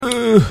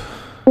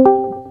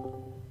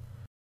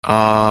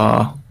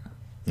아,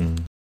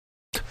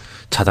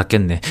 자다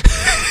깼네.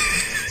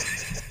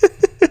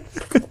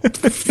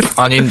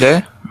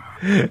 아닌데?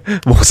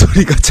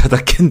 목소리가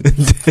자다 깼는데.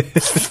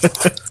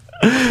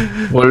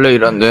 원래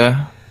이런데.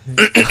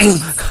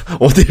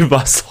 어딜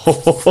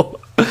봐서.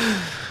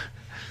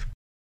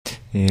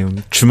 예,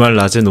 주말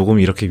낮에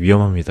녹음 이렇게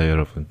위험합니다,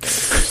 여러분.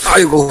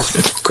 아이고,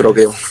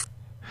 그러게요.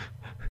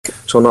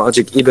 저는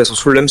아직 입에서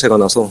술 냄새가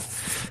나서.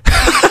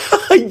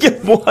 이게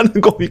뭐 하는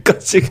겁니까,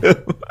 지금?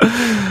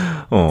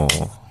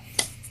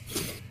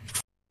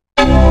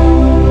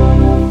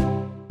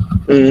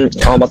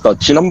 맞다.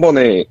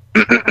 지난번에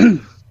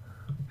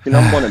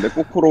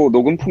맥북 프로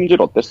녹음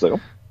품질 어땠어요?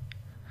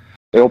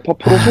 에어팟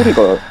프로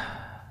소리가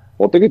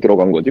어떻게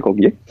들어간 거지,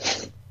 거기에?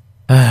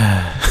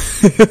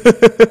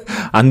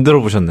 안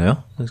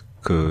들어보셨나요?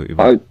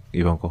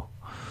 이번 거.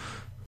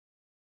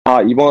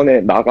 아,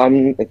 이번에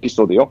나간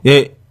에피소드요?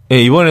 예,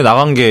 이번에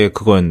나간 게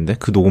그거였는데?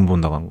 그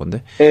녹음본 나간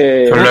건데?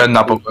 예.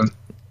 별로였나 부분.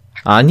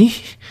 아니?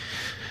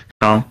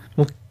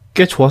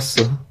 꽤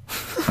좋았어.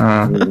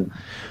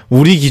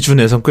 우리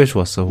기준에선 꽤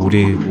좋았어.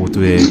 우리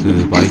모두의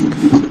그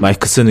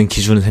마이크 쓰는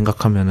기준을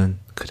생각하면은,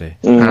 그래.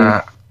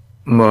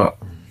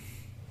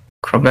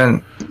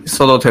 그러면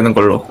써도 되는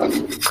걸로.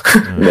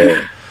 네.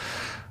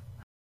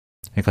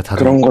 그러니까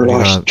다들 그런 걸로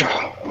하시죠.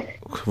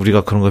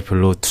 우리가 그런 거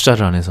별로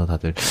투자를 안 해서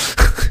다들.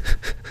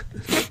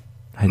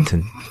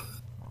 하여튼.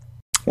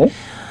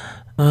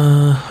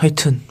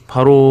 하여튼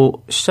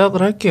바로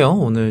시작을 할게요.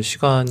 오늘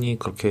시간이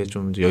그렇게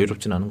좀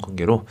여유롭진 않은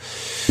관계로.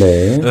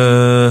 네.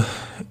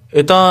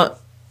 일단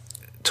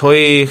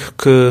저희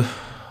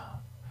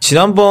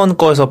지난번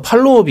거에서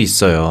팔로우업이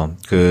있어요.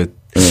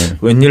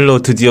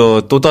 웬일로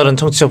드디어 또 다른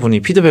청취자분이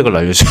피드백을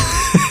알려주셨.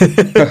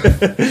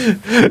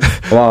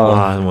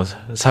 와, 뭐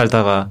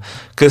살다가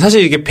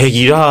사실 이게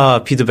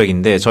 101화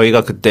피드백인데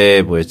저희가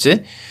그때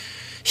뭐였지?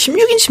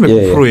 16인치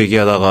맥북 프로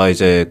얘기하다가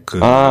이제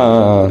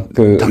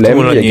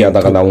램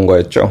얘기하다가 나온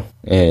거였죠.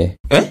 예.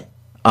 예?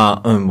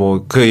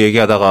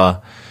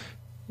 얘기하다가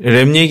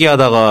램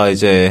얘기하다가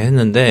이제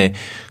했는데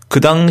그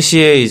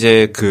당시에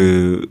이제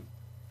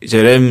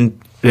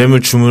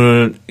램을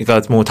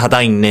그러니까 뭐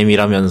다다잉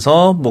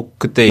램이라면서 뭐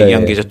그때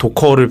얘기한 게 이제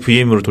도커를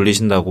VM으로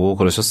돌리신다고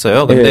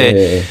그러셨어요.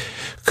 근데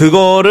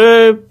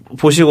그거를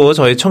보시고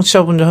저희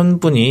청취자분 한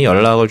분이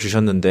연락을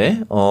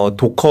주셨는데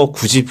도커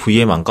굳이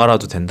VM 안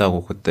깔아도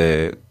된다고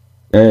그때.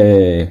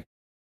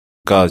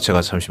 그러니까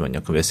제가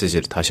잠시만요. 그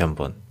메시지를 다시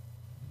한번.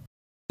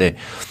 네.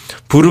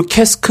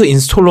 브루캐스크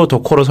인스톨러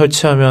도커로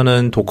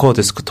설치하면은 도커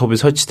데스크톱이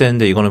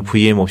설치되는데 이거는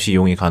VM 없이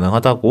이용이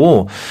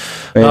가능하다고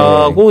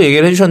라고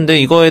얘기를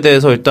해주셨는데 이거에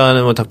대해서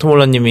일단은 뭐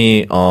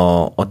닥터몰라님이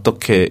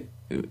어떻게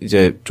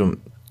이제 좀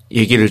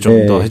얘기를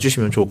좀 더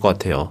해주시면 좋을 것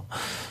같아요.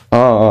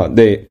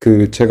 네.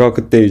 제가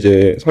그때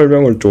이제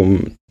설명을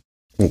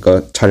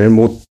그러니까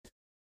잘못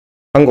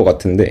한 것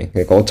같은데,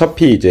 그러니까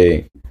어차피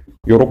이제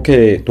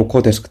요렇게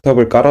도커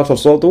데스크톱을 깔아서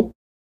써도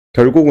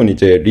결국은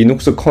이제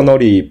리눅스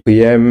커널이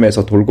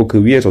VM에서 돌고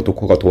그 위에서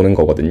도커가 도는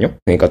거거든요.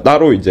 그러니까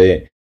따로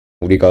이제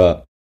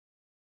우리가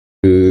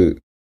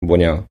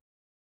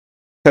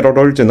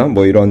패러럴즈나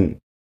뭐 이런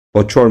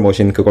버추얼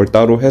머신 그걸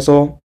따로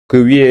해서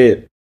그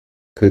위에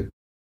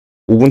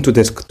우분투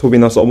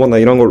데스크톱이나 서버나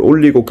이런 걸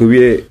올리고 그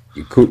위에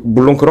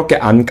물론 그렇게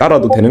안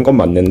깔아도 되는 건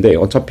맞는데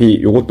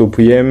어차피 요것도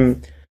VM을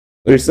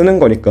쓰는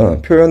거니까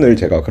표현을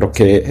제가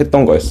그렇게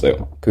했던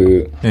거였어요.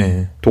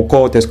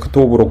 도커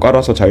데스크톱으로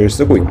깔아서 잘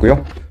쓰고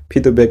있고요.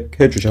 피드백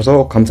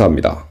해주셔서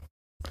감사합니다.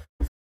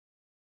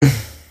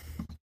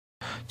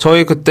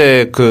 저희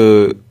그때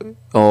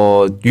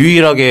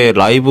유일하게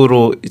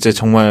라이브로 이제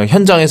정말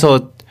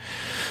현장에서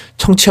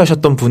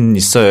청취하셨던 분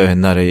있어요.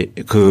 옛날에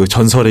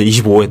전설의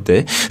 25회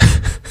때.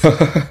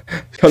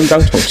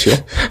 현장 청취요?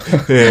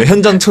 네,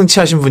 현장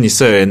청취하신 분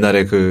있어요.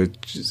 옛날에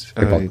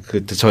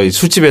저희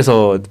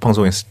술집에서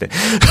방송했을 때.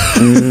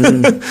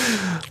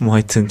 뭐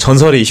하여튼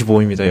전설의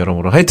 25회입니다,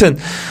 여러모로. 하여튼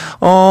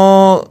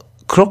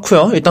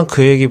그렇고요. 일단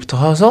그 얘기부터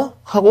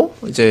하고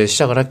이제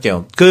시작을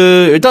할게요.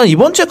 일단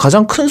이번 주에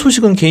가장 큰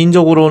소식은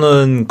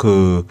개인적으로는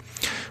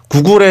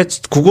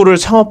구글을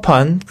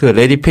창업한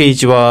레리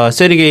페이지와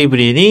세르게이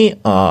브린이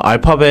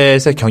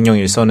알파벳의 경영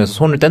일선에서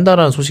손을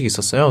뗀다라는 소식이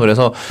있었어요.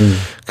 그래서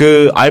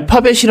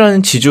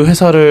알파벳이라는 지주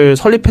회사를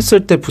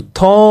설립했을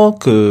때부터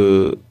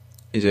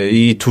이제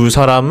이 두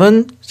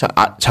사람은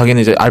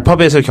자기는 이제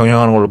알파벳을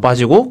경영하는 걸로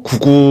빠지고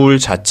구글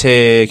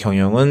자체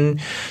경영은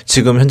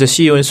지금 현재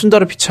CEO인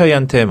순다르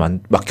피차이한테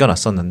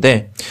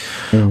맡겨놨었는데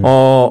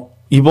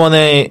이번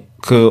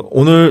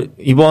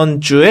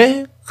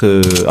주에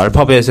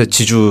알파벳의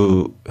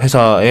지주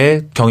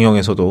회사의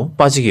경영에서도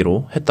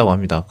빠지기로 했다고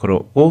합니다.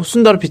 그리고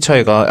순다르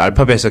피차이가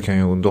알파벳의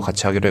경영도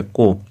같이 하기로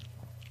했고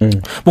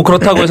뭐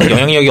그렇다고 해서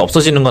영향력이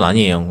없어지는 건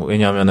아니에요.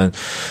 왜냐하면은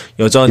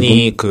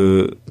여전히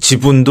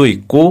지분도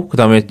있고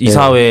그다음에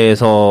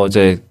이사회에서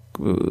이제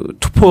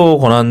투표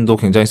권한도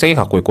굉장히 세게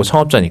갖고 있고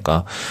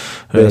창업자니까.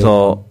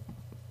 그래서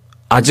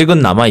아직은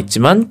남아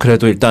있지만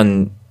그래도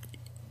일단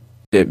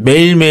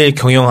매일매일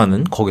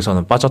경영하는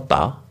거기서는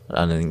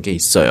빠졌다라는 게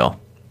있어요.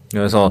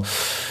 그래서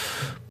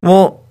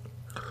뭐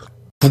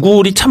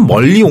구글이 참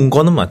멀리 온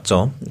거는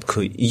맞죠.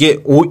 이게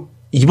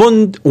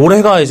이번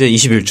올해가 이제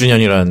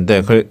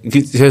 21주년이라는데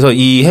그래서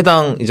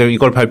이제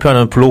이걸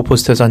발표하는 블로그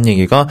포스트에서 한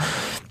얘기가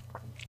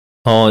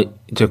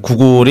이제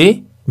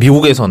구글이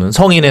미국에서는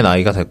성인의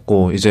나이가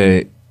됐고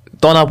이제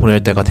떠나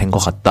보낼 때가 된 것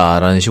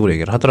같다라는 식으로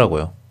얘기를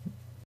하더라고요.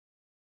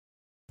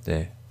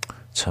 네.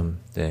 참,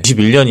 네.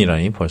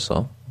 21년이라니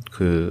벌써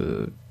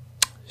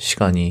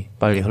시간이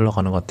빨리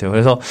흘러가는 것 같아요.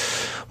 그래서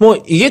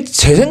이게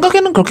제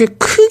생각에는 그렇게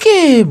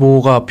크게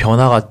뭐가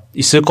변화가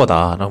있을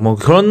거다.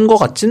 그런 것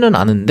같지는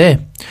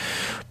않은데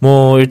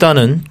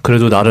일단은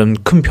그래도 나름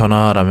큰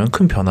변화라면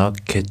큰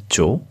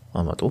변화겠죠.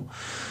 아마도.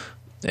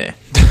 네.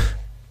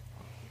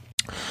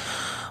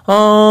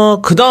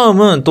 그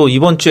다음은 또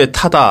이번 주에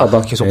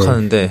타다 계속 네.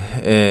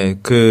 하는데,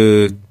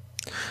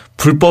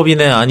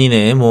 불법이네,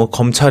 아니네,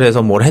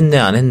 검찰에서 뭘 했네,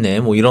 안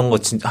했네, 이런 거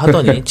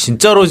하더니,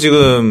 진짜로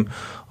지금,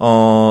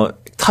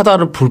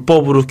 타다를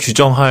불법으로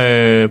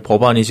규정할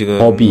법안이 지금,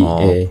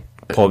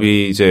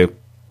 법이 이제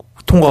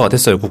통과가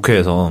됐어요,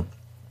 국회에서.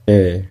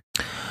 예.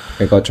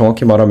 그러니까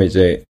정확히 말하면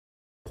이제,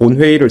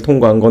 본회의를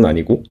통과한 건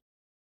아니고?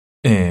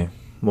 예.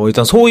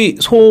 일단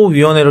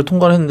소위원회를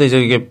통과를 했는데,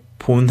 이제 이게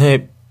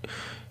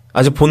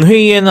아직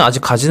본회의에는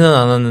아직 가지는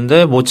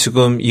않았는데,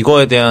 지금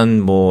이거에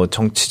대한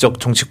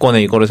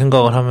정치권에 이거를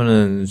생각을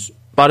하면은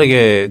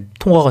빠르게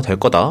통과가 될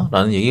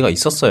거다라는 얘기가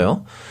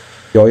있었어요.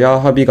 여야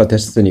합의가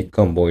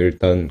됐으니까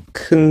일단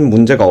큰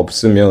문제가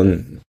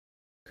없으면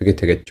그게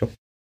되겠죠.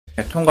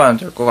 네, 통과는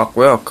될 것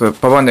같고요. 그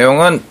법안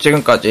내용은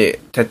지금까지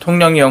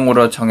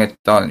대통령령으로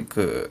정했던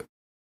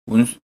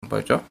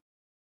뭐죠?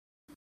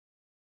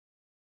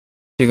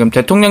 지금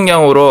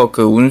대통령령으로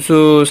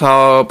운수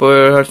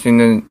사업을 할 수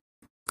있는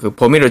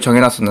범위를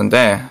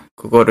정해놨었는데,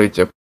 그거를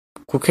이제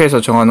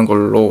국회에서 정하는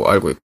걸로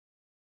알고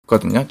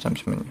있거든요.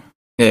 잠시만요.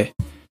 예.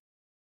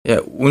 예,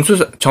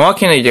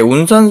 정확히는 이제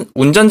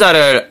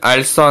운전자를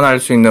알선할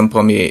수 있는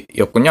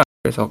범위였군요.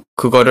 그래서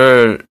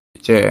그거를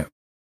이제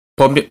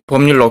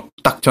법률로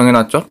딱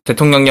정해놨죠.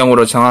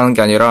 대통령령으로 정하는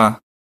게 아니라,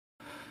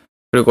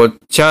 그리고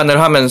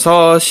제한을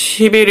하면서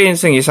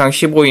 11인승 이상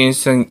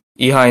 15인승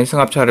이하인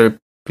승합차를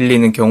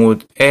빌리는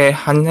경우에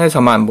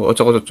한해서만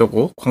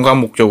어쩌고저쩌고 관광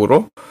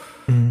목적으로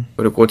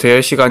그리고 대여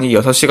시간이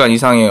 6시간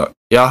이상이어야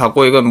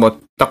하고, 이건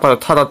딱 봐도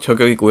타다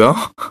저격이고요.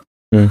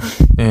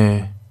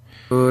 예.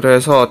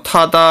 그래서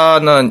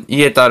타다는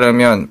이에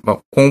따르면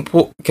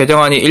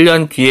개정안이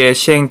 1년 뒤에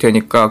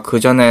시행되니까 그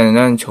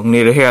전에는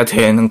정리를 해야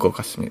되는 것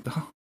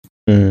같습니다.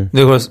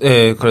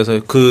 네, 그래서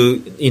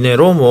그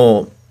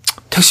이내로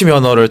택시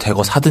면허를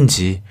대거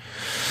사든지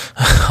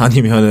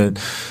아니면은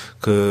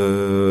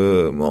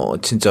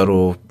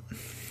진짜로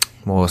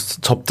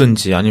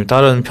접든지 아니면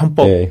다른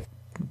편법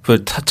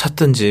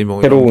찾든지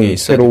이런 게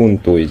있어요. 새로운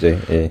또 이제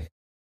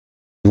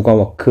누가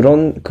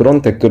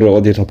그런 댓글을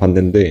어디서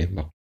봤는데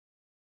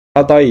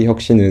타다의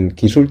혁신은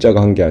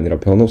기술자가 한 게 아니라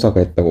변호사가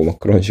했다고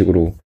그런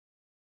식으로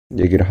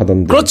얘기를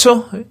하던데.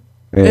 그렇죠.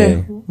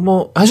 예.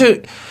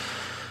 사실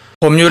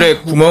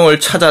법률의 구멍을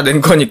찾아낸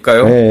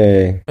거니까요.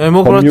 네.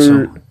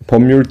 그렇죠.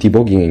 법률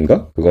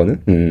디버깅인가?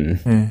 그거는.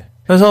 네.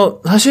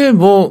 그래서 사실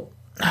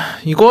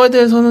이거에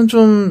대해서는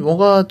좀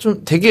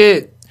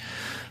되게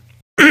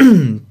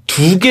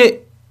두 개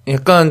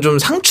약간 좀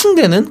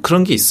상충되는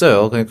그런 게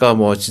있어요. 그러니까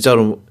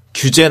진짜로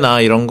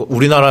규제나 이런 거,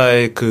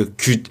 우리나라의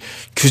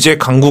규제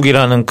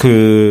강국이라는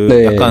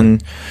약간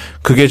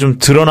그게 좀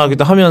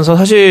드러나기도 하면서,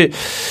 사실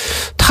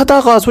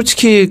타다가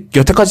솔직히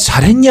여태까지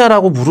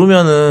잘했냐라고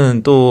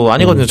물으면은 또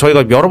아니거든요.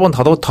 저희가 여러 번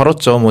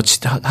다뤘죠.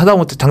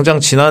 하다못해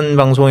당장 지난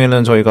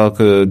방송에는 저희가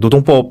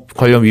노동법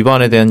관련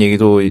위반에 대한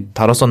얘기도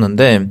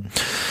다뤘었는데,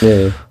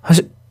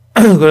 사실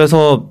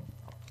그래서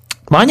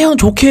마냥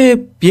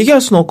좋게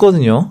얘기할 수는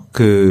없거든요.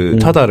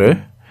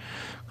 타다를.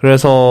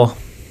 그래서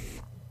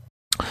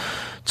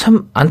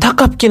참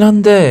안타깝긴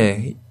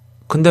한데,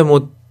 근데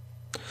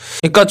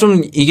그러니까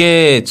좀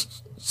이게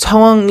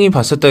상황이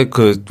봤을 때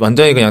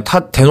완전히 그냥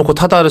대놓고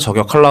타다를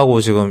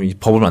저격하려고 지금 이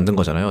법을 만든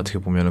거잖아요. 어떻게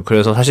보면은.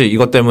 그래서 사실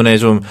이것 때문에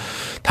좀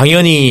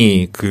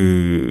당연히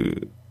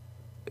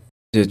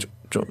이제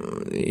좀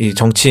이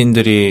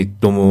정치인들이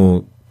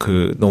너무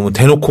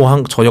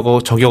대놓고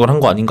저격을 한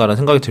거 아닌가라는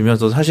생각이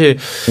들면서, 사실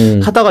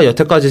하다가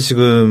여태까지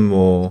지금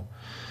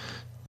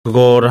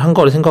그거를 한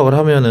거를 생각을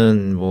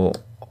하면은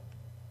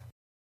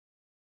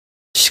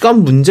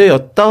시간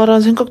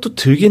문제였다라는 생각도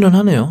들기는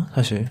하네요,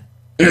 사실.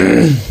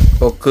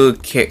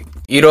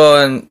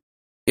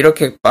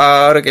 이렇게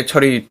빠르게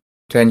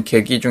처리된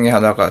계기 중에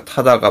하나가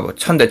타다가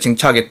 1000대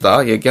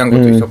증차하겠다 얘기한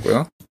것도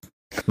있었고요.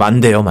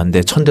 만대요,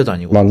 만대. 1000대도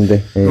아니고.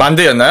 만대.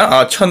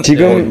 만대였나요?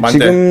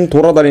 지금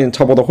돌아다니는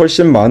차보다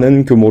훨씬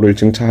많은 규모를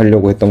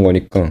증차하려고 했던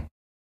거니까.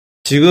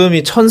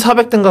 지금이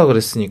 1400대인가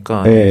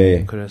그랬으니까.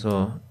 네.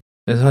 그래서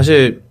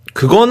사실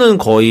그거는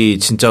거의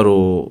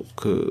진짜로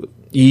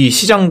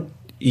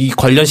이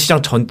관련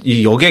시장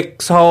이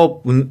여객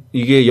사업,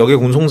 이게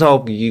여객 운송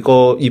사업, 이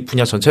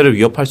분야 전체를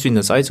위협할 수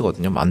있는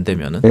사이즈거든요,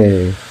 만대면은.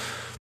 네.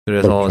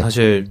 그래서 그렇죠.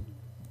 사실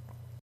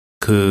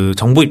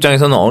정부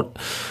입장에서는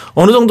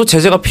어느 정도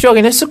제재가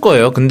필요하긴 했을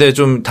거예요. 근데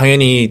좀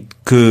당연히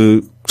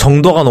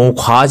정도가 너무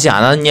과하지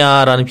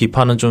않았냐라는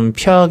비판은 좀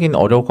피하긴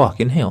어려울 것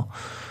같긴 해요.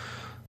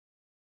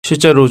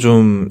 실제로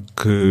좀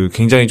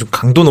굉장히 좀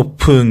강도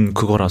높은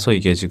그거라서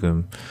이게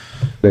지금.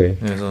 네.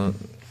 그래서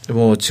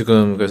뭐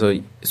지금 그래서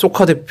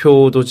소카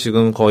대표도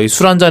지금 거의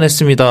술 한잔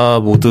했습니다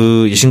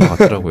모드이신 것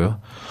같더라고요.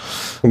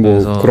 뭐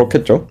그래서,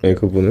 그렇겠죠. 네,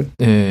 그분은.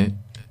 네.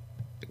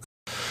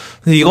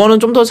 근데 이거는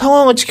좀 더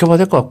상황을 지켜봐야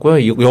될 것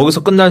같고요.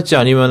 여기서 끝날지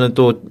아니면은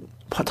또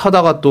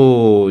타다가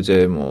또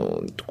이제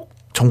뭐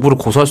정부를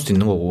고소할 수도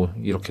있는 거고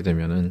이렇게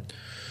되면은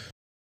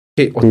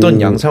어떤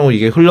양상으로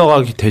이게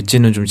흘러가게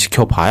될지는 좀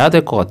지켜봐야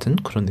될 것 같은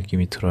그런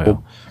느낌이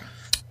들어요.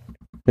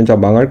 진짜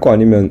망할 거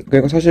아니면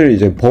그러니까 사실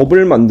이제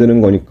법을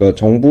만드는 거니까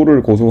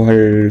정부를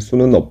고소할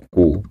수는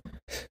없고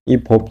이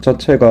법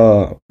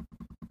자체가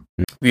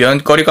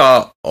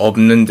위헌거리가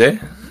없는데.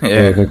 예.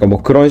 네, 그러니까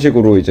뭐 그런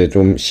식으로 이제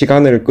좀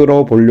시간을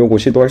끌어보려고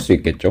시도할 수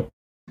있겠죠.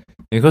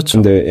 네,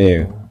 그렇죠. 근데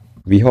예,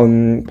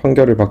 위헌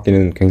판결을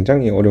받기는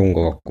굉장히 어려운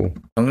것 같고.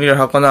 정리를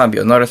하거나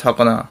면허를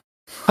사거나.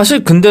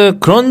 사실 근데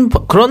그런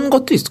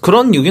것도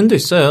그런 의견도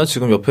있어요.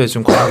 지금 옆에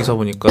지금 관계기사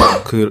보니까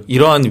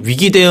이러한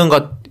위기 대응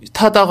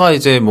타다가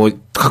이제 뭐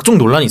각종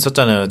논란이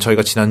있었잖아요.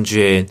 저희가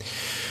지난주에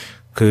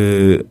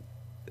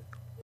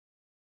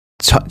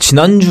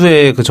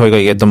지난주에 저희가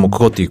얘기했던 뭐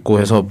그것도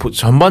있고 해서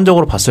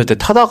전반적으로 봤을 때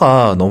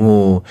타다가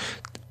너무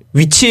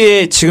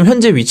지금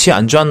현재 위치에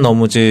안주한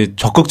너무지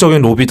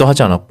적극적인 로비도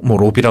하지 않았고, 뭐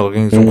로비라고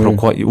하기엔 좀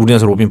그렇고,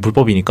 우리나라에서 로비는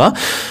불법이니까,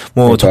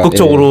 뭐 그러니까,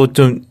 적극적으로 예.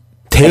 좀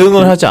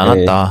대응을 하지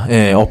않았다.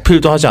 예,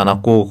 어필도 하지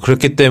않았고,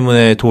 그렇기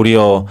때문에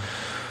도리어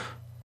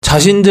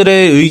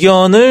자신들의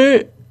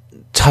의견을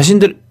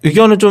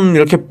좀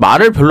이렇게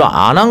말을 별로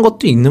안 한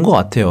것도 있는 것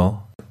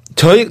같아요.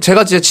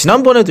 제가 진짜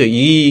지난번에도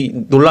이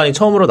논란이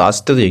처음으로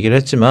나왔을 때도 얘기를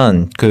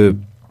했지만,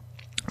 그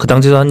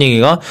당시에서 한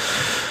얘기가,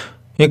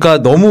 그러니까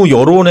너무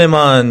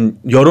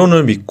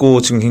여론을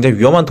믿고 지금 굉장히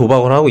위험한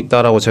도박을 하고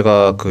있다라고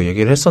제가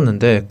얘기를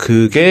했었는데,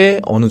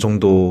 그게 어느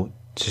정도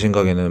제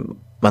생각에는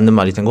맞는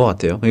말이 된 것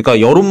같아요.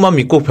 그러니까 여론만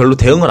믿고 별로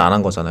대응을 안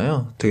한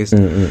거잖아요. 되게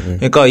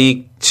그러니까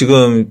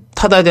지금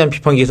타다에 대한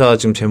비판 기사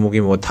지금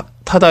제목이 뭐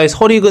타다의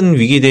설익은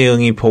위기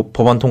대응이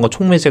법안 통과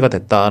촉매제가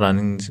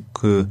됐다라는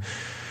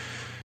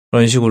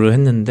그런 식으로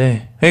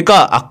했는데,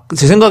 그러니까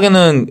제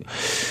생각에는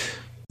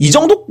이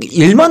정도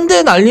 1만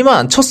대 난리만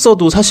안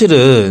쳤어도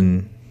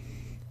사실은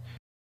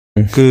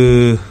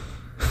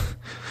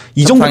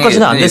이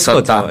정도까지는 안 됐을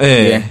것 같아요.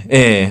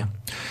 예.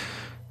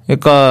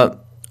 그러니까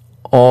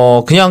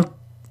그냥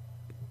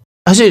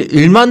사실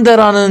 1만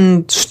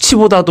대라는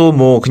수치보다도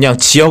뭐 그냥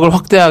지역을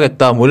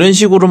확대하겠다 뭐 이런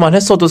식으로만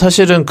했어도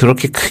사실은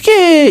그렇게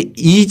크게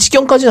이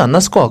지경까지는 안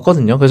났을 것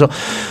같거든요. 그래서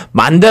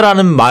만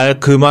대라는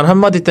그 말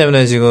한마디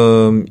때문에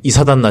지금 이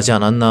사단 나지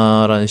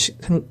않았나라는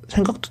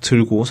생각도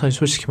들고, 사실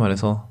솔직히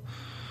말해서.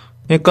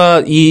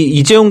 그러니까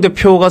이재용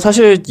대표가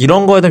사실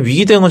이런 거에 대한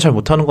위기 대응을 잘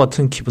못하는 것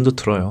같은 기분도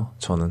들어요.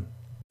 저는.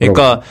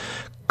 그러니까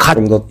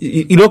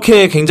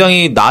이렇게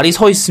굉장히 날이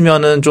서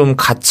있으면은 좀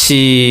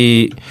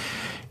같이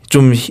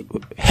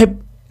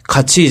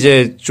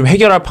이제 좀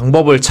해결할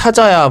방법을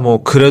찾아야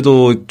뭐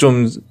그래도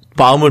좀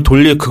마음을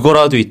돌릴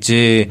그거라도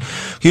있지.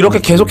 이렇게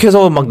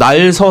계속해서 막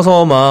날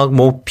서서 막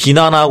뭐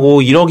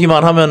비난하고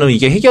이러기만 하면은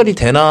이게 해결이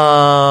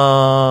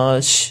되나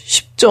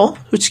싶죠,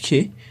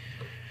 솔직히.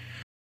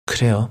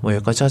 그래요. 뭐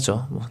여기까지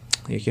하죠. 뭐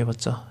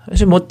얘기해봤자.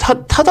 사실 뭐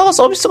타다가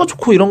서비스가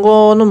좋고 이런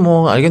거는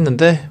뭐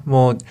알겠는데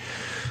뭐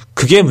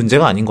그게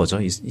문제가 아닌 거죠.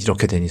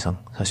 이렇게 된 이상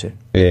사실.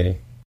 네.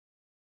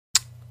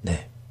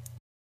 네.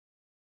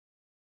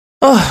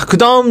 그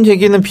다음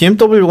얘기는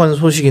BMW 관련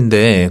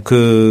소식인데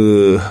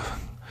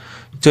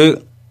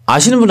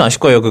아시는 분은 아실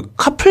거예요.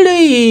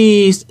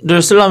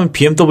 카플레이를 쓰려면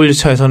BMW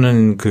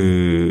차에서는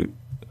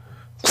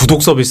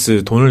구독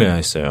서비스 돈을 내야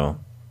했어요.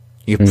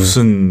 이게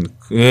무슨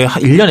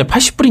 1년에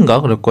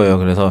 80불인가 그럴 거예요.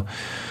 그래서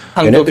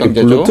얘네들이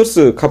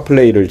블루투스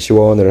카플레이를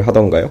지원을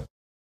하던가요?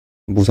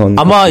 무선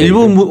아마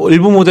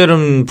일부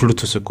모델은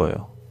블루투스일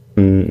거예요.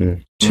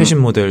 최신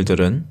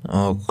모델들은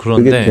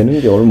그런데 그게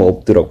되는 게 얼마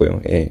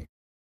없더라고요. 예.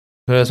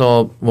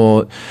 그래서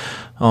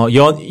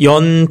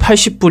연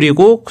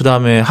 80불이고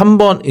그다음에 한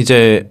번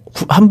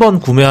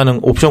구매하는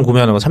옵션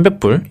구매하는 건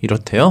 300불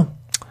이렇대요.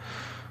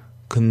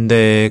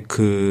 근데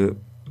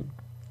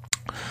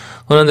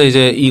그런데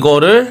이제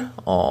이거를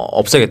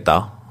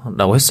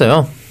없애겠다라고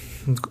했어요.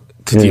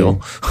 드디어.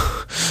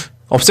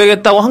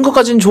 없애겠다고 한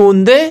것까지는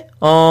좋은데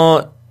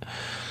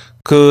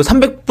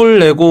 300불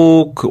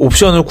내고 그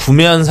옵션을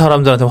구매한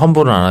사람들한테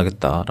환불을 안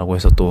하겠다라고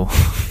해서 또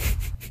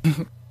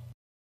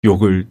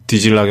욕을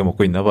뒤질나게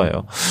먹고 있나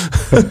봐요.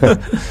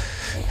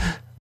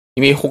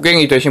 이미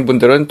호갱이 되신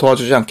분들은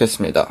도와주지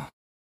않겠습니다.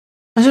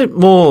 사실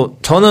뭐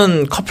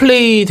저는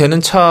카플레이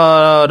되는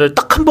차를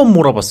딱 한 번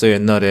몰아봤어요.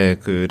 옛날에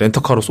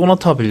렌터카로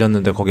소나타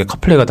빌렸는데 거기에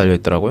카플레이가 달려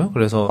있더라고요.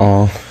 그래서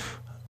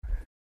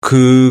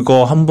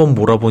그거 한 번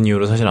몰아본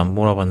이후로 사실 안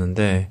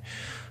몰아봤는데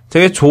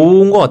되게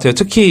좋은 것 같아요.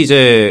 특히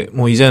이제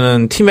뭐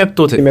이제는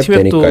티맵도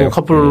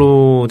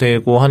카플로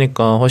되고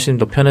하니까 훨씬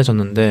더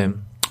편해졌는데.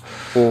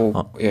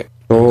 예.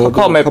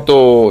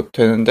 카카오맵도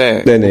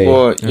되는데, 네네.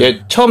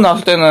 처음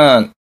나왔을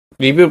때는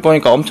리뷰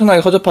보니까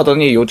엄청나게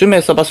허접하더니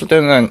요즘에 써봤을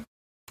때는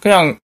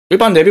그냥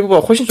일반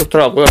내비보다 훨씬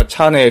좋더라고요.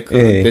 차 안에 그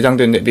예.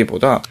 내장된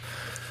내비보다.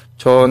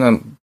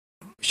 저는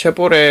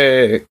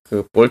쉐보레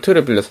그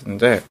볼트를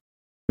빌렸었는데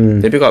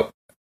내비가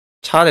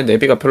차 안에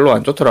내비가 별로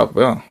안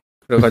좋더라고요.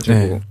 그래가지고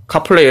네.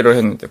 카플레이를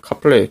했는데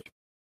카플레이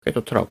꽤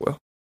좋더라고요.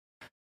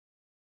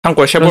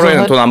 참고로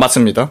쉐보레는 돈 안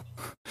받습니다.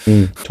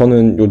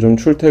 저는 요즘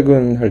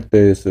출퇴근할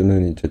때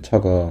쓰는 이제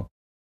차가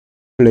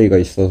플레이가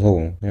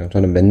있어서 그냥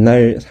저는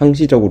맨날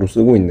상시적으로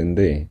쓰고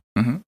있는데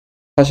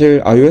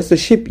사실 iOS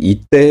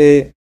 12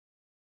 때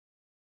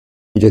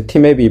이제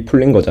팀앱이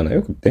풀린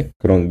거잖아요. 그때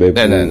그런 외부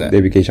네네네.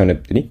 내비게이션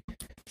앱들이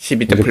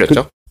 12때 이제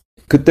풀렸죠.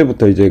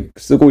 그때부터 이제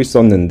쓰고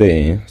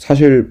있었는데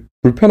사실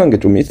불편한 게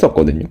좀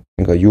있었거든요.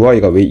 그러니까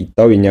UI가 왜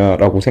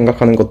이따위냐라고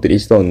생각하는 것들이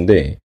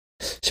있었는데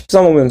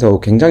 13 오면서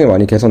굉장히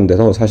많이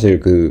개선돼서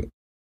사실 그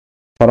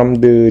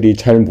사람들이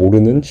잘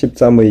모르는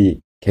 13의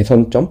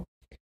개선점?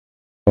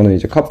 저는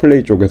이제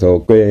카플레이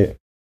쪽에서 꽤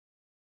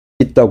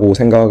있다고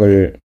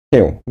생각을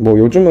해요. 뭐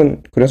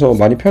요즘은 그래서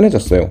많이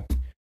편해졌어요.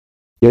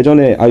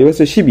 예전에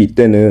iOS 12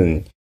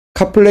 때는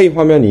카플레이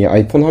화면이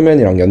아이폰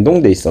화면이랑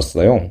연동돼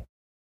있었어요.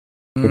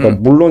 그러니까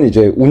물론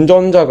이제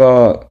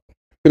운전자가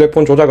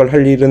휴대폰 조작을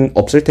할 일은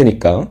없을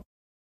테니까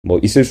뭐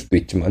있을 수도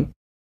있지만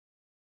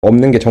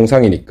없는 게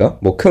정상이니까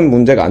뭐 큰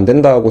문제가 안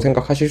된다고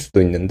생각하실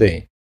수도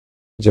있는데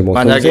이제 뭐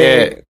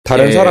만약에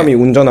다른 예. 사람이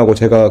운전하고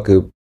제가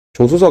그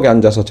조수석에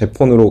앉아서 제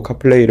폰으로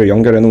카플레이를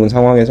연결해 놓은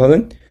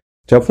상황에서는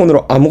제가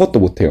폰으로 아무것도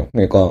못 해요.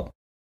 그러니까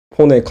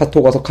폰에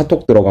카톡 와서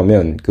카톡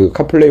들어가면 그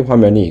카플레이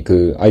화면이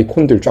그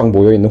아이콘들 쫙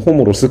모여 있는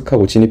홈으로 쓱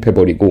하고 진입해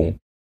버리고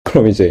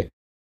그럼 이제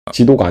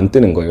지도가 안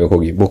뜨는 거예요.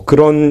 거기 뭐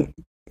그런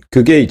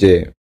그게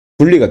이제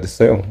분리가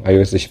됐어요.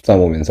 iOS 13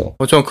 오면서.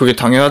 전 그게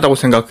당연하다고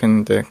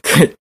생각했는데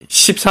그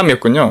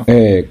 13이었군요.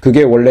 네,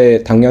 그게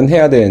원래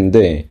당연해야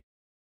되는데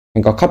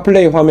그러니까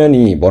카플레이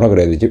화면이 뭐라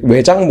그래야 되지?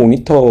 외장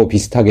모니터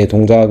비슷하게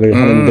동작을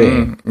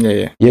하는데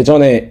예.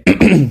 예전에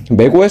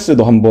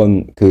맥OS도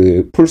한번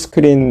그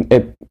풀스크린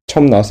앱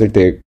처음 나왔을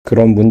때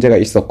그런 문제가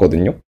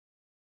있었거든요.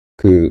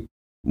 그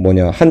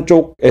뭐냐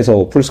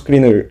한쪽에서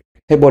풀스크린을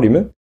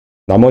해버리면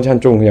나머지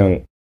한쪽은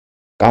그냥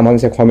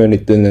까만색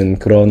화면이 뜨는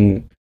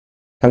그런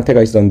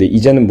상태가 있었는데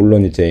이제는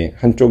물론 이제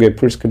한쪽에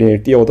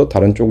풀스크린을 띄워도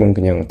다른 쪽은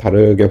그냥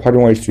다르게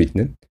활용할 수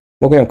있는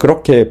뭐 그냥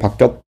그렇게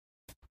바뀌었던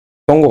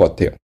것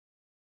같아요.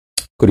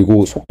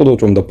 그리고 속도도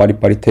좀 더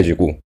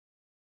빠릿빠릿해지고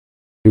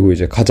그리고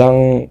이제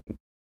가장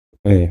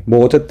네,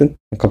 뭐 어쨌든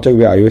갑자기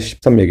왜 iOS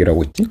 13 얘기를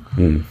하고 있지?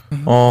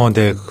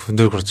 네,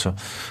 늘 그렇죠.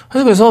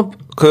 그래서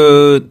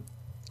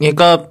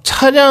그러니까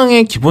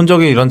차량의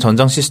기본적인 이런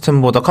전장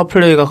시스템보다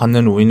카플레이가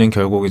갖는 우위는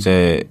결국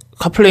이제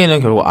카플레이는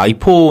결국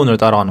아이폰을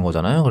따라가는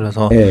거잖아요.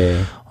 그래서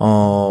네.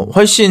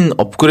 훨씬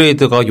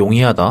업그레이드가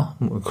용이하다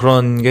뭐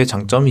그런 게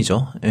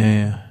장점이죠.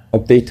 예.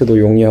 업데이트도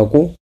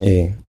용이하고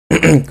예.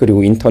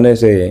 그리고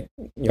인터넷에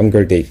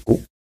연결돼 있고.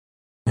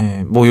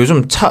 예, 뭐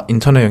요즘 차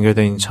인터넷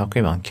연결되어 있는 차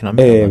꽤 많긴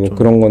합니다. 예, 뭐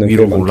그런 거는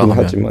위로 꽤 많긴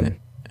올라가면, 하지만.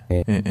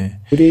 네. 예. 예.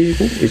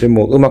 그리고 이제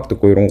뭐 음악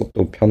듣고 이런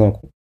것도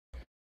편하고.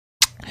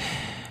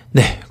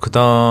 네,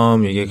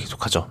 그다음 얘기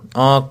계속하죠.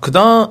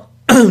 그다음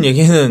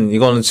얘기는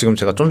이거는 지금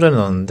제가 좀 전에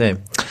나왔는데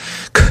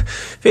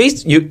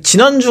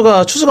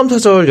지난주가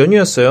추수감사절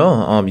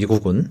연휴였어요.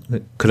 미국은.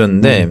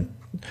 그런데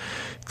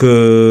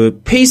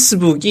그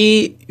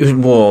페이스북이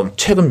뭐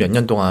최근 몇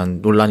년 동안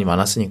논란이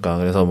많았으니까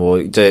그래서 뭐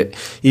이제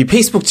이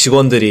페이스북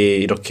직원들이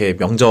이렇게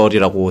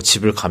명절이라고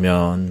집을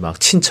가면 막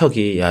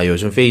친척이 야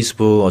요즘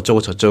페이스북 어쩌고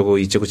저쩌고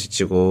이쩌고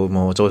저쩌고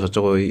뭐 어쩌고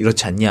저쩌고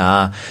이렇지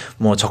않냐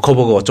뭐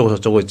저커버그 어쩌고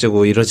저쩌고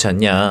이쩌고 이렇지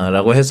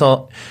않냐라고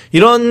해서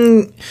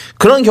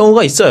그런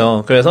경우가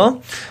있어요.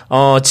 그래서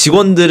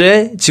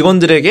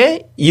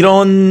직원들에게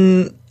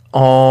이런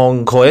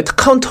거에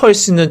카운터할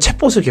수 있는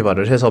챗봇을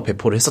개발을 해서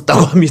배포를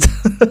했었다고 합니다.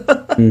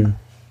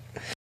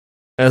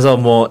 그래서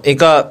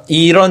그러니까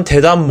이런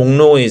대답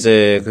목록은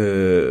이제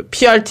그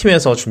PR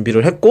팀에서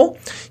준비를 했고,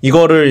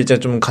 이거를 이제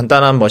좀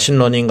간단한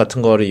머신러닝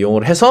같은 거를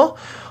이용을 해서,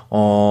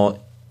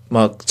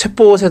 막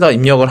챗봇에다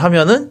입력을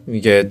하면은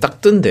이게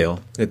딱 뜬대요.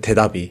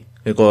 대답이.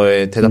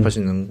 이거에 대답할 수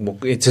있는,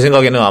 제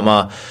생각에는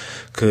아마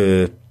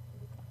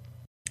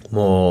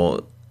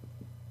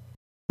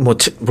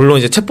물론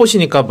이제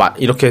챗봇이니까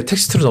이렇게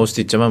텍스트로 넣을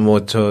수도 있지만,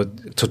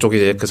 저쪽에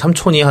이제 그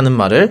삼촌이 하는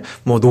말을,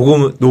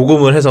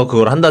 녹음을 해서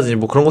그걸 한다든지,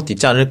 그런 것도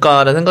있지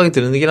않을까라는 생각이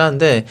드는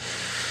하는데,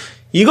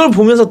 이걸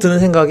보면서 드는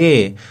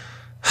생각이,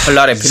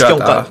 설날에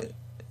필요하다.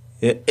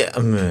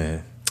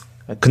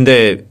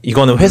 근데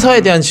이거는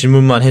회사에 대한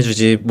질문만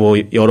해주지,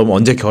 여러분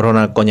언제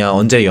결혼할 거냐,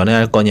 언제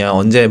연애할 거냐,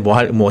 언제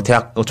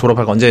대학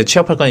졸업할 거냐, 언제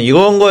취업할 거냐,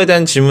 이런 거에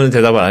대한 질문은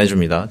대답을 안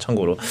해줍니다,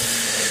 참고로.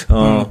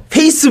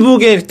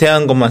 페이스북에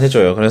대한 것만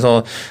해줘요.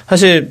 그래서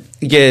사실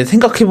이게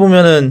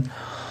생각해보면은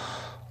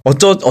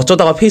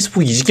어쩌다가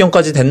페이스북 이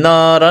지경까지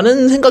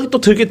됐나라는 생각이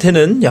또 들게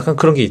되는 약간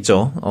그런 게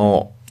있죠.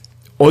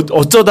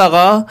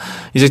 어쩌다가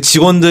이제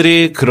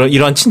직원들이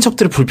이러한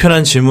친척들의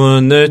불편한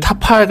질문을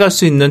타파해갈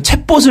수 있는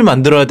챗봇을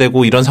만들어야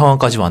되고 이런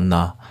상황까지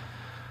왔나.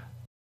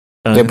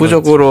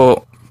 내부적으로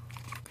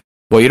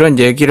이런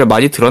얘기를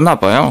많이 들었나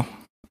봐요.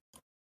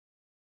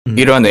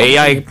 이런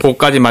AI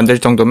보까지 만들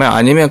정도면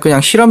아니면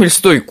그냥 실험일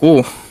수도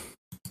있고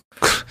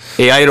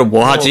AI로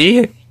뭐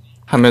하지?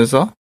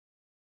 하면서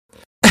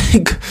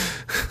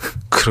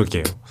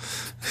그러게요.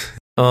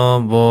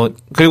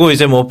 그리고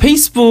이제 뭐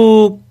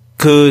페이스북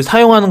그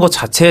사용하는 것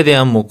자체에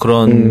대한 뭐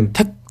그런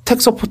텍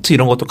서포트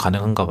이런 것도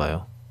가능한가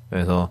봐요.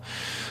 그래서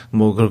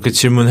뭐 그렇게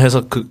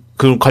질문해서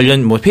그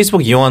관련 뭐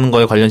페이스북 이용하는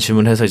거에 관련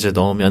질문해서 이제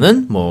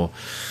넣으면은 뭐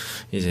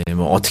이제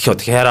뭐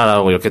어떻게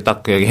해라라고 이렇게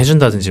딱 여기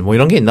해준다든지 뭐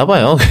이런 게 있나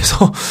봐요.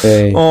 그래서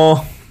네.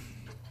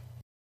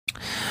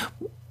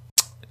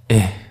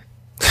 예.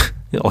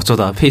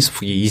 어쩌다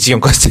페이스북이 이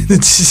지경까지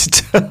됐는지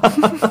진짜.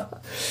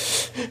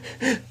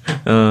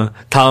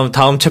 다음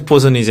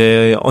챗봇은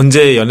이제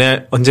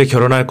언제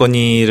결혼할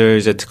거니를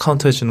이제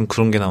카운트해주는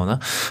그런 게 나오나?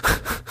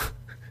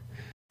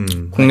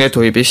 국내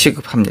도입이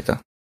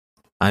시급합니다.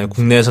 아니,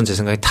 국내에선 제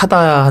생각에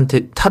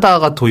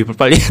타다가 도입을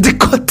빨리 해야 될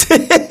것 같아.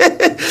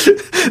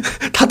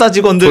 타다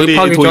직원들이.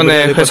 도입하기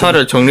전에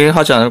회사를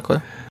정리하지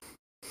않을까요?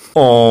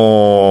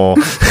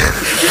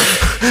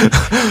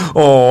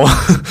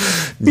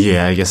 예,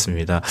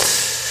 알겠습니다.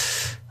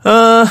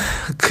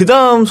 그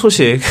다음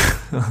소식.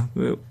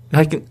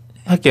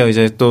 할게요.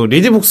 이제 또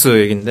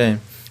리디북스 얘기인데,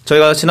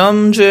 저희가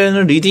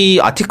지난주에는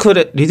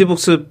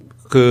리디북스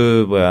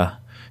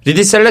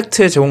리디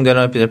셀렉트에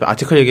제공되는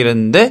아티클 얘기를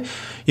했는데,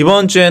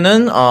 이번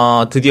주에는,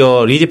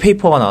 드디어 리디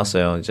페이퍼가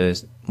나왔어요. 이제,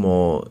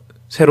 뭐,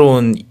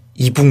 새로운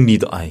이북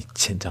리더,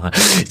 젠장한.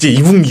 이제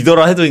이북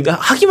리더라 해도,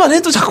 하기만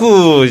해도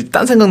자꾸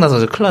딴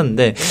생각나서 큰일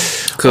났는데,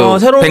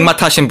 새로운. 백마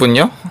타신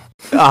분요?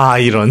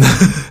 이런.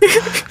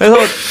 그래서,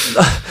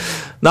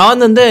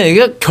 나왔는데,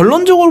 이게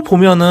결론적으로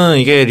보면은,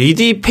 이게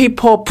리디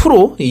페이퍼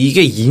프로,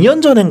 이게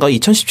 2년 전인가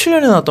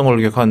 2017년에 나왔던 걸로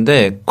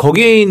기억하는데,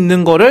 거기에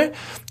있는 거를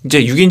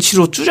이제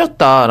 6인치로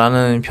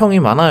줄였다라는 평이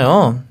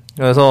많아요.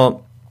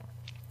 그래서,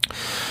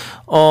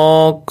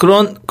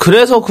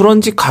 그래서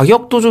그런지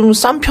가격도 좀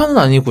싼 편은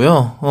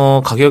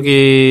아니고요.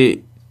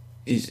 가격이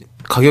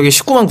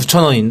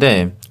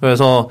 199,900원인데,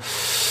 그래서,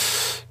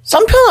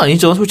 싼 편은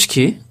아니죠,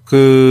 솔직히.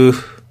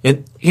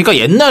 그러니까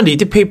옛날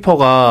리디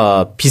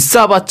페이퍼가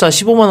비싸봤자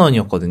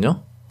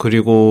 15만원이었거든요.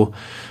 그리고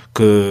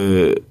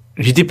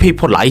리디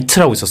페이퍼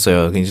라이트라고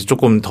있었어요. 이제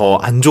조금 더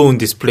안 좋은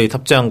디스플레이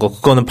탑재한 거.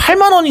 그거는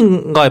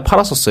 8만원인가에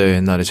팔았었어요.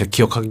 옛날에 제가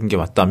기억하는 게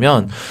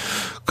맞다면.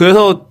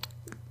 그래서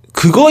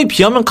그거에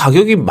비하면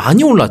가격이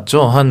많이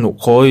올랐죠. 한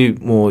거의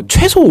뭐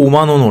최소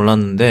 5만원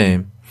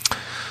올랐는데,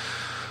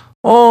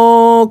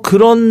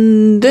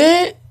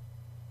 그런데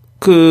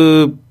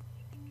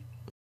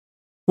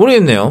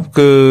모르겠네요.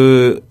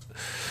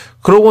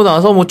 그러고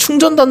나서 뭐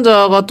충전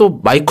단자가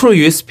또 마이크로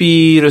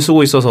USB를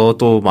쓰고 있어서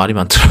또 말이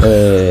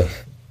많더라고요.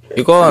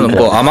 이건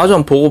뭐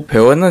아마존 보고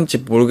배웠는지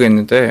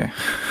모르겠는데,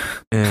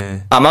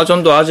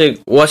 아마존도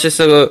아직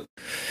오아시스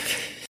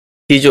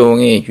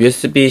기종이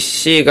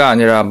USB-C가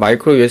아니라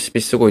마이크로 USB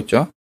쓰고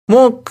있죠.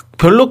 뭐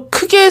별로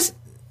크게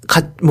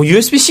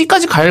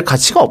USB-C까지 갈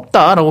가치가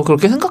없다라고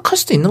그렇게 생각할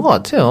수도 있는 것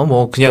같아요.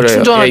 뭐 그냥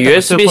충전할 때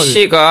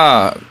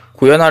USB-C가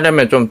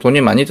구현하려면 좀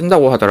돈이 많이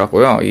든다고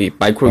하더라고요. 이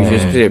마이크로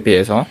USB에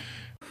비해서.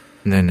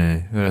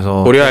 네네.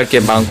 그래서 고려할 게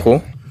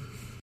많고.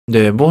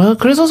 네, 뭐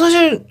그래서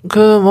사실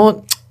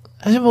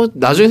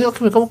나중에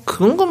생각해보니까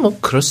그런 건 뭐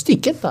그럴 수도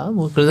있겠다.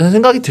 뭐 그런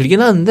생각이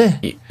들긴 하는데.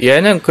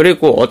 얘는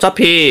그리고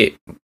어차피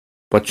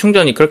뭐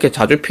충전이 그렇게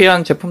자주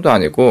필요한 제품도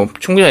아니고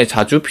충전이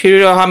자주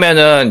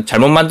필요하면은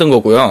잘못 만든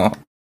거고요.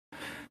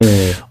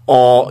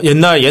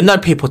 옛날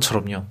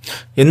페이퍼처럼요.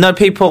 옛날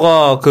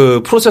페이퍼가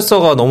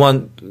프로세서가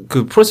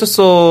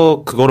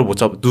프로세서 그거를 못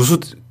잡아,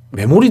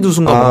 메모리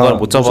누수인가 뭔가를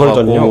못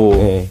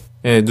잡아가고,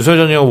 누설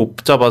전력 못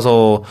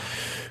잡아서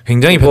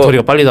굉장히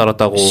배터리가 빨리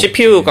닳았다고.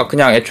 CPU가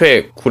그냥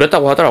애초에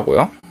구렸다고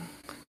하더라고요.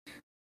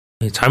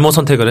 잘못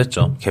선택을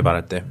했죠,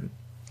 개발할 때.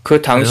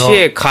 그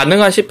당시에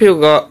가능한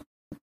CPU가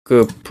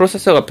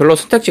프로세서가 별로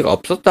선택지가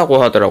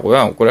없었다고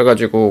하더라고요.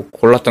 그래가지고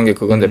골랐던 게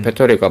그건데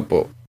배터리가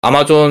뭐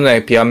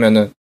아마존에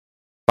비하면은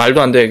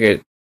말도 안 되게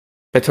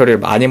배터리를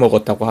많이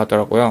먹었다고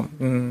하더라고요.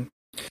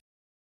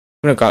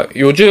 그러니까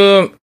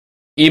요즘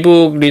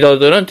이북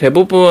리더들은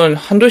대부분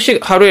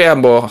하루에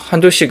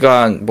한두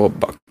시간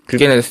막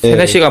길게는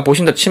 3-4시간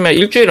보신다 치면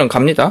일주일은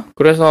갑니다.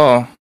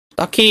 그래서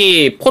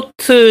딱히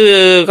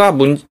포트가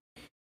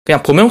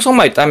그냥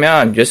범용성만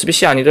있다면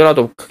USB-C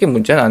아니더라도 크게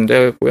문제는 안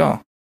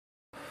되고요.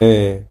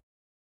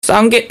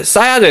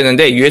 싸야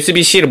되는데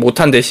USB-C를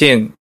못한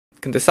대신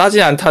근데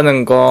싸지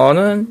않다는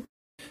거는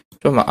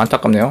좀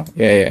안타깝네요.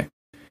 예.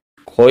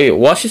 거의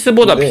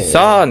오아시스보다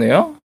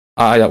비싸네요?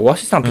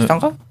 오아시스랑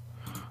비싼가?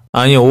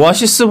 아니,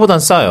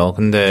 오아시스보단 싸요.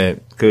 근데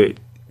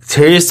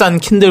제일 싼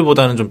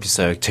킨들보다는 좀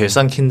비싸요. 제일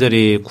싼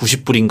킨들이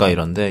 90불인가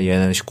이런데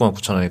얘는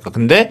 199,900원이니까.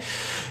 근데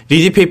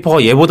리디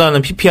페이퍼가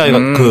얘보다는 PPI가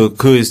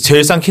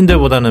제일 싼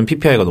킨들보다는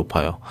PPI가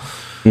높아요.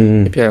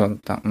 PPI가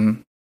높다.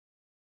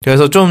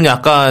 그래서 좀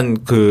약간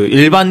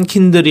일반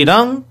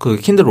킨들이랑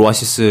킨들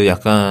오아시스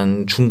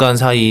약간 중간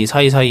사이에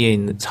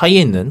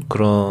있는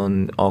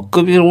그런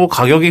급이고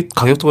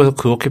가격도 그래서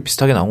그렇게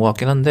비슷하게 나온 것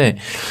같긴 한데,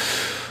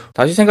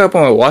 다시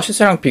생각해보면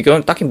오아시스랑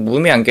비교는 딱히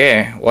무의미한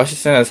게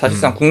오아시스는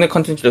사실상 국내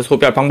컨텐츠를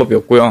소비할 방법이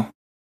없고요.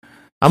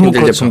 아무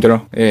킨들 그렇죠. 제품들은.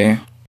 예.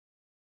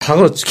 다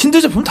그렇지.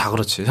 킨들 제품 다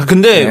그렇지.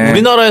 근데 네.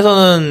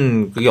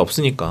 우리나라에서는 그게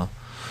없으니까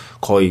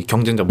거의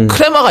경쟁자. 뭐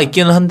크레마가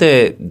있기는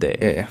한데, 네.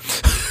 예.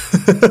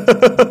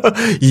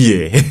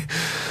 이해.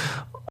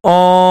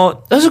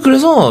 사실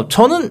그래서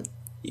저는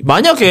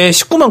만약에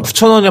 19만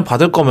 9천 원을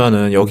받을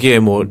거면은 여기에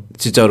뭐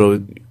진짜로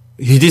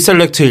리디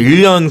셀렉트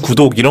 1년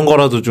구독 이런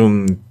거라도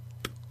좀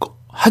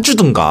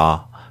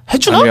해주든가.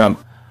 해주나? 아니면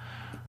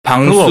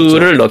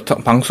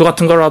방수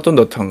같은 거라도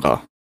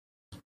넣던가.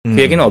 그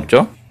얘기는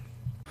없죠?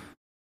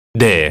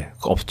 네,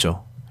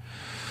 없죠.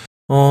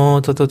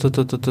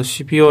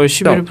 12월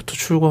 11일부터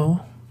출고.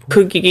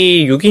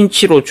 크기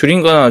 6인치로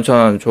줄인 거는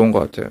저는 좋은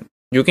것 같아요.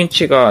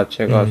 6인치가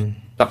제가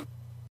딱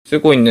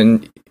쓰고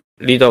있는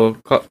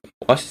리더가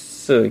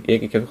오아시스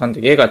얘기 계속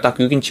하는데 얘가 딱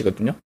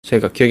 6인치거든요.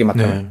 제가 기억이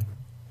맞다면.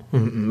 네.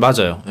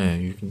 맞아요.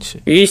 네,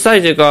 6인치. 이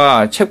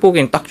사이즈가 책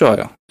보기엔 딱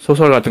좋아요.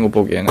 소설 같은 거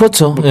보기에는.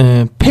 그렇죠.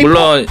 네, 페이퍼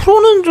물론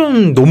프로는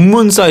좀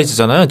논문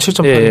사이즈잖아요.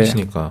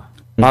 7.8인치니까.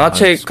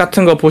 만화책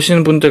같은 거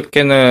보시는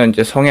분들께는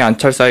이제 성에 안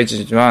찰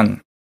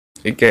사이즈지만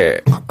이게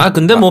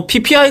근데 뭐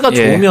PPI가 예.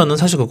 좋으면은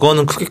사실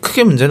그거는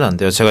크게 문제는 안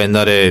돼요. 제가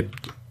옛날에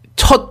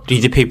첫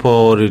리디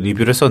페이퍼를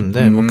리뷰를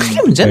했었는데 뭐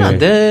크게 문제는 안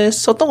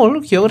됐었던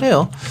걸로 기억을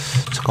해요.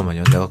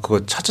 잠깐만요. 내가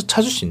그거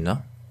찾을 수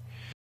있나?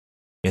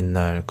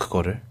 옛날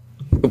그거를.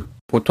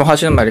 보통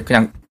하시는 말이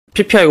그냥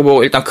PPI가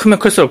뭐 일단 크면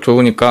클수록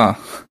좋으니까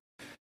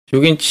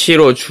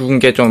 6인치로 준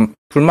게 좀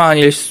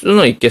불만일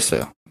수는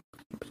있겠어요.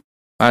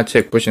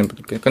 만화책 보시는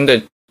분들께.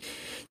 근데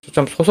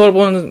좀 소설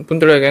보는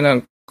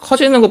분들에게는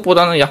커지는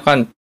것보다는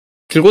약간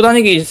들고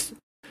다니기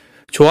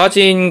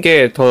좋아진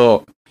게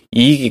더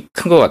이익이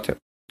큰 것 같아요.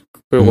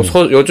 그리고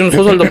요즘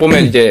소설도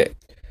보면 이제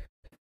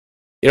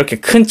이렇게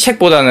큰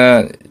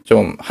책보다는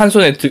좀 한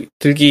손에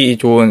들기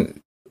좋은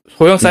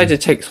소형 사이즈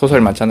책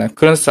소설 많잖아요.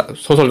 그런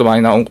소설도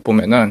많이 나온 거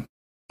보면은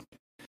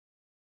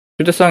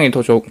휴대성이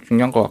더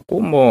중요한 것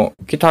같고 뭐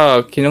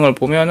기타 기능을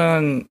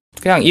보면은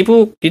그냥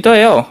이북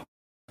리더예요.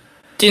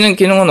 띄는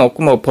기능은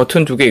없고 뭐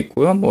버튼 2개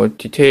있고요. 뭐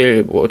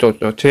디테일 뭐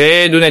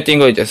제 눈에 띈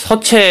거 이제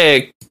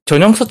서책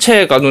전용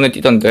서체가 눈에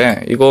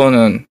띄던데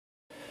이거는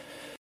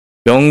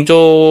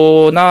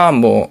명조나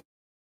뭐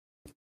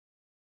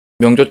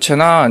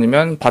명조체나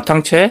아니면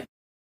바탕체에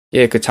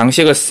그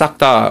장식을 싹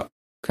다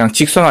그냥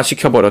직선화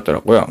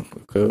시켜버렸더라고요.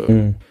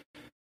 그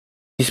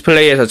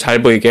디스플레이에서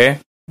잘 보이게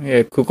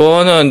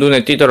그거는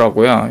눈에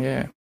띄더라고요.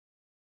 예.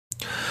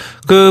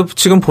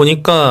 지금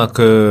보니까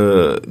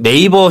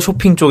네이버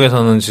쇼핑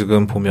쪽에서는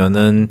지금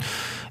보면은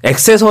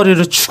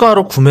액세서리를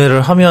추가로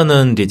구매를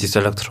하면은 리디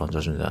셀렉트를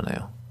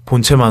얹어준잖아요.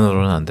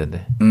 본체만으로는 안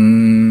된대.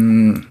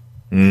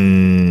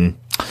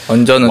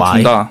 얹어는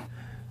준다.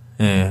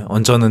 예,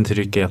 얹어는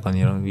드릴게 약간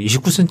이런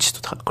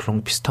 29cm도 다 그런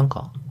거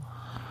비슷한가?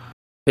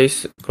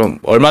 케이스 그럼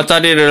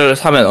얼마짜리를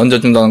사면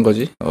얹어준다는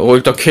거지?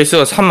 일단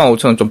케이스가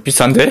 35,000원 좀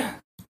비싼데?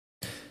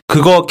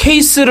 그거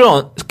케이스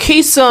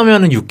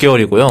하면은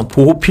 6개월이고요.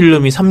 보호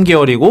필름이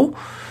 3개월이고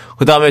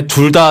그 다음에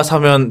둘 다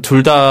차면은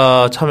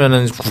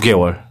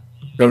 9개월.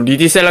 그럼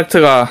리디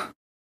셀렉트가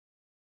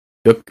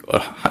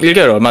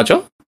 1개월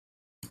얼마죠?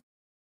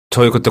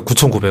 저희 그때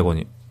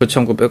 9,900원이.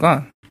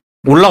 9,900원?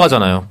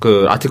 올라가잖아요.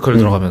 그 아티클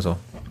들어가면서.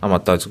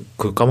 맞다.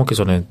 그 까먹기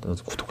전에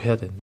구독해야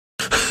되는데.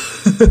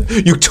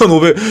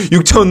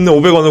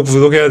 6,500원을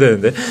구독해야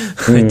되는데.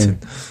 하여튼.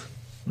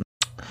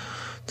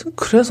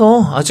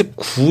 그래서 아직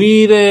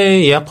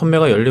 9일에 예약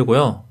판매가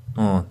열리고요.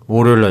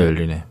 월요일날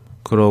열리네.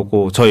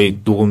 그러고 저희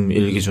녹음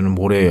일기준은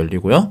모레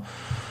열리고요.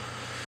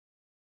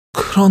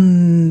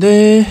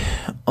 그런데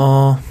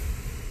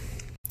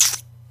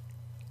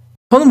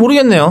저는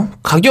모르겠네요.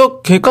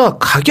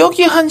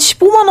 가격이 한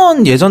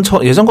 15만원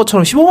예전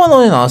것처럼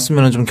 15만원에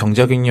나왔으면 좀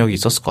경제 경력이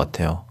있었을 것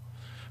같아요.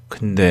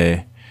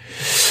 근데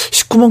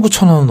 19만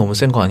 9천 원은 너무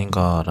센 거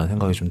아닌가라는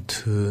생각이 좀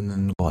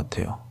드는 것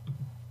같아요.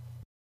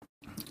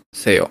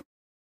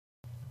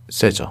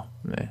 세죠.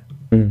 네.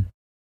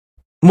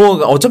 뭐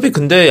어차피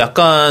근데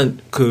약간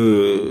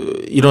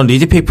이런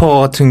리디 페이퍼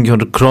같은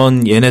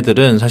그런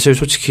얘네들은 사실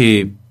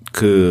솔직히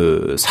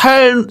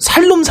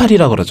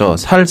살놈살이라 그러죠.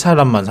 살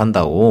사람만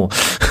산다고.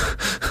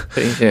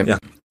 이제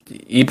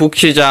이북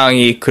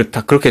시장이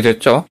다 그렇게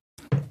됐죠.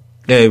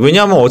 네,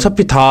 왜냐하면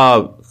어차피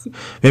다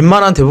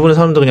웬만한 대부분의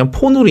사람들 그냥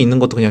폰으로 읽는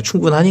것도 그냥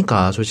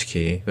충분하니까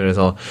솔직히.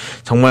 그래서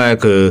정말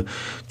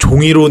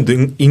종이로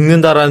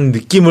읽는다라는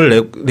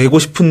느낌을 내고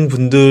싶은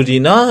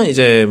분들이나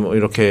이제 뭐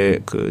이렇게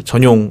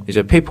전용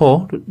이제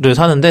페이퍼를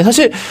사는데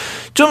사실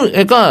좀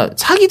그러니까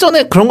사기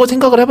전에 그런 거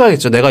생각을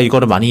해봐야겠죠. 내가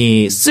이거를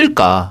많이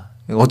쓸까?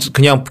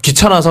 그냥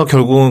귀찮아서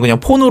결국은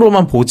그냥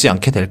폰으로만 보지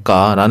않게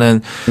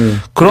될까라는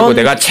그런. 그리고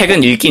내가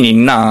책은 읽긴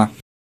읽나를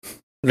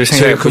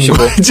생각해 보시고.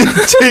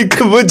 제일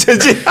큰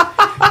문제지.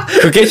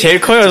 그게 제일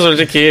커요,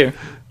 솔직히.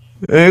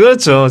 네,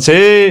 그렇죠.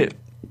 제일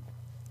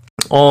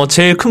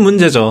큰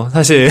문제죠,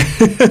 사실.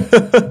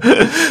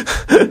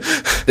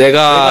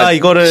 내가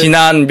이거를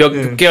지난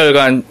몇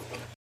개월간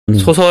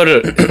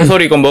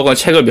소설이고 먹은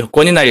책을 몇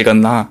권이나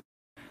읽었나?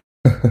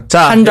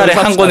 자, 한 달에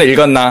한 권을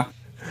읽었나?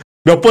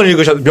 몇 권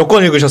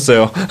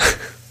읽으셨어요?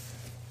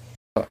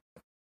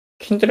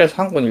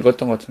 킨들에서 한 권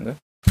읽었던 것 같은데?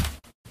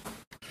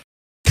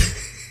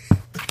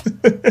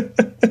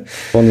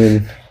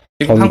 저는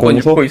지금 한 권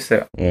전공서? 읽고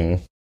있어요.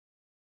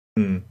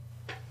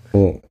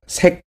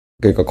 색,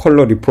 그러니까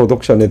컬러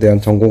리프로덕션에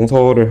대한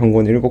전공서를 한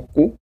권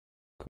읽었고,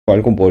 그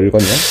말고 뭐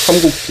읽었냐?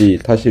 삼국지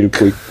다시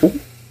읽고 있고,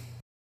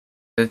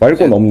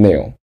 말고는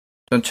없네요.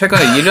 전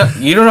최근에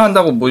일을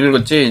한다고 못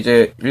읽었지,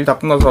 이제 일 다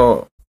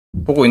끝나서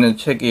보고 있는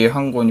책이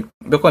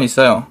몇 권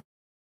있어요.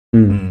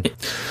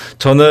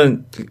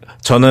 저는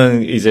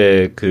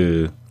이제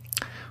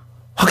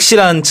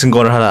확실한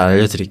증거를 하나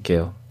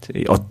알려드릴게요.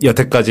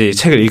 여태까지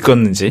책을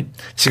읽었는지.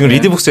 지금 네.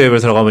 리드북스 앱에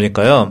들어가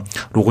보니까요,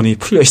 로그인이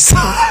풀려 있어.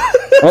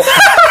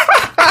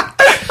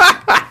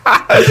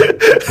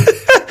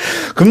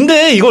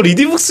 근데 이거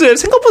리드북스 앱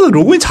생각보다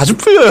로그인 자주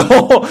풀려요.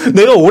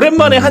 내가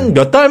오랜만에 한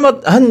몇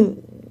달만, 한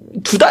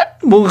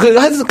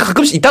 2달?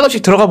 가끔씩,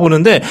 이따가씩 들어가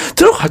보는데,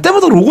 들어갈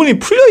때마다 로그인이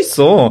풀려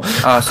있어.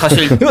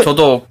 사실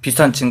저도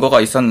비슷한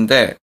증거가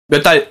있었는데,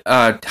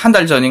 한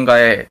달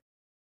전인가에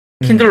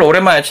킨들로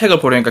오랜만에 책을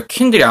보려니까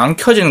킨들이 안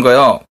켜지는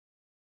거예요.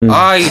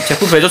 이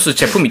제프 베조스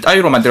제품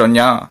이따위로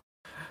만들었냐.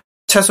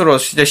 채소로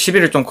이제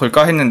시비를 좀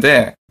걸까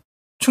했는데,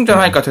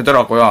 충전하니까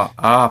되더라고요.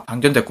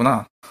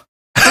 방전됐구나.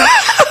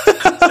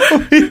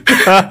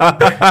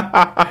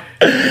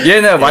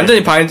 얘는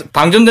완전히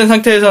방전된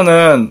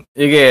상태에서는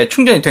이게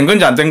충전이 된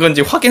건지 안 된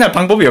건지 확인할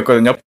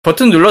방법이었거든요.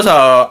 버튼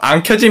눌러서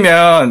안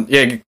켜지면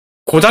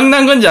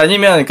고장난 건지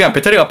아니면 그냥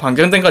배터리가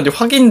방전된 건지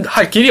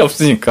확인할 길이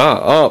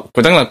없으니까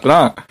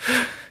고장났구나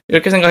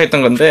이렇게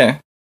생각했던 건데,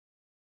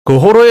 그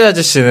호로이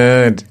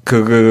아저씨는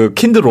그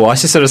킨들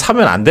오아시스를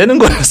사면 안 되는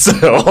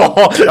거였어요.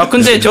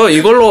 근데 저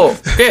이걸로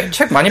꽤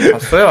책 많이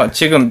봤어요.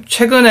 지금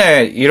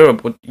최근에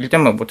일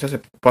때문에 못해서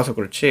못 봐서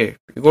그렇지,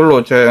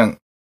 이걸로 제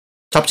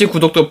잡지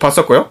구독도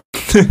봤었고요.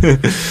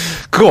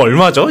 그거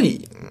얼마죠?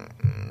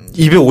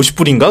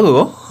 250불인가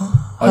그거?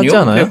 하지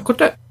아니요, 않아요?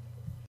 그때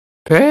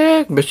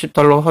 100 몇십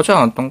달러 하지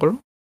않았던 걸로?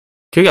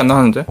 기억이 안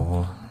나는데.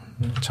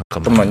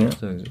 잠깐만요.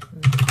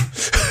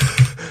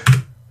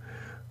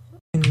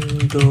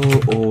 킨들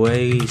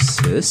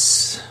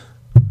오아시스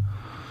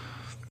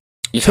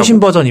최신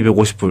버전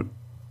 250불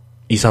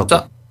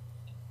이사고.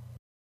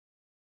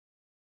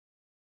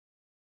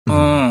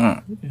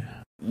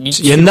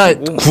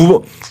 옛날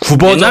 9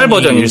 버전 옛날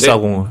버전인데?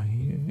 140.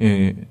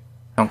 예.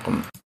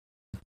 잠깐만.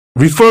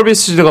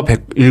 리퍼비스드가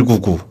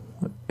 199.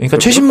 그러니까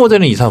최신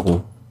모델은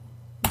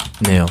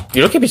 249네요.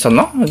 이렇게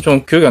비쌌나?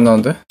 좀 기억이 안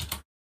나는데.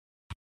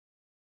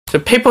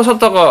 저 페이퍼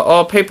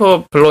샀다가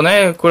페이퍼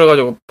별로네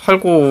그래가지고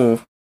팔고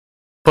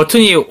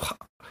버튼이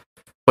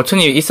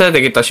있어야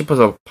되겠다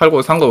싶어서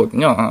팔고 산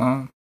거거든요.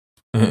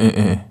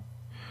 예.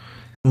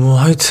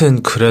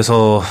 하여튼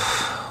그래서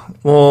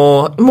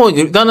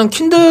일단은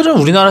킨들은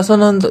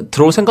우리나라에서는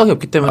들어올 생각이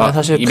없기 때문에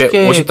사실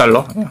크게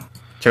 250달러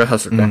제가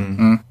샀을 때.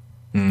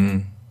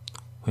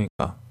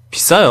 그러니까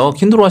비싸요.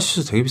 킨들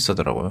오아시스 되게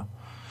비싸더라고요.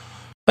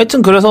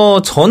 하여튼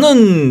그래서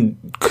저는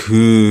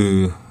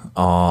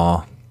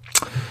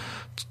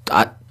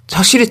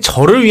확실히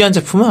저를 위한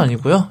제품은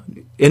아니고요.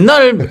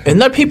 옛날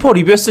페이퍼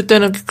리뷰했을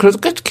때는 그래도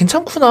꽤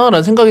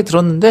괜찮구나라는 생각이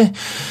들었는데,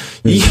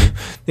 이게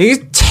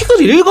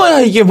책을 읽어야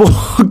이게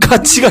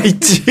가치가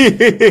있지.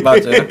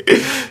 맞아요.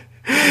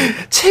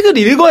 책을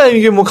읽어야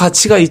이게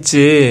가치가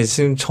있지.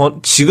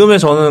 지금의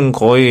저는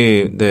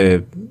거의,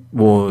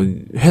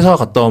 회사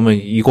갔다 오면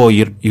이거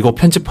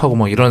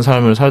편집하고 이런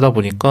삶을 살다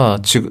보니까,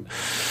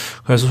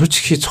 그래서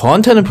솔직히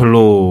저한테는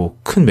별로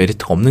큰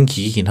메리트가 없는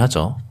기기긴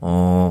하죠.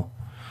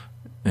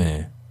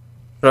 네.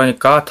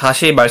 그러니까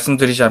다시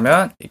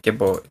말씀드리자면 이게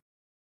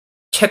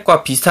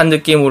책과 비슷한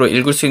느낌으로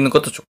읽을 수 있는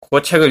것도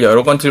좋고 책을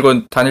여러 권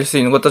들고 다닐 수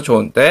있는 것도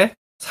좋은데,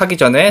 사기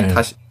전에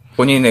다시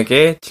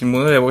본인에게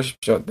질문을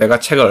해보십시오. 내가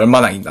책을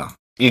얼마나 읽나?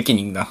 읽긴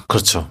읽나?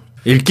 그렇죠.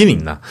 읽긴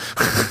읽나?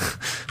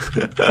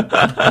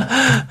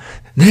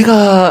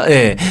 내가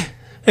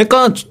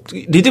그러니까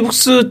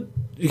리드북스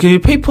이게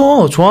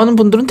페이퍼 좋아하는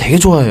분들은 되게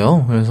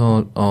좋아해요.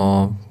 그래서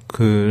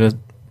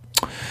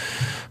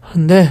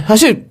근데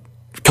사실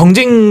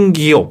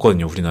경쟁기가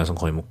없거든요. 우리나라에서는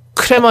거의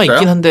크레마 없어요?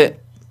 있긴 한데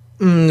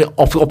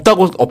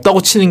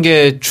없다고 치는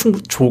게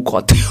좋을 것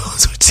같아요.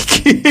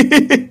 솔직히.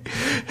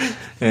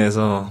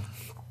 그래서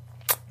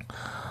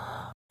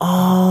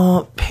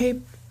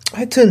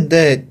하여튼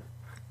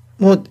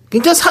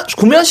그러니까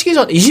구매하시기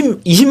전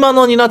 20만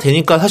원이나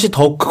되니까 사실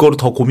그거를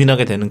더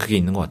고민하게 되는 그게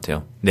있는 것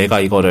같아요. 내가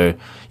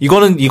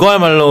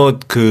이거야말로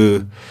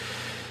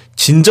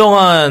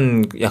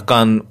진정한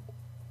약간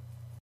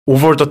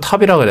오버 더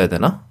탑이라 그래야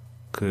되나?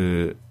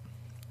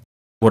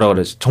 뭐라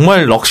그러지?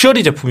 정말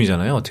럭셔리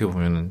제품이잖아요. 어떻게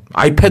보면은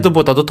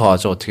아이패드보다도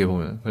더하죠. 어떻게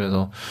보면.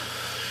 그래서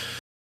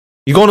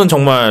이거는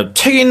정말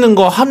책 읽는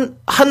거 한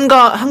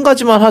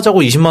가지만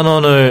하자고 20만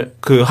원을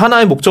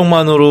하나의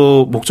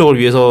목적을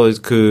위해서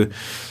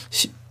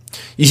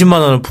 20만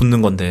원을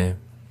붓는 건데.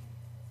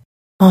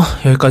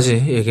 여기까지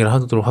얘기를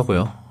하도록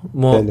하고요.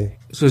 네네.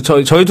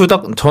 저희 둘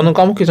다 저는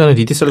까먹기 전에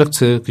리디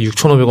셀렉트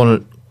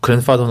 6,500원을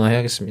그랜드파더나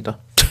해야겠습니다.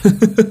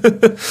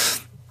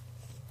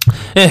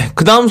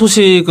 그 다음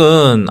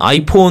소식은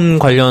아이폰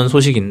관련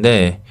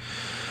소식인데,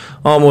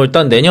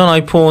 일단 내년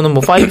아이폰은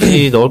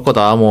 5G 넣을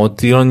거다,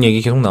 이런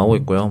얘기 계속 나오고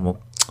있고요.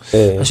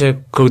 네.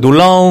 사실 그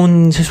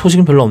놀라운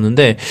소식은 별로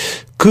없는데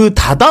그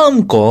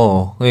다다음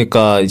거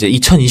그러니까 이제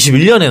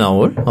 2021년에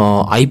나올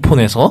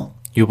아이폰에서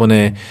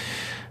이번에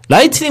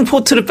라이트닝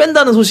포트를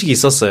뺀다는 소식이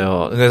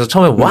있었어요. 그래서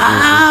처음에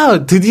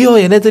와 드디어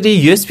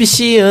얘네들이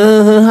USB-C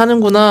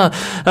하는구나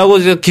라고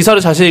이제 기사를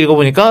자세히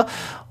읽어보니까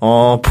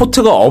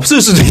포트가 없을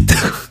수도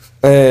있다고.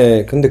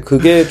 네, 근데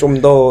그게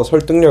좀 더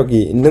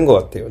설득력이 있는 것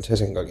같아요, 제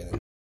생각에는.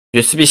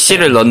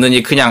 USB-C를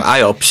넣느니 그냥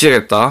아예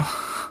없애겠다.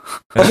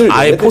 사실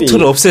아예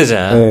포트를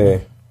없애자.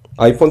 네,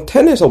 아이폰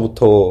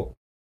 10에서부터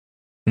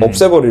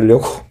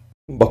없애버리려고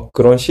막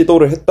그런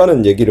시도를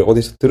했다는 얘기를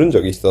어디서 들은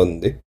적이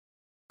있었는데.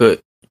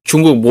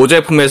 중국 모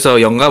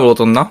제품에서 영감을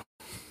얻었나?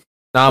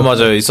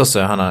 맞아요.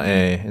 있었어요. 하나,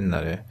 예,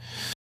 옛날에.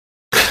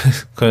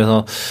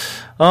 그래서,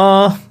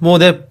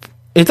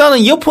 일단은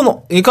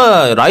이어폰,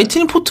 그러니까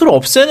라이트닝 포트를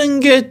없애는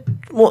게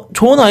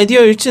좋은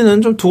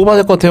아이디어일지는 좀 두고 봐야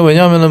될 것 같아요.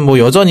 왜냐하면은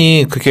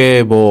여전히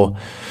그게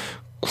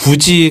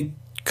굳이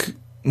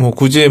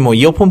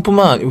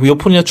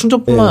이어폰이나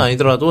충전뿐만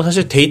아니더라도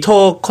사실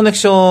데이터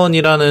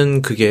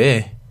커넥션이라는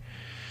그게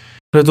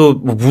그래도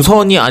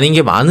무선이 아닌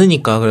게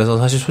많으니까 그래서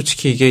사실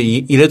솔직히 이게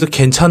이래도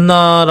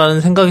괜찮나라는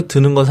생각이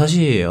드는 건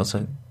사실이에요.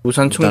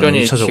 무선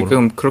충전이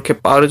지금 그렇게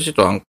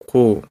빠르지도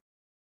않고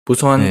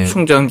무선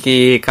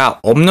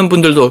충전기가 없는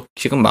분들도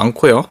지금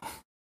많고요.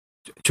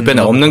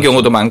 주변에 없는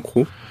경우도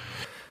많고.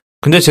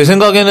 근데 제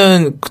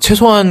생각에는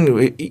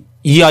최소한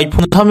이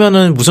아이폰을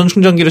사면은 무선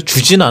충전기를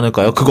주진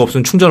않을까요? 그거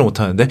없으면 충전을 못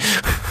하는데.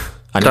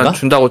 아닌가? 일단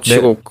준다고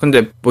치고. 네.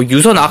 근데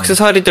유선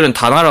액세서리들은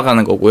다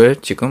날아가는 거고요.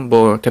 지금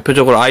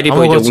대표적으로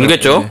아이리버 이제 그렇죠.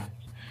 울겠죠.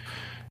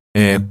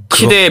 예.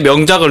 시대의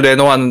명작을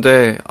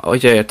내놓았는데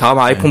이제 다음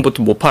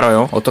아이폰부터 못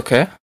팔아요.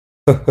 어떻게?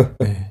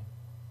 네.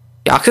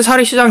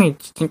 액세서리 시장이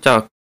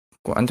진짜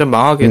완전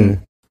망하긴.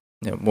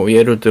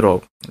 예를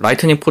들어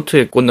라이트닝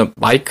포트에 꽂는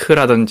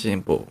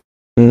마이크라든지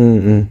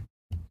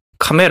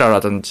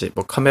카메라라든지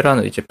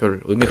카메라는 이제 별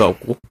의미가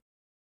없고.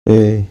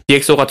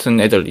 DxO 같은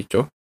애들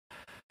있죠.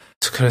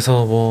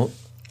 그래서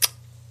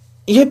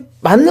이게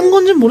맞는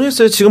건지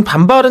모르겠어요. 지금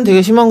반발은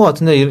되게 심한 것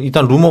같은데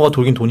일단 루머가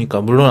돌긴 도니까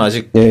물론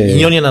아직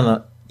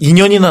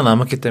 2년이나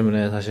남았기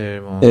때문에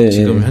사실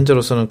지금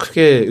현재로서는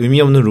크게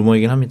의미 없는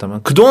루머이긴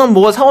합니다만 그동안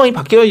상황이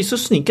바뀌어 있을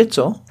수는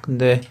있겠죠.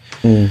 근데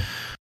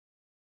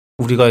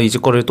우리가 이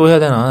짓거리를 또 해야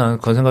되나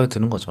그런 생각이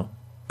드는 거죠.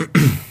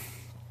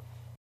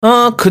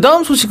 그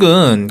다음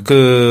소식은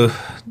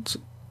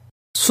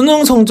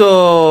수능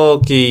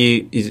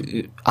성적이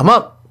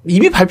아마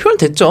이미 발표는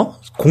됐죠.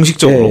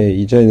 공식적으로. 네,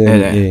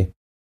 이제는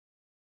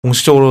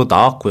공식적으로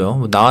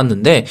나왔고요.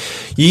 나왔는데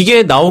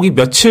이게 나오기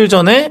며칠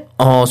전에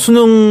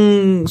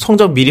수능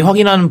성적 미리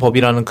확인하는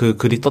법이라는 그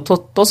글이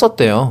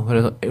떴었대요.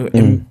 그래서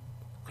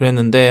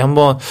그랬는데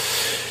한번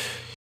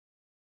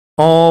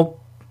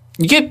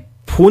이게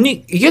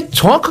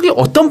정확하게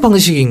어떤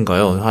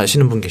방식인가요?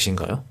 아시는 분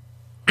계신가요?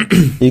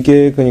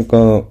 이게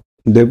그러니까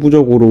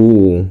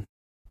내부적으로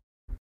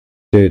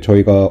이제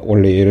저희가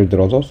원래 예를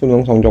들어서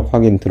수능 성적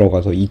확인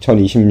들어가서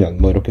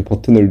 2020년 이렇게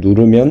버튼을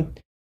누르면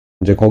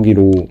이제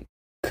거기로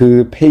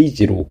그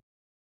페이지로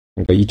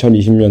그러니까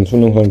 2020년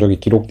수능 성적이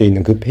기록돼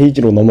있는 그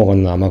페이지로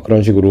넘어가는 아마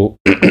그런 식으로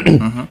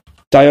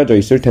짜여져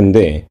있을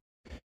텐데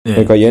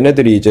그러니까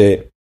얘네들이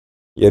이제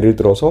예를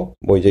들어서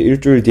이제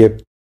일주일 뒤에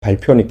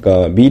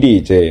발표니까 미리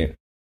이제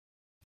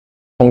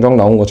성적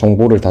나온 거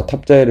정보를 다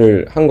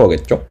탑재를 한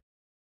거겠죠?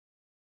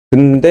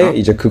 근데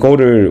이제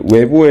그거를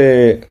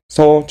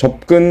외부에서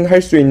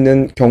접근할 수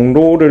있는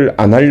경로를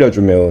안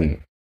알려주면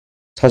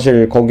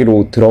사실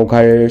거기로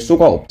들어갈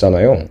수가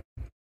없잖아요.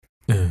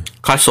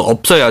 갈 수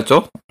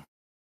없어야죠.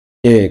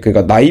 예,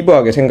 그러니까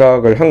나이브하게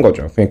생각을 한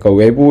거죠. 그러니까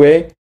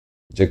외부에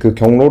이제 그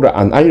경로를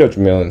안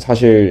알려주면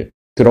사실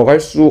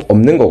들어갈 수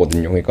없는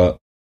거거든요. 그러니까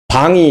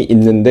방이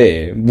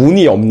있는데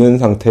문이 없는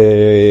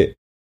상태,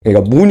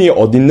 그러니까 문이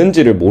어디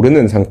있는지를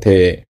모르는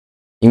상태인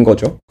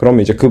거죠.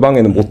 그러면 이제 그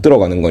방에는 못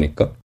들어가는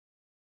거니까.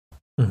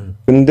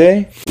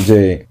 근데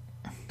이제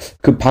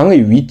그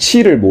방의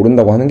위치를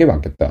모른다고 하는 게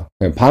맞겠다.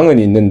 방은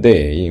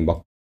있는데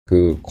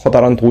그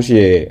커다란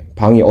도시에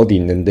방이 어디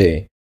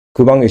있는데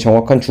그 방의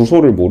정확한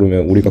주소를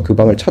모르면 우리가 그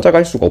방을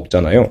찾아갈 수가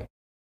없잖아요.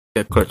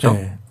 네, 그렇죠.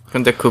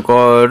 근데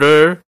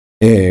그거를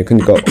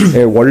그러니까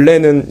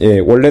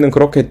원래는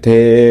그렇게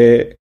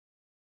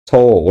돼서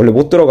원래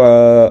못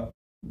들어가야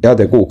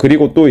되고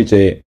그리고 또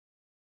이제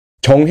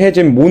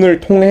정해진 문을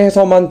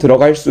통해서만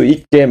들어갈 수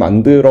있게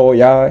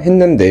만들어야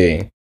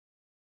했는데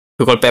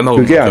그걸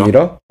빼먹은 그게 거죠.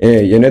 아니라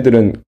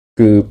얘네들은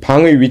그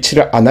방의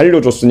위치를 안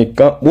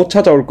알려줬으니까 못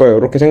찾아올 거예요.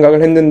 이렇게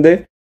생각을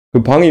했는데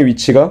그 방의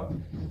위치가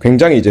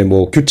굉장히 이제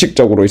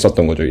규칙적으로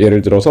있었던 거죠.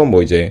 예를 들어서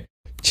이제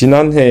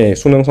지난해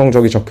수능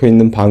성적이 적혀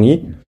있는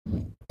방이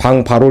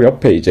방 바로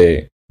옆에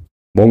이제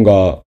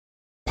뭔가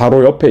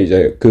바로 옆에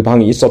이제 그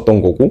방이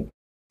있었던 거고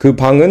그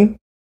방은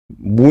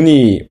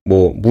문이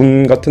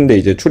문 같은데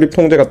이제 출입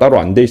통제가 따로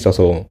안 돼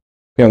있어서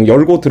그냥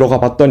열고 들어가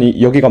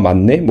봤더니 여기가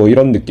맞네?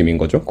 이런 느낌인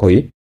거죠,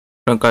 거의.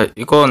 그러니까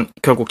이건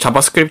결국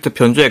자바스크립트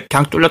변조에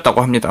그냥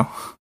뚫렸다고 합니다.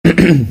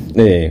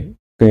 네.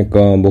 그러니까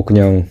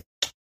그냥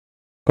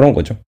그런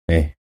거죠.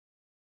 네.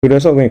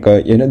 그래서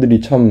그러니까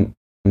얘네들이 참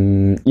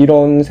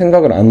이런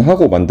생각을 안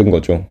하고 만든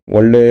거죠.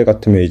 원래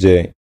같으면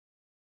이제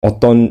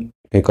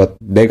그러니까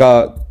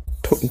내가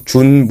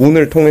준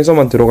문을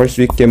통해서만 들어갈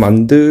수 있게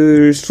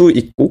만들 수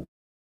있고,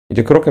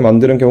 이제 그렇게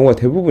만드는 경우가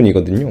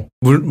대부분이거든요.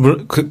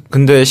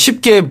 근데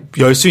쉽게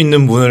열 수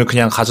있는 문을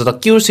그냥 가져다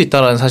끼울 수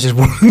있다라는 사실을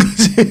모르는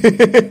거지.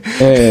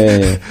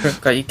 네.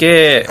 그러니까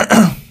이게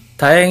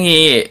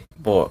다행히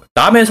뭐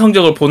남의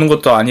성적을 보는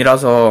것도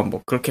아니라서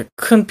뭐 그렇게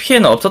큰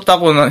피해는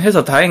없었다고는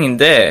해서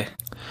다행인데.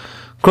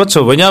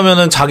 그렇죠.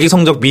 왜냐하면은 자기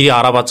성적 미리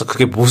알아봤자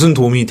그게 무슨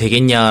도움이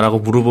되겠냐라고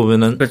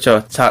물어보면은.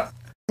 그렇죠.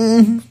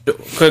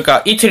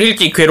 그러니까 이틀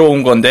일찍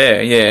괴로운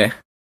건데, 예.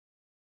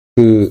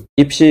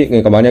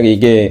 그러니까 만약에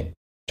이게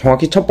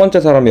정확히 첫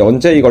번째 사람이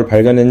언제 이걸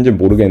발견했는지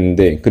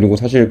모르겠는데, 그리고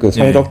사실 그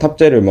성적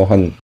탑재를 뭐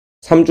한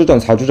 3주 전,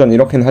 4주 전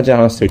이렇게는 하지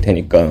않았을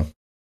테니까.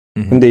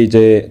 근데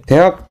이제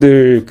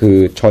대학들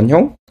그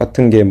전형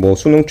같은 게 뭐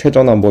수능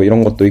최저나 뭐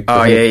이런 것도 있고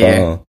하니까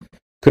예.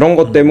 그런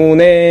것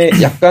때문에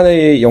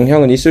약간의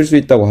영향은 있을 수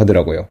있다고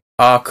하더라고요.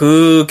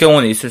 그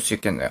경우는 있을 수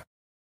있겠네요.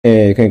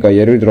 예, 그러니까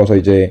예를 들어서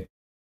이제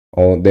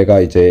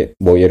내가 이제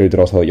뭐 예를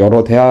들어서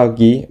여러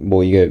대학이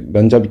뭐 이게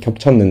면접이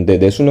겹쳤는데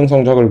내 수능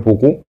성적을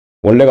보고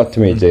원래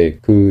같으면 이제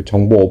그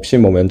정보 없이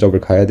뭐 면접을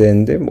가야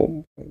되는데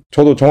뭐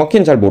저도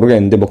정확히는 잘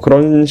모르겠는데 뭐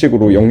그런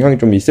식으로 영향이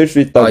좀 있을 수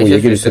있다고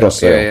얘기를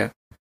들었어요. 예.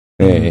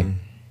 네.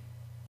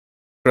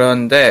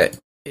 그런데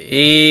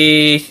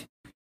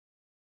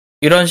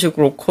이런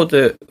식으로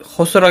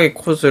허술하게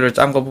코드를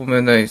짠 거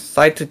보면은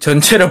사이트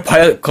전체를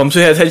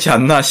검수해야 되지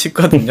않나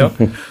싶거든요.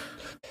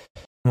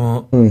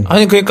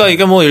 아니, 그러니까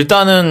이게 뭐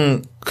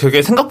일단은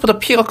그게 생각보다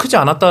피해가 크지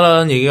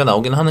않았다라는 얘기가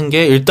나오긴 하는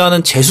게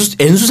일단은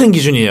N수생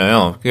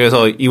기준이에요.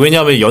 그래서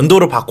왜냐하면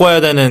연도를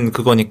바꿔야 되는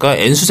그거니까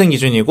N수생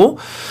기준이고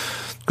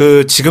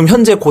지금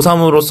현재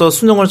고3으로서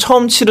수능을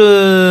처음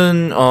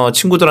치른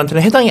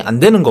친구들한테는 해당이 안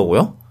되는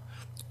거고요.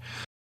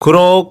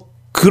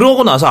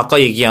 그러고 나서 아까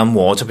얘기한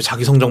뭐 어차피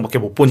자기 성적밖에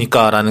못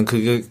보니까라는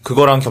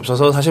그거랑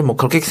겹쳐서 사실 뭐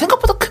그렇게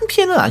생각보다 큰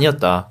피해는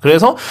아니었다.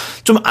 그래서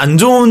좀 안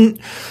좋은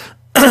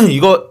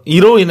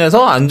이로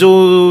인해서 안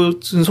좋은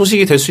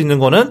소식이 될 수 있는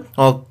거는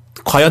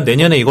과연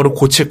내년에 이거를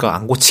고칠까?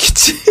 안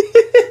고치겠지.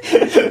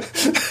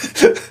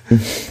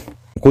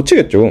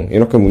 고치겠죠.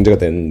 이렇게 문제가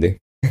됐는데.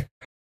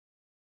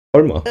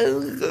 얼마?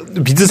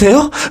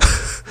 믿으세요?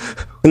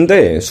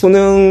 근데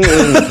수능은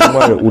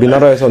정말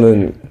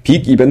우리나라에서는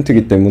빅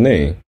이벤트이기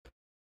때문에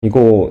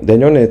이거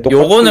내년에 똑같이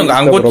요거는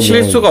안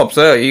고칠 수가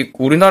없어요.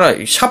 우리나라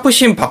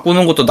샤프심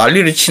바꾸는 것도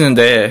난리를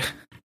치는데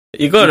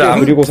이걸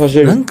그리고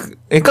사실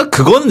그러니까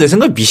그거는 내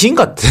생각에 미신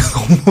같아.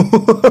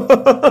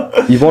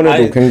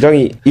 이번에도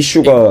굉장히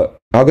이슈가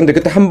근데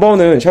그때 한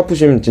번은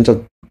샤프심 진짜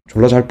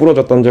졸라 잘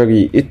부러졌던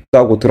적이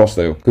있다고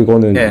들었어요.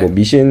 그거는 뭐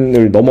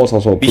미신을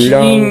넘어서서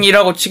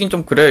미신이라고 치긴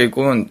좀 그래요.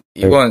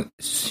 이건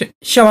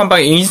시험 한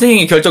방에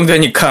인생이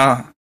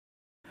결정되니까.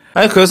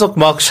 아니 그래서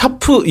막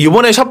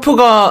이번에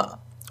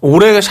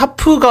올해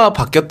샤프가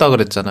바뀌었다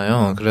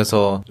그랬잖아요.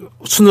 그래서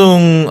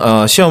수능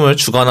시험을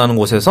주관하는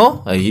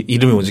곳에서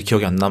이름이 뭔지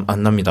기억이 안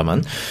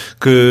납니다만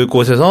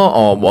그곳에서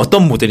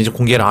어떤 모델인지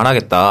공개를 안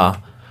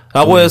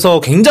하겠다라고 해서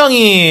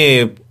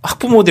굉장히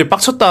학부모들이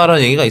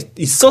빡쳤다라는 얘기가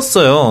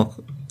있었어요.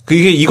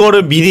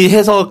 이거를 미리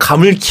해서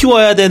감을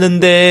키워야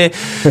되는데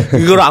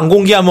이걸 안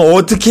공개하면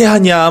어떻게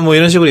하냐 뭐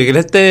이런 식으로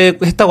얘기를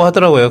했다고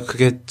하더라고요.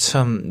 그게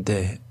참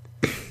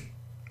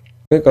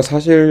그러니까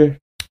사실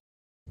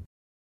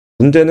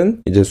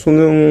문제는 이제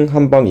수능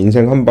한 방,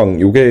 인생 한 방,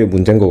 요게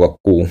문제인 것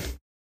같고.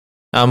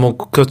 뭐,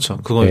 그렇죠.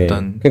 그건 네.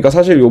 일단. 그러니까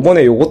사실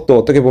요번에 요것도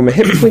어떻게 보면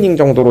해프닝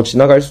정도로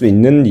지나갈 수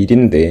있는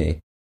일인데.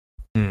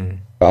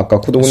 아까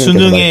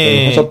쿠도구님께서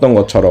말씀하셨던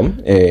것처럼,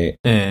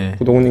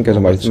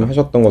 쿠도구님께서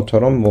말씀하셨던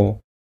것처럼, 뭐,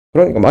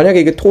 그러니까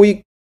만약에 이게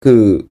토익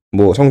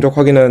뭐 성적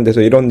확인하는 데서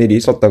이런 일이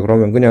있었다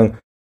그러면 그냥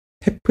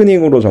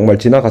해프닝으로 정말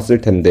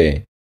지나갔을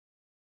텐데,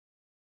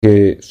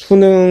 이게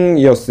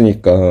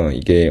수능이었으니까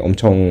이게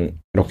엄청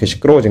이렇게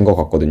시끄러워진 것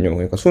같거든요.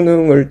 그러니까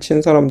수능을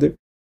친 사람들,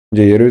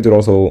 이제 예를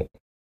들어서,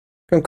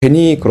 그냥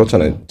괜히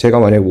그렇잖아요. 제가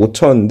만약에 못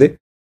쳤는데,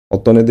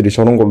 어떤 애들이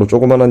저런 걸로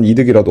조그만한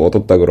이득이라도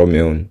얻었다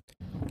그러면,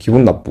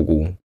 기분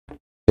나쁘고,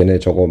 걔네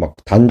저거 막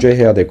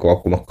단죄해야 될 것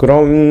같고, 막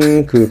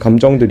그런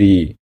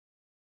감정들이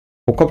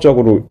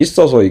복합적으로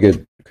있어서 이게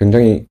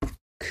굉장히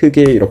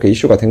크게 이렇게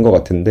이슈가 된 것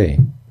같은데,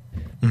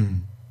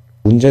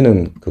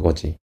 문제는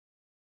그거지.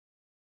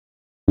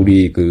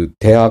 우리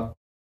대학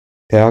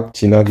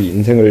진학이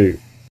인생을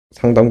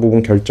상당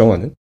부분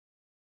결정하는?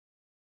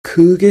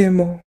 그게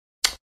뭐,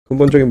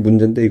 근본적인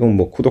문제인데, 이건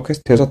뭐,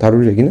 쿠도캐스트에서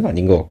다룰 얘기는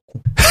아닌 것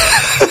같고.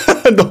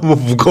 너무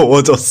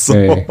무거워졌어.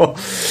 네.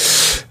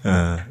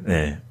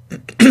 네.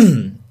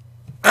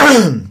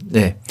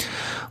 네.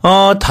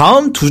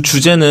 다음 두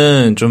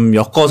주제는 좀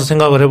엮어서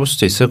생각을 해볼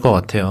수도 있을 것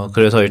같아요.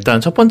 그래서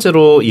일단 첫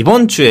번째로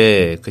이번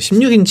주에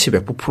 16인치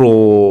맥북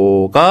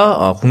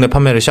프로가 국내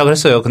판매를 시작을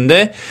했어요.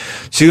 근데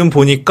지금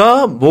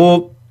보니까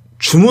뭐,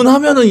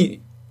 주문하면은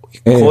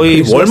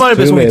거의 월말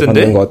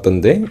배송이던데? 것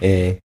같던데?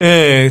 예,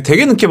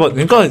 되게 늦게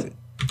그러니까,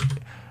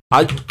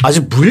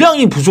 아직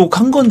물량이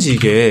부족한 건지,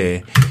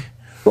 이게.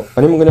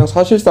 아니면 그냥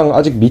사실상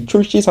아직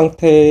미출시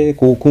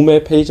상태고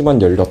구매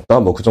페이지만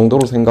열렸다 뭐 그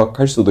정도로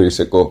생각할 수도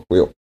있을 것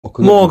같고요.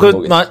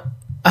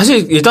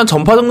 사실 일단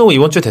전파 등록은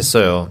이번 주에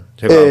됐어요.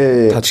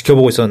 제가 다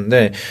지켜보고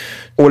있었는데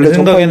원래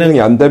전파 등록이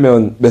안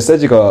되면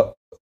메시지가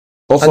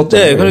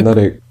떴었잖아요.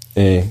 옛날에.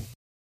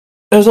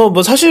 그래서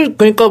뭐 사실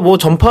그러니까 뭐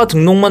전파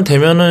등록만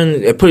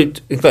되면은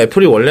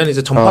애플이 원래는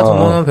이제 전파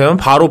등록만 되면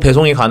바로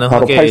배송이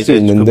가능하게 바로 이제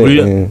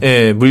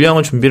있는데,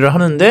 물량을 준비를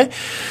하는데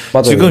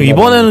맞아요, 지금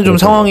이번에는 좀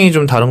상황이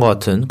좀 다른 것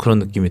같은 그런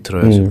느낌이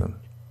들어요. 지금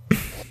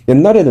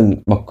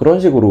옛날에는 막 그런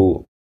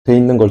식으로 돼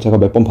있는 걸 제가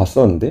몇 번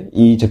봤었는데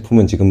이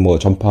제품은 지금 뭐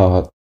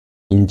전파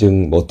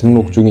인증 뭐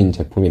등록 중인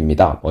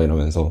제품입니다. 뭐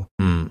이러면서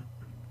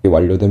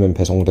완료되면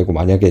배송되고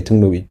만약에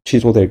등록이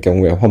취소될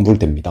경우에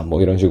환불됩니다.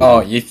 뭐 이런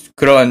식으로.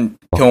 그런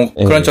경우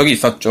그런 적이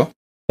있었죠.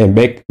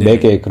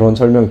 맥에 그런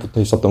설명이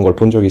붙어 있었던 걸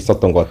본 적이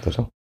있었던 것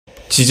같아서.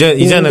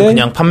 이제는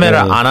그냥 판매를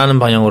안 하는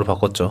방향으로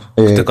바꿨죠.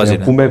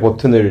 그때까지는 구매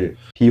버튼을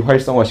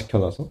비활성화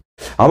시켜놔서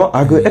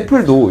아마 그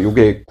애플도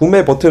요게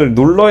구매 버튼을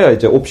눌러야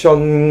이제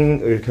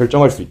옵션을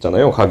결정할 수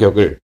있잖아요.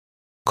 가격을.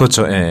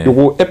 그렇죠.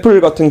 요거 애플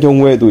같은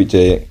경우에도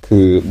이제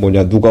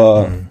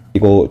누가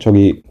이거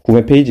저기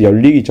구매 페이지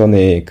열리기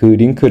전에 그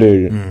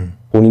링크를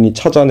본인이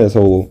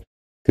찾아내서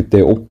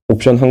그때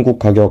옵션 한국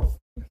가격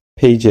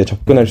페이지에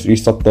접근할 수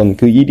있었던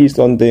그 일이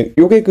있었는데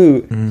요게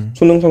그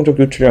수능 성적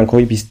유출이랑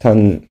거의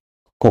비슷한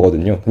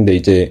거거든요. 근데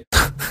이제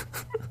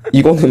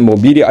이거는 뭐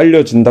미리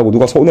알려진다고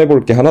누가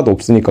손해볼 게 하나도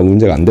없으니까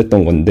문제가 안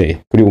됐던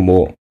건데 그리고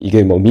뭐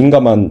이게 뭐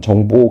민감한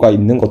정보가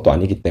있는 것도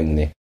아니기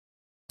때문에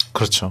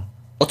그렇죠.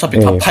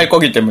 어차피 다 팔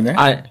거기 때문에.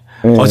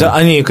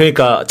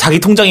 그러니까 자기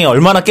통장이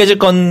얼마나 깨질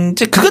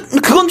건지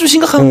그건 좀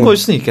심각한 거일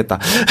수는 있겠다.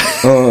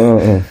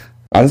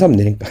 안 사면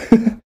되니까.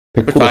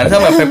 안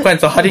사면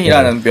 100%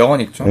 할인이라는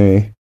명언이 있죠.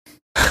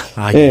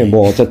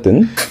 뭐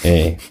어쨌든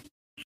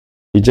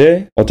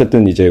이제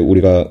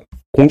우리가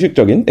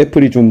공식적인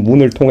애플이 준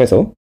문을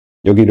통해서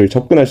여기를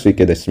접근할 수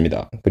있게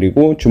됐습니다.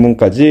 그리고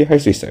주문까지 할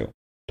수 있어요.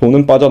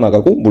 돈은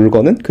빠져나가고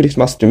물건은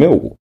크리스마스쯤에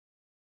오고.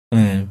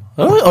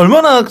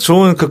 얼마나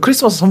좋은 그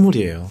크리스마스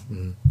선물이에요.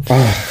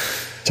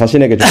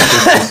 자신에게 준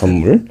크리스마스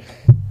선물.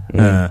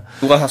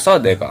 누가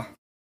샀어? 내가.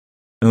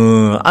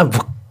 뭐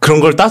그런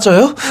걸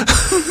따져요?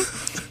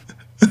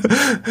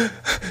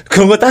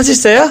 그런 거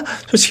따지세요?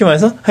 솔직히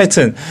말해서?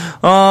 하여튼,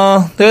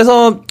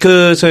 그래서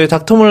저희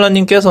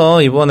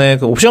닥터몰라님께서 이번에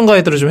그 옵션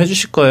가이드를 좀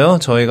해주실 거예요.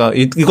 저희가,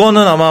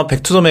 이거는 아마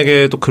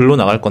백투더맥에도 글로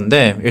나갈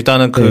건데,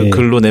 일단은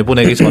글로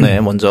내보내기 전에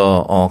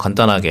먼저,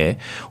 간단하게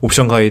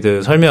옵션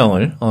가이드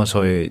설명을,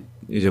 저희,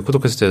 이제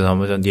쿠도캐스트에서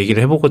한번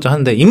얘기를 해보고자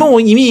하는데,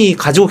 이미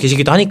가지고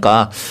계시기도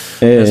하니까.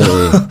 그래서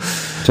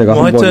제가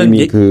뭐 한번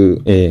이미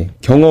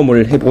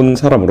경험을 해본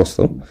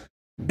사람으로서.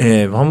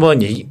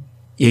 한번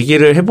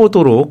얘기를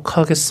해보도록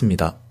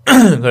하겠습니다.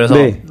 그래서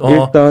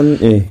일단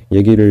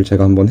얘기를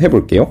제가 한번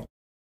해볼게요.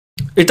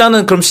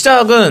 일단은 그럼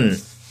시작은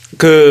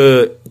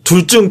둘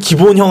중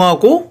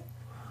기본형하고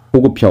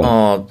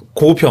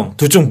고급형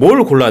둘 중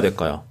뭘 골라야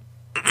될까요?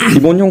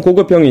 기본형,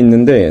 고급형이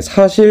있는데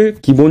사실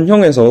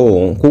기본형에서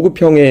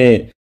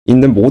고급형에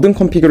있는 모든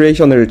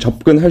컨피그레이션을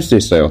접근할 수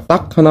있어요.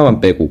 딱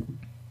하나만 빼고.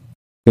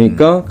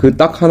 그러니까 그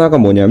딱 하나가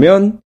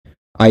뭐냐면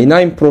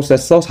i9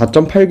 프로세서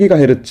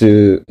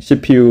 4.8GHz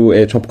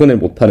CPU에 접근을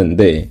못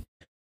하는데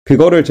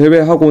그거를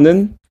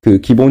제외하고는 그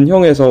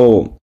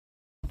기본형에서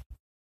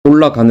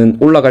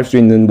올라갈 수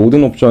있는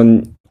모든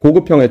옵션,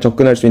 고급형에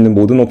접근할 수 있는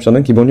모든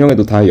옵션은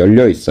기본형에도 다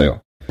열려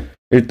있어요.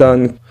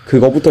 일단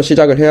그거부터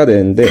시작을 해야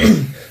되는데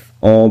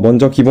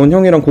먼저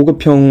기본형이랑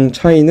고급형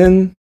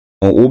차이는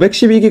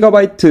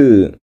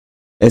 512GB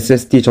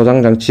SSD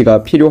저장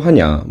장치가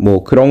필요하냐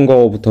뭐 그런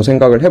거부터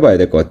생각을 해봐야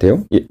될 것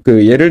같아요.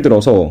 예를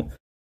들어서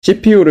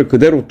CPU를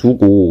그대로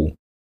두고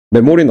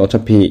메모리는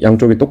어차피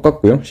양쪽이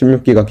똑같고요.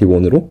 16기가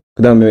기본으로.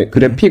 그 다음에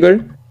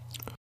그래픽을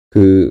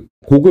그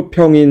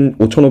고급형인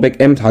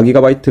 5500M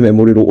 4GB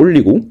메모리로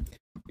올리고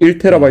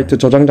 1TB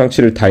저장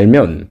장치를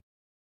달면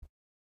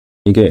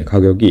이게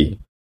가격이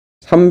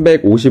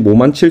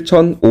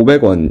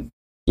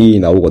 3,557,500원이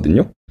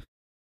나오거든요.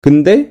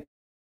 근데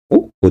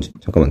뭐지?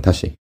 잠깐만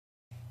다시.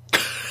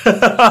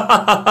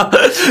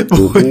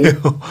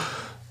 뭐예요?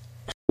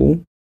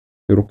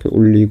 이렇게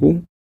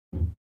올리고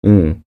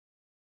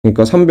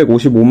그러니까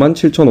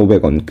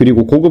 3,557,500원.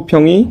 그리고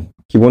고급형이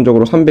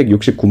기본적으로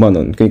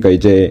 3,690,000원. 그러니까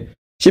이제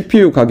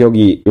CPU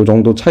가격이 요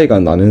정도 차이가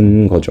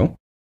나는 거죠.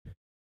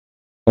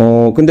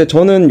 근데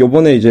저는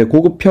요번에 이제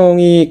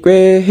고급형이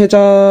꽤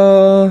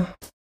혜자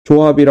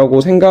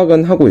조합이라고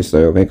생각은 하고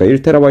있어요. 그러니까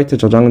 1TB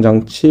저장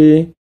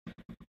장치,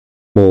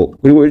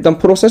 그리고 일단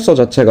프로세서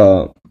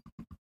자체가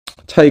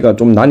차이가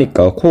좀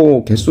나니까,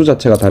 코어 개수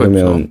자체가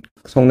다르면 그렇죠.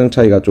 성능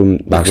차이가 좀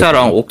나겠죠.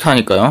 옥사랑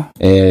옥타니까요.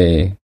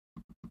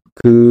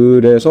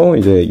 그래서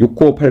이제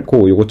 6코어,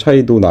 8코어 요거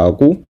차이도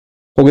나고,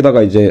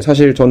 거기다가 이제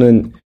사실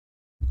저는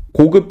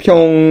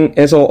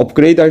고급형에서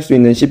업그레이드 할 수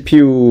있는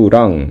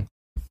CPU랑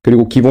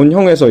그리고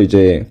기본형에서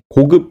이제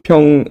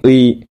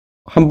고급형의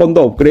한 번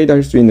더 업그레이드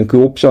할 수 있는 그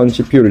옵션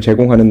CPU를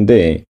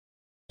제공하는데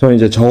저는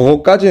이제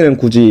저거까지는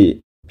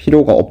굳이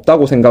필요가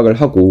없다고 생각을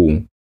하고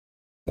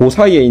그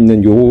사이에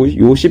있는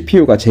요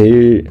CPU가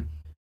제일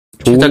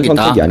좋은 최적이다.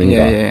 선택이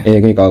아닌가. 예.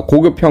 그러니까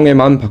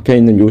고급형에만 박혀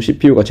있는 요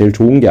CPU가 제일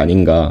좋은 게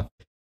아닌가.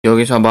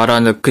 여기서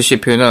말하는 그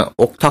CPU는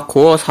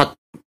옥타코어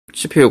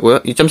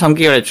CPU고요.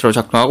 2.3GHz로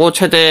작동하고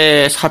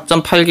최대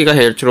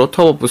 4.8GHz로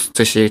터보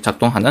부스트식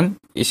작동하는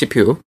이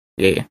CPU.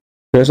 예.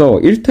 그래서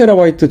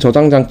 1TB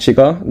저장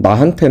장치가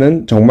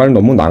나한테는 정말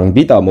너무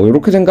낭비다. 뭐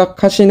이렇게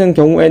생각하시는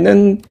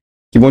경우에는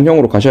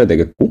기본형으로 가셔야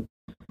되겠고.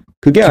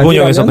 그게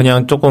기본형에서 아니라면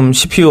그냥 조금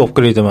CPU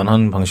업그레이드만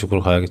하는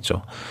방식으로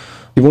가야겠죠.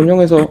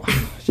 기본형에서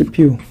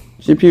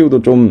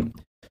CPU도 좀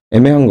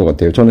애매한 것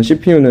같아요. 저는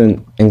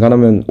CPU는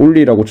엔간하면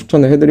올리라고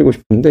추천을 해드리고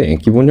싶은데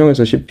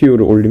기본형에서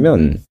CPU를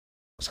올리면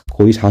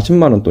거의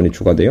 40만 원 돈이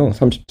추가돼요.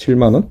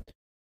 37만 원.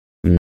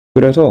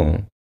 그래서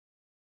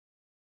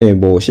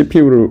뭐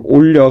CPU를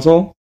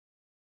올려서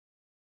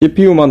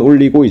CPU만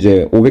올리고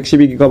이제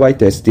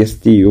 512GB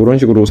SSD 이런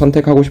식으로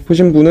선택하고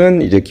싶으신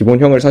분은 이제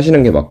기본형을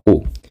사시는 게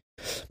맞고,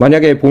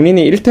 만약에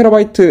본인이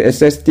 1TB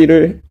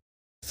SSD를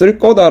쓸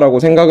거다라고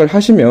생각을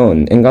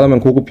하시면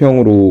엔간하면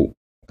고급형으로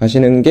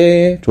가시는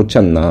게 좋지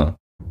않나.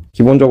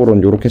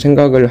 기본적으로는 이렇게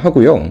생각을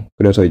하고요.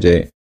 그래서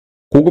이제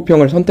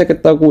고급형을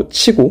선택했다고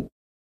치고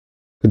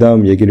그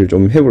다음 얘기를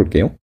좀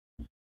해볼게요.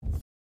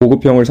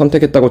 고급형을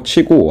선택했다고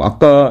치고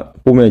아까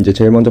보면 이제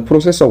제일 먼저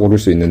프로세서 고를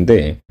수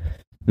있는데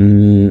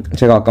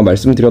제가 아까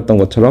말씀드렸던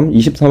것처럼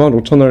 24만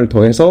 5천원을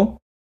더해서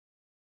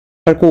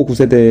 8코어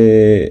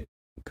 9세대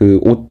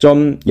그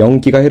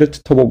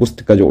 5.0GHz 터보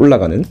부스트까지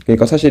올라가는,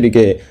 그러니까 사실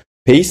이게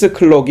베이스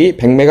클럭이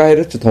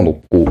 100MHz 더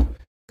높고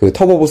그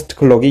터보 부스트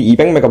클럭이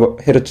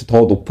 200MHz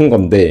더 높은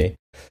건데,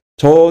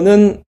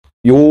 저는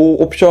요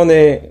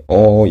옵션에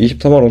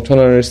 24만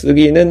 5천원을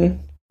쓰기는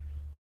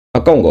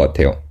아까운 것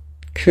같아요.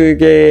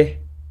 크게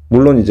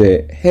물론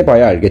이제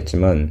해봐야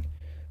알겠지만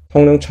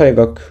성능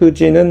차이가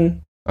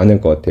크지는 않을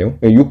것 같아요.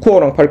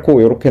 6코어랑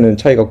 8코어 이렇게는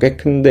차이가 꽤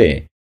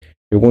큰데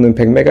요거는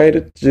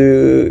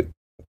 100MHz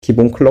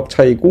기본 클럭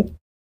차이고,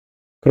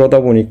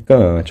 그러다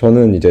보니까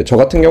저는 이제 저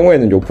같은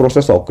경우에는 요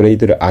프로세서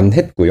업그레이드를 안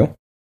했고요.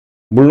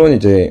 물론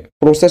이제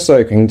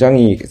프로세서에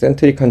굉장히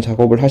센트릭한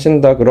작업을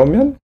하신다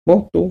그러면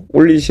뭐 또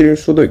올리실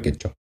수도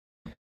있겠죠.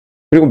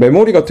 그리고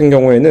메모리 같은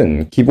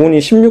경우에는 기본이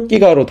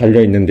 16기가로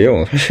달려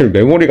있는데요. 사실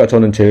메모리가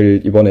저는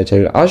이번에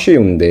제일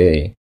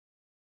아쉬운데,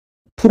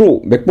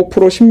 맥북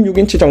프로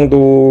 16인치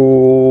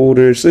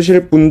정도를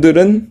쓰실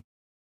분들은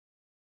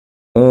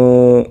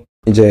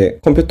이제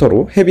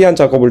컴퓨터로 헤비한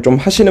작업을 좀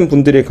하시는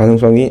분들의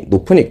가능성이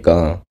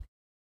높으니까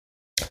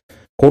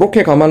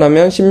그렇게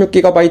감안하면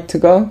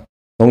 16GB가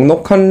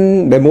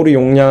넉넉한 메모리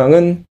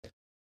용량은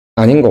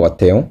아닌 것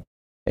같아요.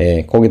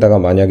 예, 거기다가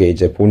만약에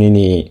이제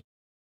본인이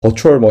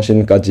버추얼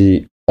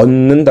머신까지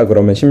얻는다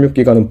그러면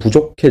 16기가는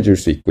부족해질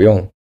수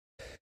있고요.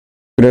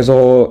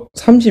 그래서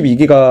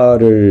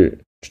 32기가를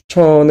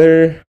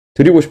추천을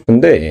드리고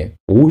싶은데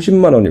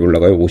 50만 원이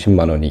올라가요.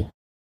 50만 원이.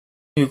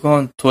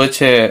 이건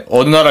도대체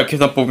어느 나라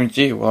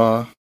계산법인지,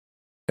 와.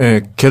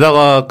 예,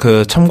 게다가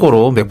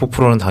참고로 맥북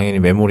프로는 당연히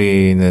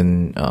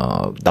메모리는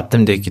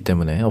납땜돼 있기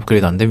때문에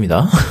업그레이드 안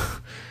됩니다.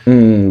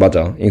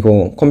 맞아.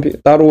 이거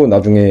따로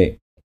나중에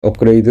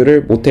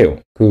업그레이드를 못 해요.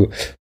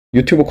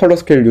 유튜브 컬러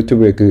스케일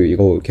유튜브에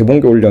이거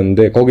개봉기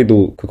올렸는데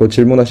거기도 그거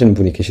질문하시는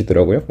분이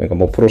계시더라고요. 그러니까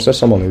뭐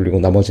프로세서만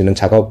올리고 나머지는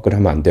자가 업글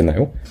하면 안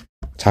되나요?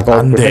 자가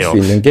업글 할 수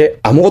있는 게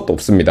아무것도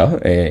없습니다.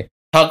 예.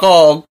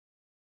 자가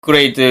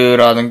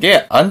업그레이드라는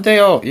게 안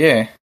돼요.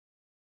 예.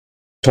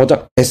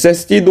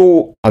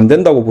 SSD도 안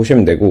된다고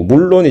보시면 되고,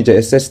 물론 이제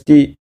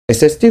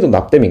SSD도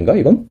납땜인가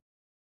이건?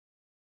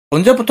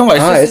 언제부턴가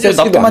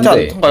SSD도 납땜하지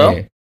않던가요?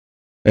 예.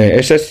 예,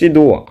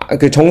 SSD도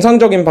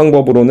정상적인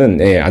방법으로는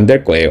안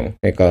될 거예요.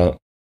 그러니까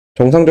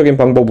정상적인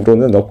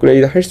방법으로는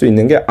업그레이드 할 수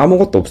있는 게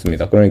아무것도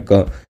없습니다.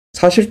 그러니까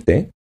사실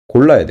때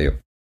골라야 돼요.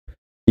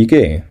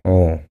 이게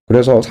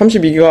그래서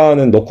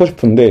 32기가는 넣고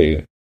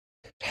싶은데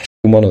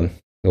 9만원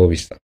너무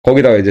비싸.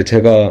 거기다가 이제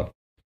제가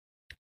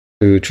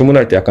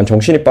주문할 때 약간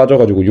정신이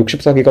빠져가지고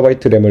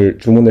 64GB 램을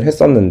주문을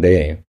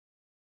했었는데,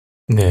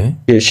 네.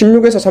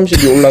 16에서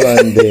 32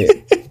 올라가는데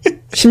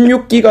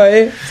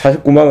 16기가에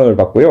 49만원을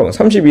받고요.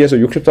 32에서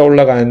 64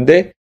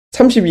 올라가는데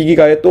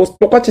 32기가에 또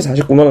똑같이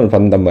 49만원을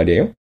받는단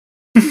말이에요.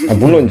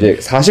 물론 이제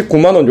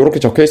 49만원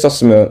이렇게 적혀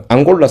있었으면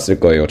안 골랐을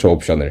거예요, 저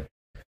옵션을.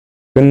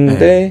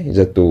 근데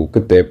이제 또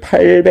그때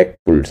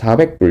 800불,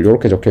 400불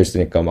이렇게 적혀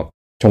있으니까 막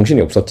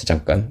정신이 없었지,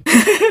 잠깐.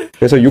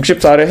 그래서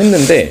 64를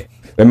했는데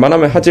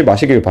웬만하면 하지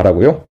마시길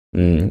바라고요.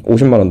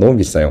 50만원 너무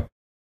비싸요.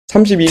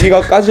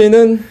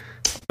 32기가까지는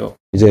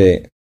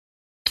이제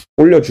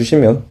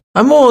올려주시면.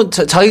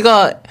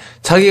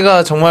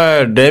 자기가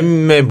정말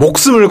램에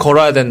목숨을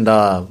걸어야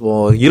된다.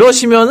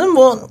 이러시면은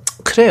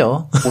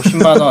그래요.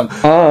 50만원.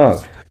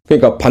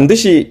 그러니까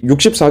반드시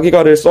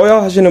 64기가를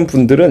써야 하시는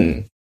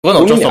분들은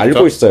그건 본인이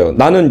알고 있어요.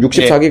 나는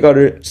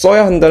 64기가를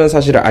써야 한다는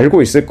사실을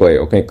알고 있을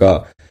거예요.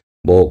 그러니까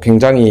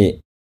굉장히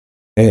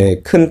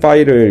큰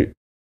파일을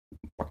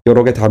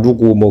여러 개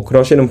다루고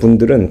그러시는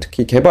분들은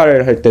특히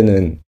개발할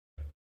때는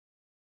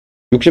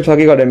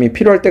 64기가 램이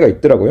필요할 때가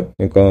있더라고요.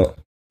 그러니까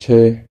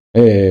제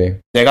예.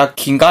 내가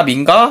긴가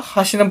민가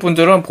하시는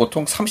분들은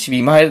보통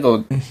 32만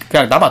해도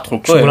그냥 남아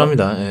돌 거예요.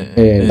 충분합니다.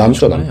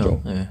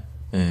 남죠.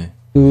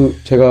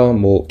 제가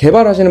뭐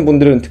개발하시는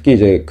분들은 특히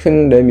이제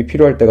큰 램이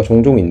필요할 때가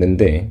종종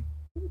있는데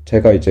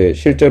제가 이제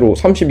실제로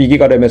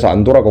 32기가 램에서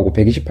안 돌아가고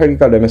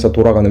 128기가 램에서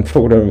돌아가는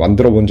프로그램을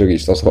만들어 본 적이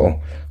있어서.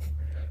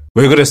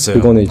 왜 그랬어요?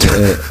 그거는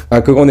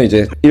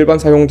이제 일반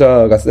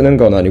사용자가 쓰는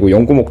건 아니고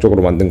연구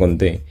목적으로 만든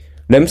건데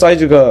램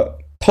사이즈가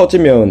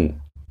터지면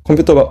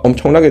컴퓨터가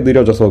엄청나게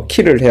느려져서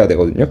킬을 해야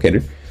되거든요,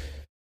 걔를.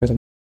 그래서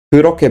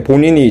그렇게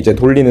본인이 이제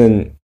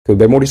돌리는 그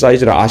메모리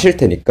사이즈를 아실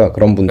테니까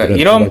그런 분들은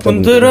이런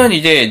분들은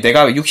이제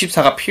내가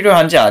 64가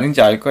필요한지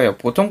아닌지 알 거예요.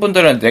 보통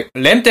분들은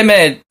램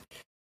때문에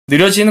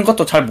느려지는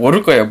것도 잘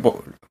모를 거예요.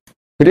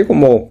 그리고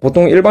뭐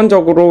보통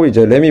일반적으로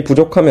이제 램이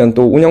부족하면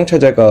또 운영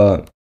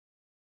체제가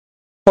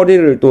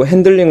처리를 또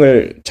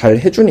핸들링을 잘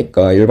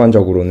해주니까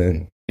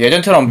일반적으로는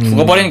예전처럼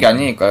죽어버리는 게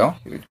아니니까요.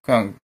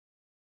 그냥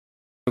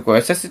그리고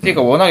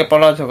SSD가 워낙에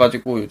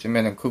빨라져가지고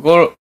요즘에는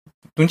그걸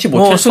눈치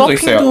못 챌 수도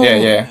있어요.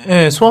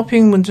 예,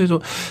 스와핑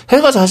문제도.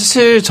 해가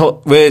사실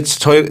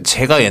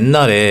제가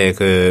옛날에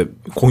그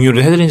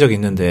공유를 해드린 적이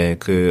있는데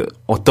그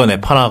어떤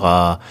앱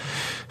하나가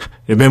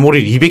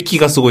메모리를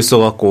 200기가 쓰고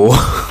있어갖고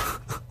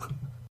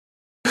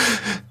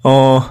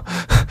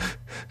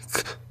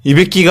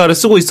 200기가를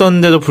쓰고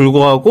있었는데도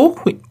불구하고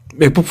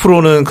맥북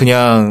프로는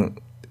그냥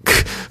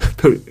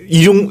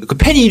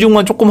펜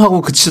이중만 조금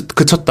하고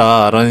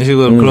그쳤다라는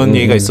식으로 그런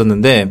얘기가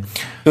있었는데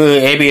그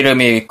앱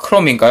이름이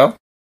크롬인가요?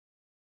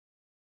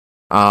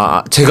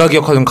 제가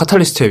기억하는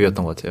카탈리스트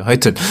앱이었던 것 같아요.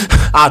 하여튼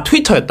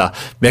트위터였다.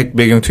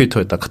 매경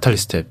트위터였다.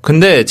 카탈리스트 앱.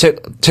 근데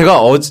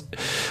제가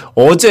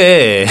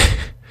어제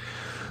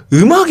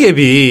음악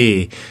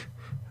앱이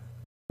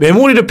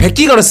메모리를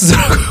 100기가를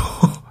쓰더라고요.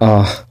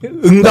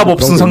 응답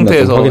없은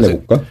상태에서.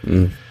 확인해볼까?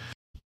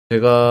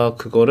 제가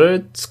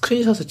그거를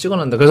스크린샷을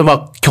찍어놨는데 그래서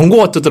막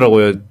경고가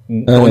뜨더라고요.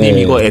 너님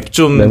이거 앱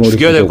좀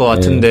죽여야 될 것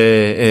같은데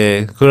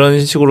예,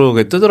 그런 식으로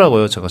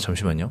뜨더라고요. 제가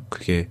잠시만요.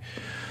 그게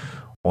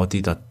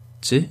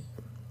어디다지?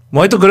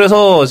 뭐 하여튼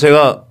그래서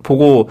제가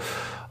보고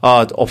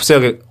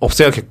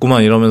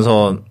없애야겠구만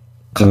이러면서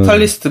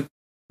카탈리스트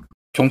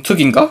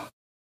경특인가?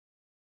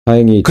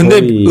 다행히 근데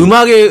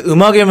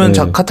음악에면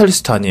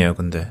카탈리스트 아니에요.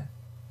 근데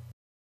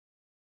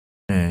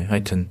네,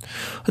 하여튼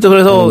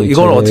그래서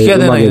이걸 어떻게 해야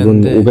되나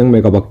했는데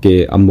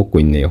 500메가밖에 안 먹고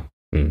있네요.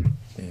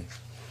 네.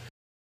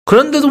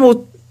 그런데도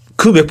뭐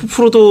그 맥북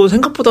프로도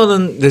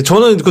생각보다는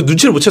저는 그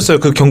눈치를 못 챘어요.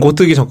 그 경고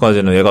뜨기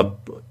전까지는 얘가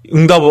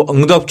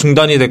응답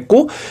중단이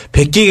됐고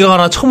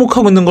 100기가나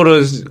처묵하고 있는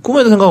거를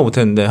꿈에도 생각을 못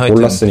했는데 하여튼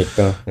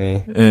몰랐으니까.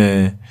 네.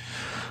 예.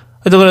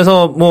 하여튼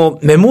그래서 뭐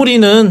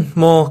메모리는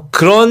뭐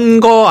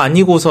그런 거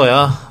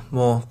아니고서야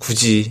뭐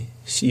굳이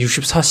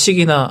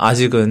 64씩이나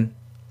아직은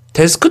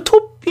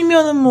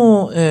데스크톱이면은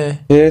뭐 예.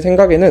 제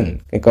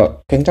생각에는 그러니까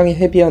굉장히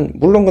헤비한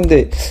물론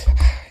근데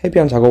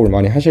헤비한 작업을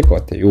많이 하실 것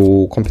같아요.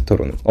 요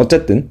컴퓨터로는.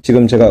 어쨌든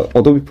지금 제가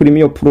어도비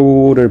프리미어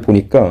프로를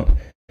보니까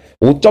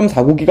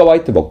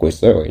 5.49GB 먹고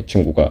있어요. 이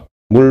친구가.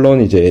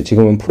 물론 이제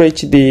지금은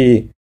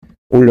FHD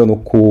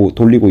올려놓고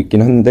돌리고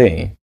있긴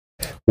한데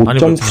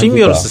 5.4GB.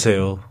 프리미어를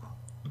쓰세요.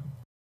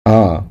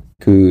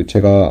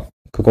 제가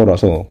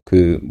그거라서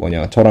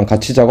저랑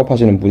같이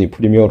작업하시는 분이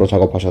프리미어로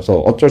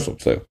작업하셔서 어쩔 수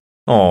없어요.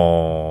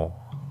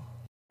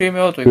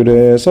 프리미어도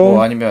그래서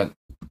있고 아니면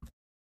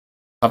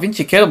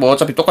다빈치 걔도 뭐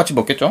어차피 똑같이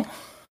먹겠죠?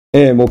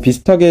 네, 뭐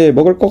비슷하게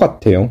먹을 것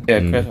같아요.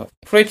 네, 그래서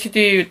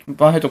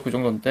FHD만 해도 그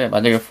정도인데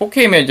만약에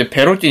 4K면 이제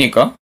배로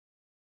뛰니까.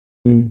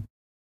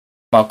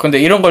 막 근데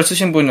이런 걸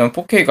쓰신 분은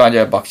 4K가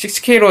아니라 막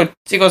 6K로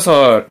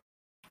찍어서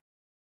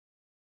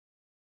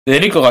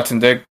내릴 것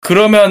같은데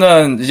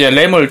그러면은 이제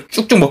램을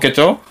쭉쭉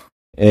먹겠죠?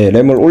 예,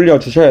 램을 올려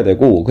주셔야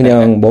되고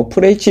그냥 뭐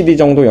FHD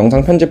정도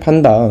영상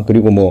편집한다.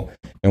 그리고 뭐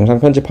영상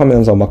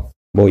편집하면서 막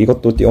뭐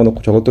이것도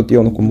띄워놓고 저것도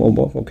띄워놓고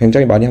뭐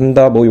굉장히 많이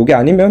한다. 뭐 요게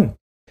아니면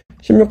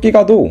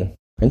 16기가도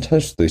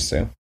괜찮을 수도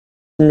있어요.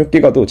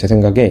 16기가도 제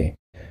생각에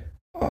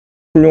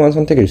훌륭한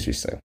선택일 수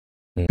있어요.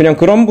 그냥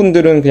그런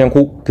분들은 그냥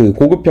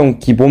고급형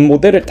기본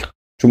모델을 딱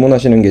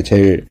주문하시는 게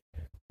제일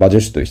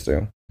맞을 수도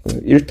있어요.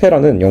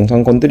 1테라는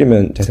영상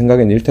건드리면 제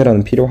생각엔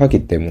 1테라는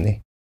필요하기 때문에.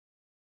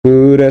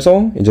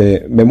 그래서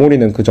이제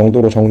메모리는 그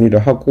정도로 정리를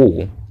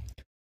하고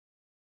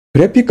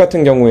그래픽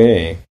같은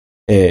경우에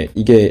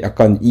이게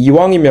약간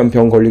이왕이면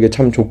병 걸리게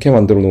참 좋게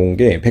만들어 놓은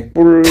게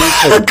 100불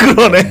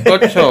그러네.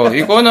 그렇죠.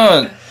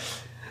 이거는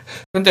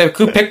근데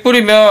그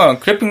 100불이면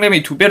그래픽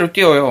램이 2배로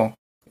뛰어요.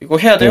 이거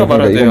해야 돼요,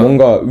 말아야 돼요. 이거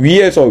뭔가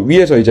위에서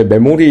이제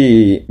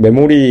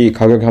메모리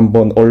가격이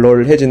한번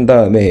얼얼해진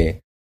다음에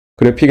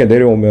그래픽에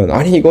내려오면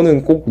아니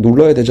이거는 꼭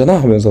눌러야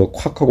되잖아 하면서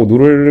콱 하고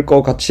누를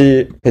거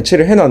같이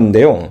배치를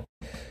해놨는데요.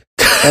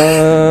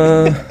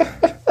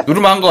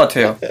 누르면 한 것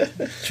같아요.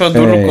 저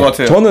누를 것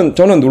같아요.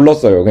 저는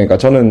눌렀어요. 그러니까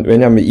저는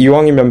왜냐면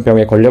이왕이면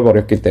병에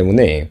걸려버렸기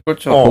때문에.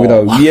 그렇죠.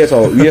 거기다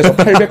위에서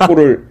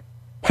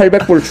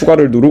 800불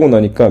추가를 누르고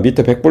나니까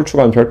밑에 100불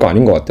추가는 별거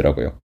아닌 것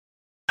같더라고요.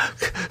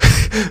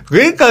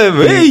 그러니까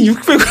왜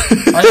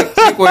 600불? 아니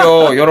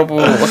그리고요,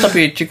 여러분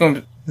어차피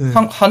지금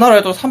하나로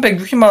해도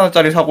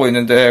 360만원짜리 사고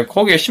있는데,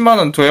 거기에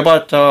 10만원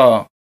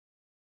더해봤자,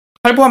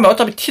 할부하면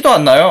어차피 티도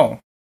안 나요.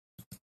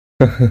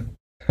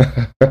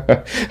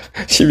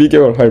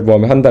 12개월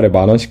할부하면 한 달에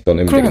 10,000원씩 더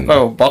내면 되겠네.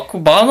 그러니까요.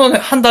 만원,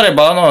 한 달에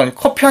 10,000원,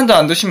 커피 한 잔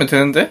안 드시면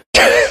되는데?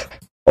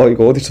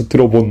 이거 어디서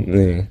들어본,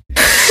 네.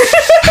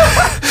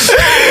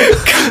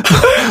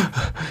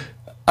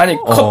 아니,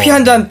 커피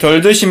한 잔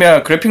덜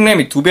드시면 그래픽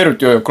램이 2배를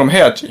뛰어요. 그럼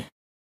해야지.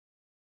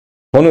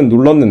 저는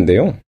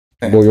눌렀는데요.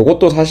 네. 뭐,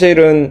 요것도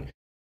사실은,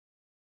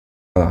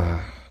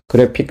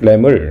 그래픽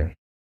램을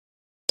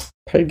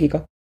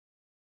 8기가?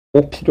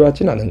 꼭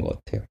필요하진 않은 것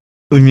같아요.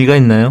 의미가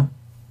있나요?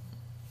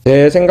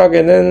 제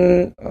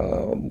생각에는,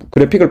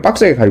 그래픽을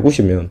빡세게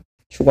갈구시면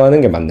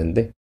추가하는 게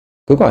맞는데,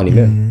 그거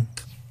아니면,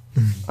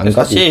 안 가도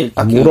사실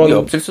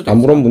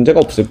아무런 문제가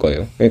없을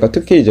거예요. 그러니까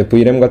특히 이제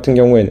VRAM 같은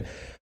경우에는,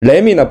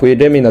 램이나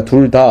VRAM이나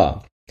둘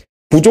다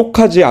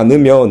부족하지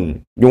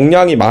않으면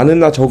용량이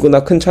많으나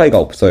적으나 큰 차이가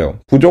없어요.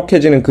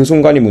 부족해지는 그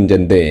순간이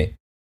문제인데,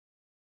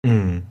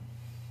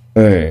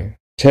 네.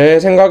 제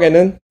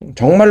생각에는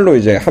정말로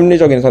이제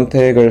합리적인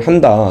선택을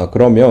한다.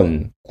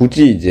 그러면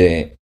굳이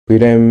이제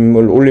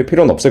VRAM을 올릴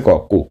필요는 없을 것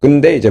같고,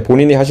 근데 이제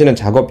본인이 하시는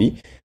작업이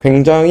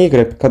굉장히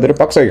그래픽카드를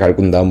빡세게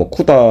갈군다. 뭐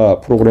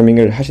쿠다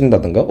프로그래밍을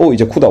하신다든가,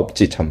 이제 쿠다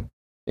없지 참.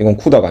 이건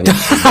쿠다가 아니지.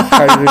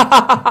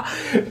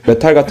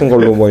 메탈 같은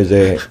걸로 뭐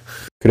이제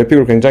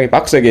그래픽을 굉장히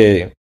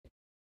빡세게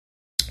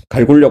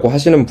갈구려고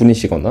하시는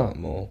분이시거나,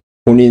 뭐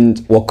본인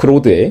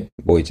워크로드에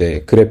뭐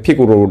이제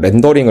그래픽으로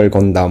렌더링을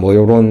건다, 뭐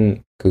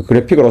요런 그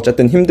그래픽을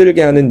어쨌든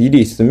힘들게 하는 일이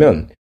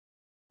있으면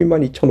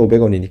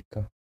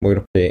 72,500원이니까 뭐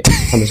이렇게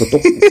하면서 또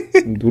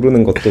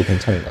누르는 것도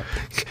괜찮은 것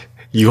같아요.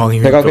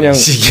 이왕이면 제가 그냥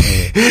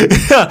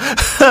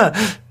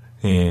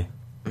예.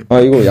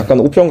 이거 약간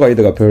옵션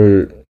가이드가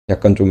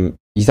약간 좀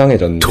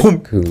이상해졌네.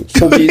 그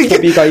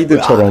소비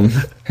가이드처럼.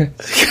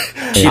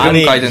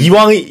 지름 가이드.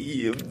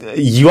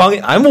 이왕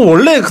아니 뭐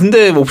원래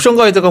근데 옵션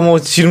가이드가 뭐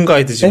지름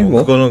가이드지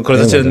뭐. 그거는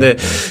그런 자체인데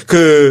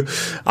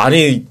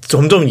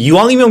점점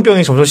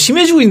이왕이면병이 점점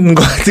심해지고 있는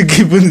것 같은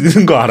기분이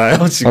드는 거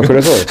알아요 지금?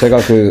 그래서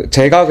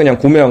제가 그냥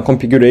구매한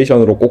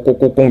컨피규레이션으로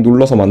꼭꼭꼭꼭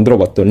눌러서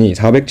만들어봤더니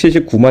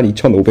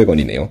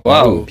 479,2,500원이네요.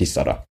 와우,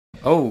 비싸라.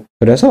 어우.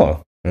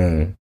 그래서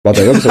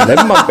맞아, 여기서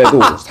램만 빼도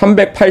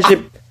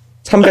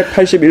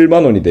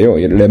 381만 원이 돼요.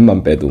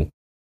 램만 빼도.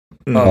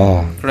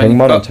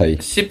 100만 원 차이.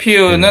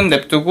 CPU는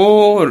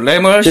냅두고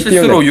램을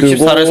실수로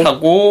 64를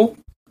사고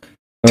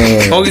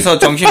거기서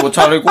정신 못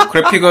차리고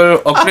그래픽을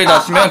업그레이드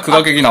하시면 그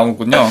가격이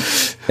나오군요.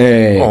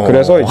 네,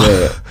 그래서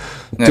이제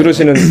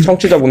들으시는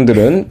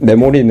청취자분들은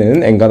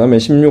메모리는 엔간하면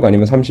 16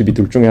 아니면 32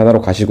 둘 중에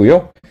하나로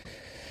가시고요.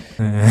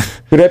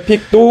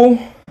 그래픽도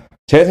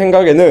제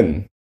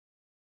생각에는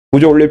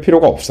굳이 올릴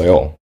필요가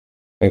없어요.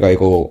 그러니까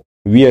이거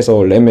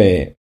위에서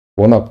램에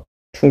워낙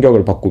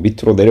충격을 받고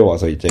밑으로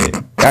내려와서 이제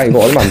야 이거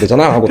얼마 안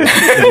되잖아 하고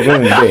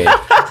이러는데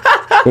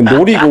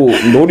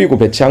노리고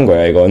배치한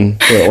거야 이건.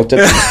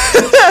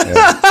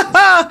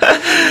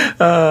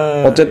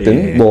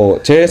 어쨌든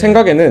뭐 제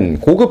생각에는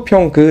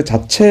고급형 그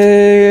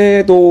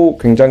자체도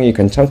굉장히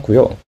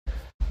괜찮고요.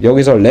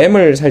 여기서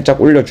램을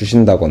살짝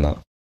올려주신다거나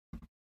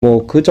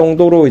뭐 그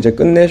정도로 이제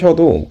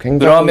끝내셔도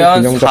굉장히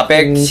그러면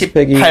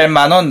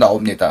 418만 원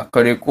나옵니다.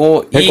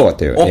 그리고 이 것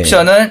같아요.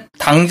 옵션은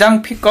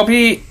당장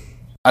픽업이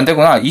안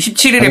되구나.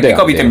 27일에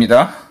픽업이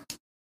됩니다.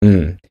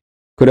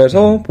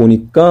 그래서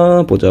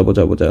보니까 보자.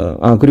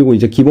 그리고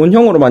이제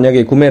기본형으로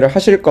만약에 구매를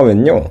하실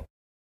거면요.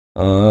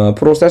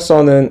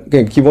 프로세서는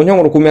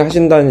기본형으로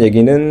구매하신다는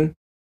얘기는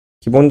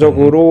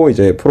기본적으로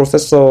이제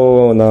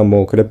프로세서나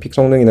뭐 그래픽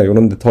성능이나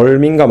이런 데 덜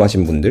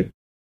민감하신 분들.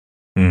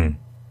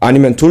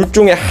 아니면 둘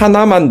중에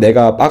하나만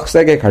내가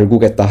빡세게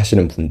갈구겠다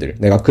하시는 분들.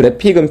 내가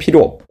그래픽은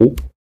필요 없고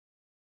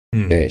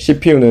네,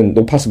 CPU는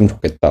높았으면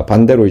좋겠다.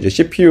 반대로 이제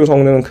CPU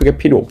성능은 크게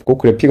필요 없고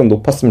그래픽은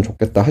높았으면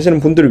좋겠다 하시는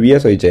분들을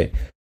위해서 이제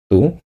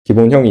또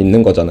기본형이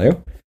있는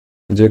거잖아요.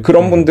 이제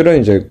그런 분들은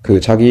이제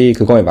자기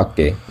그거에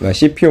맞게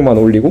CPU만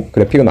올리고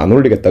그래픽은 안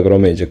올리겠다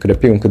그러면 이제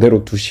그래픽은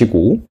그대로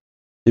두시고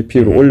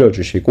CPU를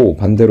올려주시고,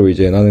 반대로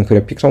이제 나는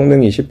그래픽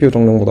성능이 CPU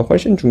성능보다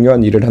훨씬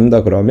중요한 일을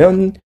한다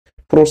그러면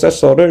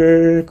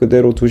프로세서를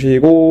그대로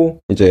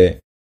두시고 이제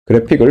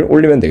그래픽을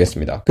올리면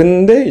되겠습니다.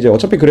 근데 이제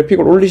어차피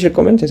그래픽을 올리실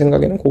거면 제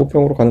생각에는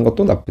고급형으로 가는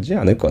것도 나쁘지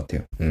않을 것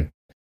같아요.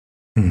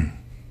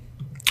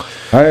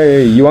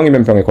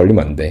 이왕이면 병에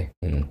걸리면 안 돼.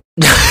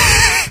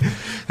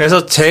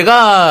 그래서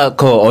제가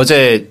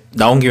어제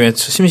나온 김에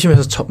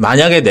심심해서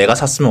만약에 내가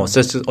샀으면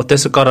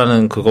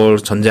어땠을까라는 그걸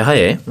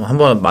전제하에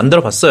한번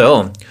만들어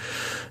봤어요.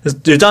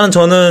 일단은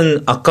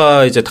저는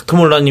아까 이제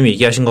닥터몰라님이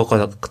얘기하신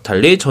것과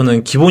달리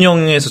저는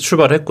기본형에서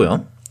출발을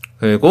했고요.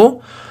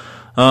 그리고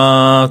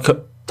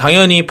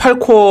당연히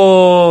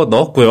 8코어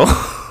넣었고요.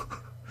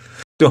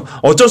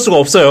 어쩔 수가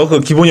없어요. 그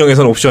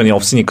기본형에서는 옵션이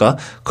없으니까.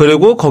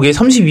 그리고 거기에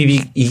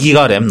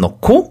 32기가 램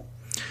넣고,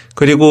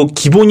 그리고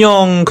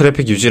기본형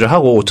그래픽 유지를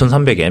하고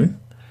 5300M,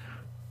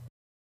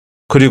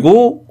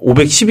 그리고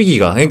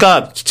 512기가.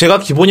 그러니까 제가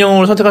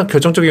기본형으로 선택한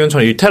결정적인 이유는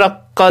저는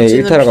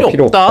 1테라까지는 네,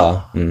 필요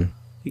없다.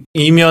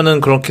 이면은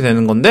그렇게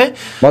되는 건데.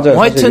 맞아요.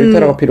 하여튼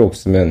 1테라가 필요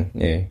없으면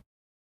예.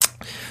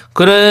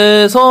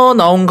 그래서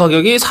나온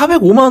가격이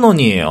 405만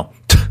원이에요.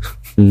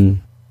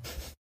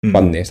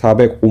 맞네.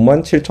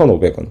 405만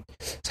 7,500원.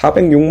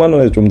 406만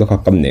원에 좀 더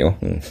가깝네요.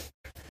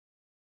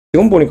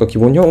 지금 보니까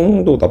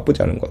기본형도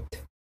나쁘지 않은 것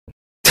같아.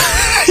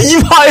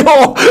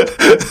 이봐요!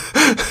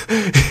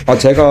 아,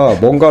 제가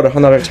뭔가를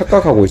하나를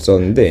착각하고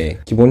있었는데,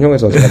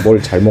 기본형에서 제가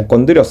뭘 잘못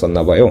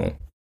건드렸었나봐요.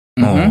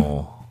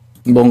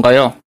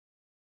 뭔가요?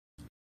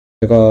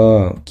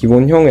 제가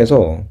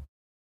기본형에서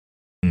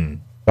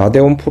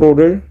라데온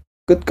프로를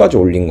끝까지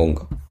올린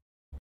건가?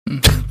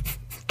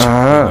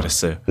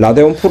 그랬어요.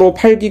 라데온 프로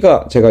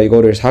 8기가, 제가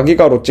이거를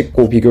 4기가로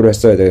찍고 비교를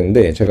했어야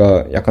되는데,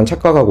 제가 약간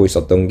착각하고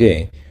있었던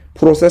게,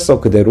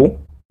 프로세서 그대로,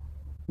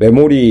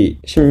 메모리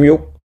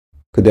 16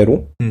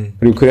 그대로,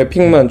 그리고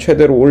그래픽만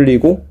최대로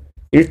올리고,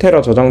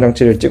 1테라 저장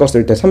장치를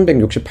찍었을 때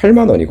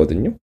 368만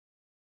원이거든요?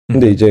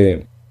 근데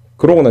이제,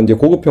 그러고 난 이제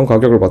고급형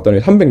가격을 봤더니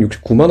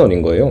 369만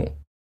원인 거예요.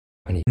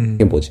 아니,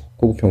 이게 뭐지?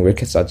 고급형 왜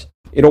이렇게 싸지?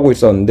 이러고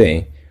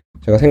있었는데,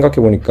 제가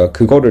생각해보니까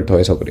그거를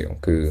더해서 그래요.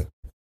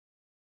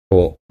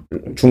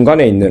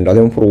 중간에 있는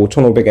라데온 프로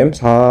 5500M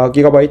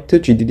 4GB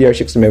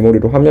GDDR6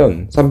 메모리로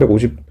하면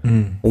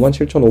 355만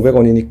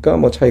 7,500원이니까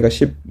뭐 차이가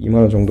 12만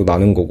원 정도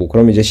나는 거고,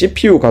 그럼 이제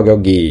CPU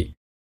가격이,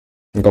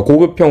 그러니까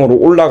고급형으로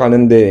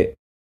올라가는데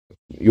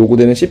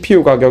요구되는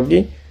CPU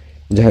가격이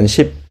이제 한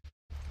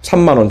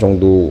 13만 원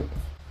정도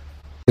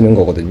드는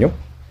거거든요.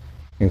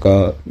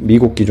 그러니까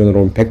미국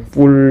기준으로는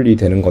 100불이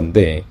되는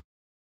건데,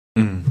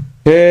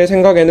 제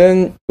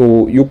생각에는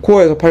또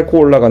 6코어에서 8코어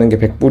올라가는 게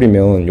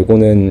 100불이면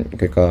요거는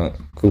그러니까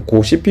그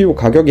CPU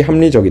가격이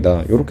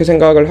합리적이다, 요렇게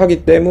생각을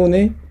하기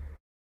때문에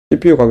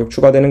CPU 가격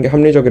추가되는 게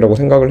합리적이라고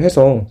생각을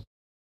해서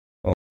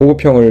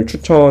고급형을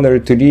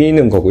추천을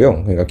드리는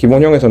거고요. 그러니까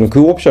기본형에서는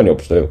그 옵션이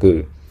없어요.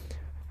 그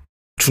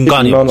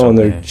중간이 12만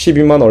원을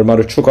 12만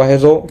얼마를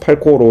추가해서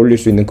 8코어로 올릴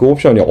수 있는 그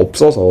옵션이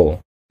없어서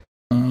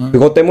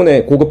그것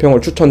때문에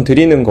고급형을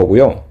추천드리는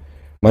거고요.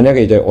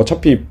 만약에 이제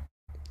어차피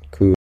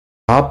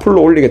다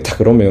풀로 올리겠다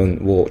그러면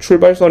뭐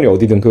출발선이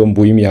어디든 그건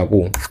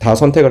무의미하고 다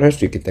선택을 할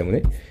수 있기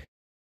때문에,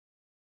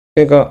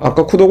 그러니까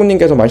아까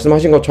쿠도구님께서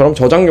말씀하신 것처럼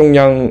저장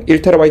용량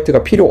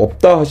 1TB가 필요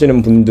없다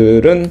하시는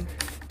분들은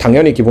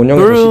당연히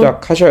기본형에서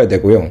시작하셔야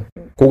되고요.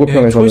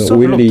 고급형에서는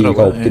 512가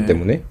없기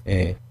때문에.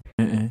 예.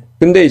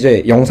 근데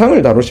이제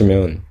영상을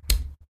다루시면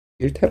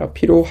 1TB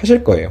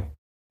필요하실 거예요.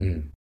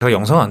 제가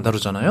영상 안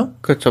다루잖아요?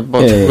 그렇죠.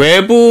 뭐 예.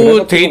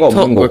 외부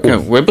데이터,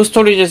 외부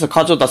스토리지에서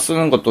가져다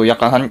쓰는 것도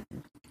약간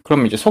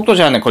그럼 이제 속도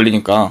제한에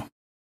걸리니까.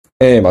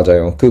 네,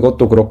 맞아요.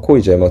 그것도 그렇고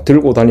이제 뭐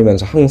들고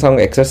다니면서 항상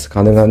액세스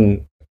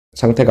가능한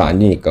상태가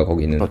아니니까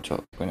거기는. 그렇죠.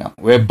 그냥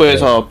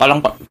외부에서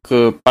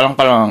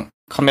빨랑빨랑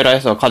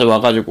카메라에서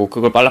가져와가지고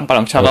그걸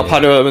빨랑빨랑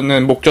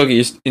작업하려는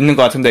목적이 있는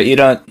것 같은데,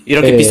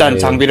 이렇게 비싼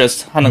장비를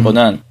하는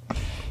거는.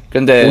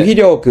 근데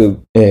오히려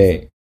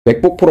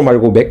맥북 프로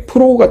말고 맥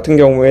프로 같은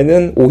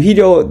경우에는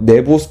오히려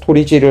내부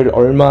스토리지를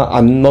얼마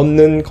안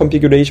넣는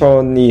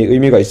컨피규레이션이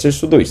의미가 있을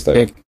수도 있어요.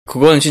 네,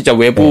 그건 진짜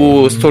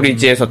외부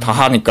스토리지에서 다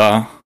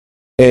하니까.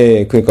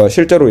 네, 그러니까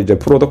실제로 이제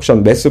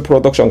매스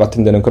프로덕션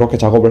같은 데는 그렇게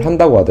작업을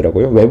한다고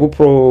하더라고요.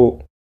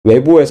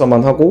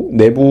 외부에서만 하고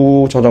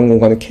내부 저장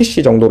공간은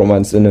캐시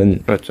정도로만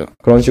쓰는, 그렇죠.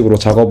 그런 식으로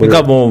작업을.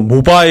 그러니까 뭐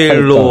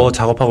모바일로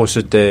작업하고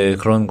있을 때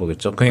그런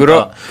거겠죠.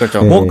 그러니까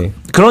그렇죠. 뭐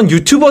그런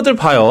유튜버들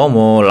봐요.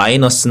 뭐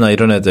라이너스나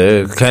이런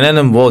애들,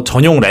 걔네는 뭐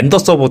전용 렌더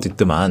서버도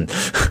있더만.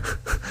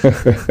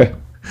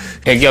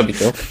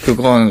 대기업이죠.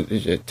 그건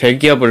이제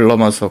대기업을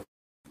넘어서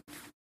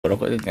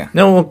뭐라고 해야 되냐.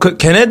 그냥 뭐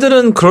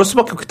걔네들은 그럴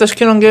수밖에 없겠다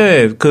싶긴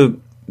게,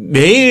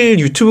 매일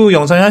유튜브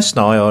영상이 하나씩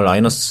나와요.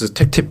 라이너스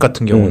텍팁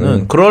같은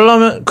경우는.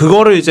 그러려면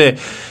그거를 이제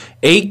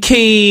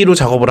 8K로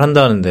작업을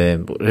한다는데,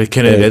 뭐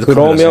걔네 레드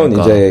그러면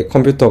카메라 이제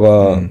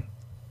컴퓨터가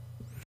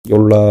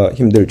열라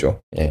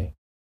힘들죠. 예.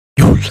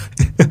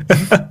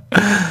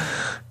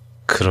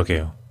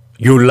 그러게요.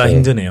 열라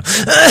힘드네요.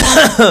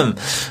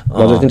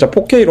 맞아, 진짜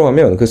 4K로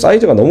하면 그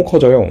사이즈가 너무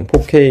커져요.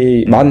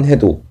 4K만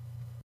해도.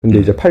 근데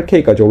이제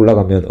 8K까지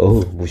올라가면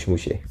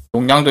무시무시해.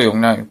 용량도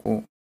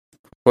용량이고,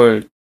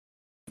 그걸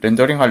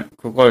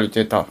그걸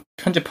이제 다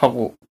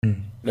편집하고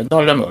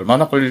렌더하려면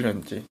얼마나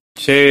걸리는지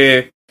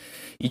제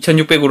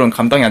 2600으로는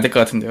감당이 안 될 것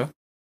같은데요.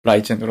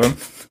 라이젠으로는.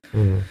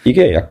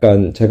 이게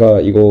약간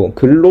제가 이거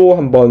글로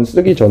한번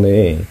쓰기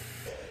전에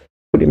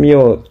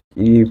프리미어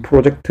이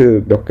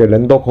프로젝트 몇 개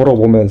렌더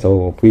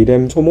걸어보면서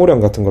VRAM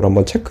소모량 같은 걸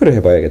한번 체크를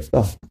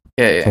해봐야겠다.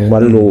 예.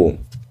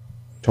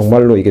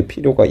 정말로 이게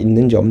필요가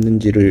있는지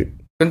없는지를.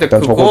 근데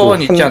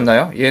그건 있지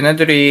않나요?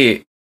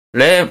 얘네들이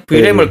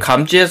VRAM을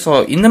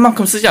감지해서 있는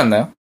만큼 쓰지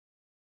않나요?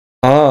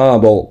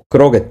 뭐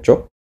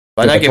그러겠죠.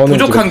 만약에 그러니까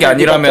부족한 게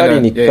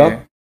아니라면,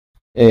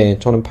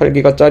 저는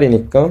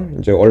 8기가짜리니까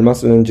이제 얼마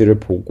쓰는지를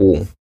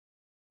보고,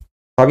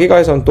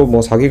 4기가에선 또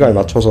뭐 4기가에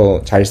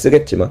맞춰서 잘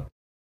쓰겠지만.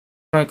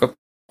 그러니까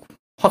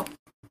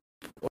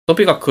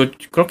어도비가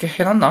그렇게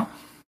해놨나?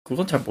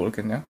 그건 잘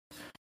모르겠네요.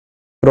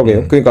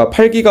 그러게요. 그러니까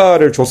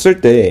 8기가를 줬을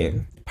때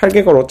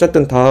 8기가를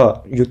어쨌든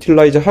다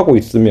유틸라이즈 하고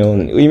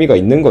있으면 의미가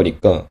있는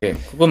거니까. 예,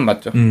 그건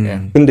맞죠.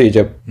 예. 근데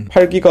이제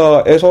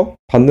 8기가에서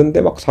봤는데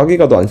막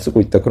 4기가도 안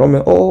쓰고 있다.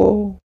 그러면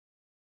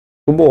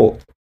뭐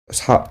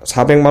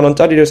 400만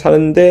원짜리를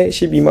사는데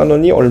 12만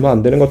원이 얼마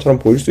안 되는 것처럼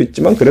보일 수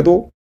있지만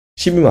그래도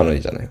 12만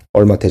원이잖아요.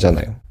 얼마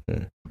되잖아요.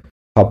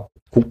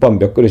 국밥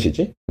몇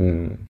그릇이지?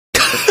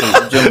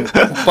 요즘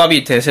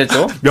국밥이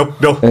대세죠.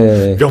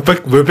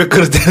 몇백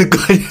그릇 되는 거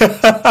아니야?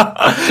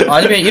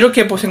 아니면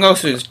이렇게 생각할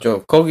수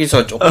있죠.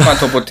 거기서 조금만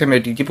더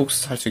보태면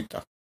리디복스 살 수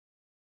있다.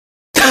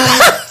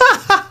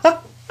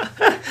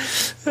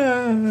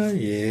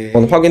 예.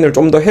 확인을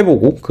좀 더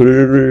해보고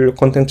글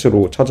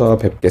컨텐츠로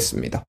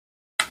찾아뵙겠습니다.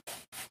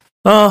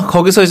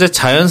 거기서 이제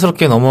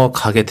자연스럽게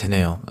넘어가게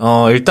되네요.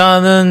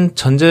 일단은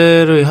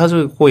전제를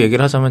가지고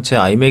얘기를 하자면 제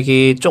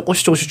아이맥이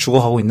조금씩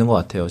죽어가고 있는 것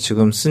같아요.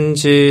 지금 쓴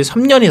지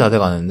 3년이 다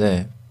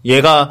돼가는데,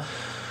 제가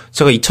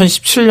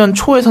 2017년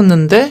초에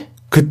샀는데,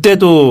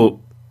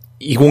 그때도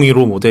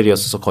 2015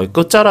 모델이었어서 거의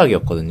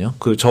끝자락이었거든요.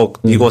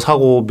 이거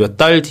사고 몇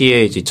달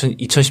뒤에 이제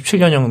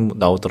 2017년형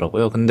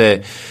나오더라고요.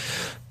 근데,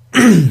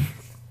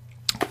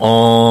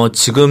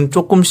 지금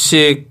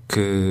조금씩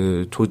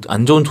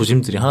안 좋은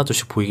조짐들이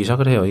하나둘씩 보이기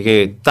시작을 해요.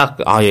 이게 딱,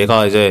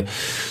 얘가 이제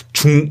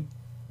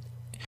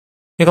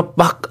얘가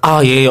막,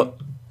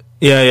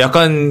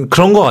 약간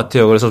그런 것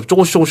같아요. 그래서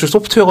조금씩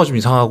소프트웨어가 좀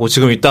이상하고,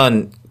 지금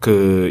일단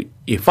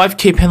이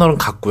 5K 패널은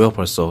갔고요,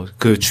 벌써.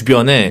 그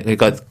주변에,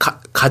 그러니까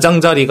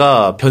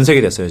가장자리가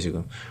변색이 됐어요,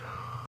 지금.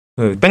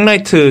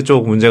 백라이트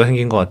쪽 문제가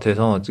생긴 것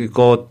같아서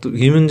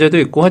이 문제도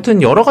있고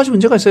하여튼 여러 가지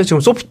문제가 있어요. 지금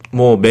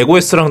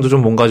맥OS랑도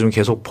좀 뭔가 좀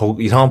계속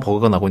이상한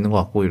버그가 나고 있는 것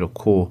같고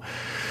이렇고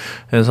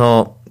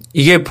그래서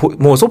이게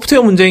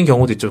소프트웨어 문제인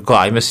경우도 있죠. 그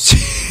iMessage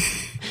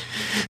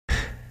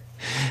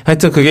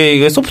하여튼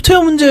이게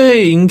소프트웨어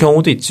문제인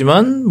경우도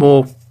있지만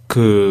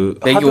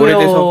맥이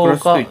오래돼서 그럴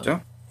수도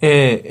있죠.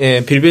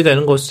 예,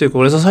 빌빌되는 걸 수도 있고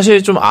그래서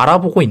사실 좀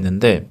알아보고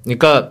있는데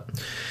그러니까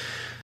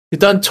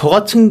일단 저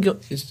같은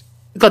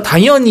그러니까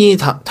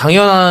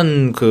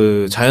당연한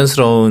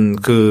자연스러운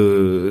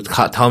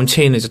다음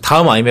체인은 이제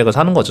다음 아이맥을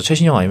사는 거죠.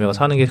 최신형 아이맥을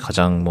사는 게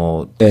가장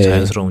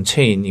자연스러운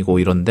체인이고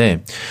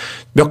이런데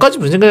몇 가지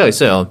문제가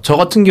있어요. 저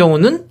같은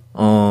경우는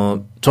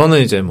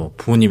저는 이제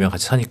부모님이랑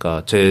같이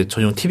사니까 제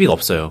전용 TV가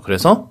없어요.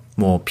 그래서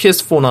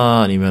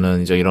PS4나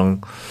아니면은 이제 이런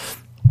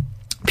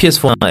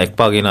PS4나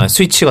엑박이나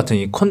스위치 같은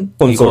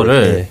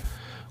이거를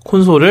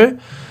콘솔을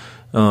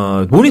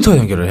모니터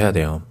연결을 해야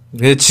돼요.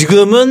 근데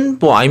지금은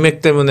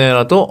아이맥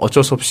때문에라도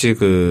어쩔 수 없이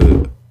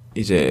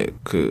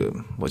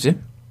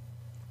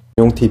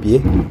용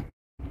TV에?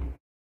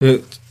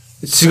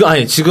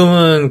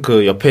 지금은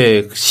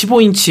옆에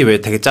 15인치 왜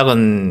되게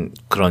작은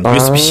그런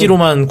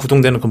USB-C로만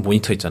구동되는 그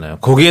모니터 있잖아요.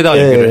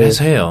 거기에다가 연결을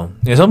해서 해요.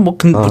 그래서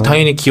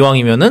당연히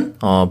기왕이면은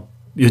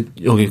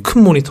여기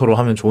큰 모니터로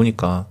하면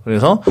좋으니까.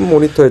 그래서 큰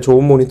모니터에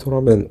좋은 모니터로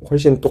하면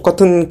훨씬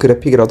똑같은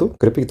그래픽이라도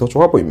그래픽이 더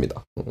좋아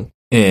보입니다.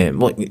 예,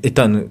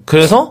 일단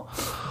그래서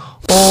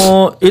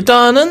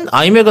일단은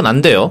아이맥은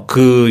안 돼요.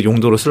 그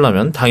용도로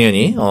쓰려면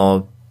당연히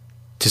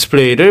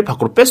디스플레이를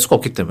밖으로 뺄 수가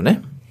없기 때문에.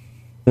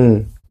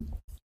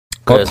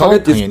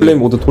 타겟 디스플레이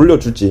모두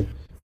돌려주지.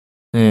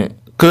 네.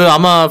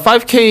 아마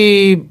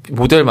 5K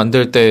모델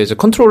만들 때 이제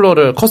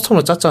컨트롤러를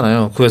커스텀으로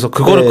짰잖아요. 그래서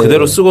그거를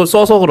그대로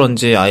써서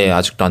그런지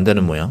아직도 안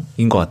되는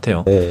모양인 것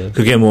같아요. 네.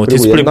 그게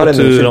디스플레이 옛날에는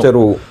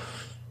실제로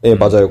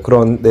맞아요.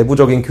 그런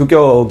내부적인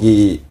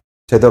규격이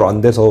제대로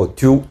안 돼서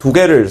두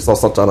개를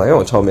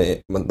썼었잖아요.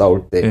 처음에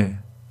나올 때.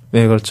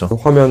 네, 그렇죠.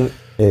 화면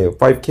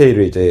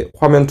 5K를 이제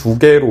화면 두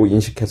개로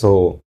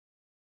인식해서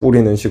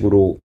뿌리는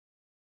식으로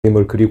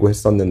그림을 그리고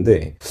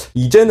했었는데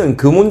이제는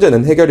그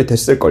문제는 해결이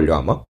됐을걸요,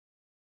 아마.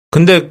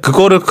 근데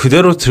그거를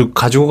그대로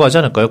가지고 가지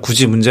않을까요?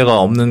 굳이 문제가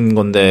없는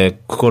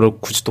건데 그거를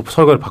굳이 또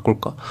설계를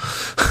바꿀까?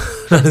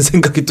 라는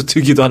생각이 또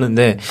들기도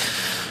하는데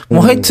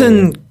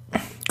하여튼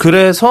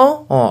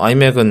그래서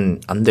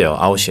아이맥은 안 돼요.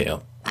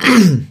 아웃이에요.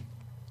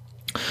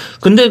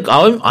 근데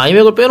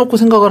아이맥을 빼놓고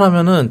생각을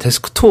하면은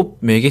데스크톱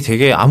맥이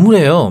되게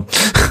암울해요.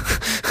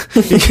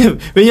 이게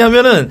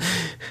왜냐하면은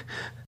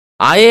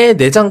아예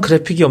내장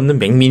그래픽이 없는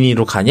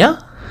맥미니로 가냐?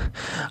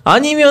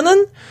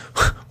 아니면은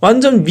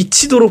완전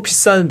미치도록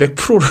비싼 맥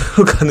프로로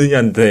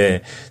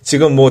가느냐인데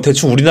지금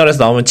대충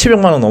우리나라에서 나오면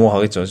 700만 원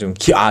넘어가겠죠. 지금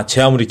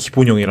제 아무리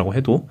기본형이라고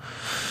해도.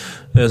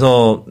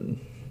 그래서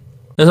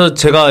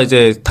제가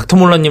이제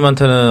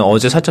닥터몰라님한테는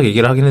어제 살짝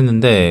얘기를 하긴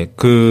했는데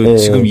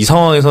지금 이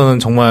상황에서는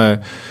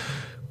정말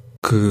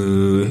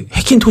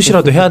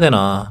해킨토시라도 해야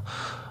되나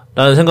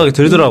라는 생각이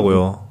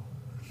들더라고요.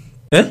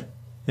 예?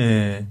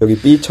 예. 여기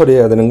B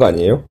처리해야 되는 거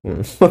아니에요?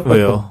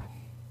 왜요?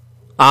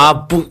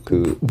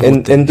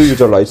 엔드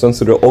유저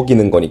라이선스를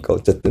어기는 거니까,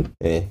 어쨌든.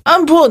 예.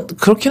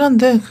 그렇긴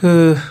한데,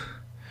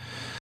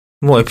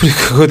 애플이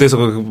그거에 대해서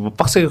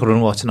빡세게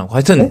그러는 것 같진 않고.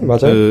 하여튼. 네,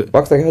 맞아요.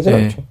 빡세게 하진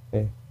않죠.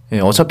 예. 예,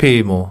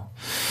 어차피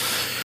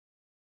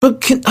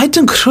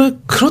하여튼,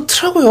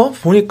 그렇더라고요.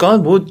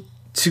 보니까,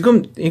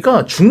 지금,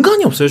 그러니까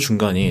중간이 없어요,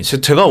 중간이.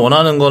 제가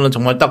원하는 거는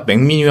정말 딱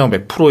맥미니랑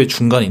맥 프로의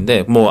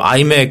중간인데,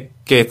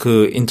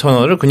 아이맥의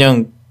인터널을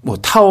그냥,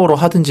 타워로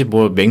하든지,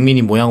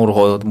 맥미니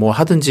모양으로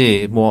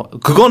하든지,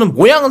 그거는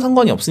모양은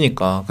상관이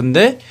없으니까.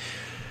 근데,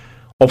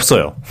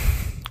 없어요.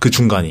 그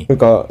중간이.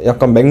 그러니까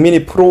약간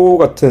맥미니 프로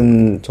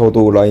같은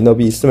저도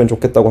라인업이 있으면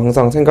좋겠다고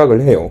항상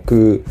생각을 해요.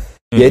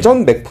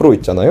 예전 맥 프로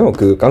있잖아요.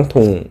 그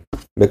깡통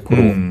맥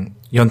프로.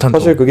 연탄.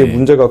 사실 그게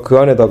문제가 그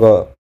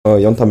안에다가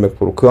연탄 맥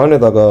프로 그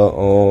안에다가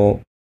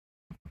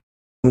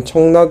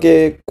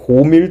엄청나게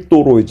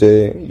고밀도로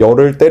이제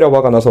열을 때려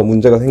박아놔서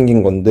문제가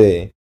생긴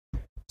건데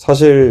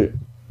사실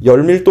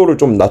열 밀도를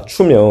좀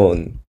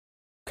낮추면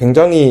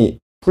굉장히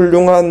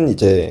훌륭한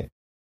이제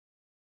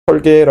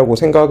설계라고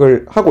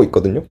생각을 하고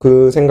있거든요.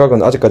 그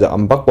생각은 아직까지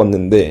안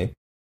바꿨는데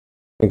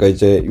그러니까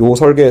이제 요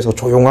설계에서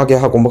조용하게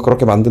하고 막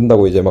그렇게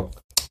만든다고 이제 막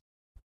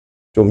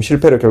좀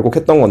실패를 결국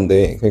했던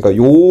건데 그러니까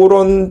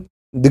요런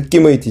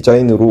느낌의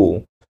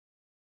디자인으로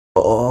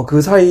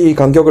그 사이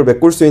간격을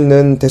메꿀 수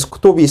있는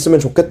데스크톱이 있으면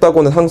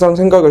좋겠다고는 항상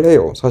생각을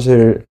해요.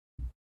 사실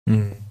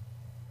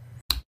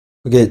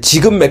그게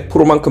지금 맥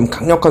프로만큼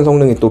강력한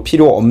성능이 또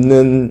필요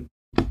없는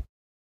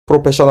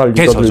프로페셔널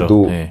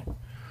유저들도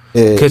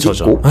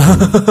있고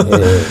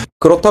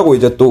그렇다고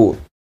이제 또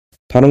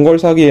다른 걸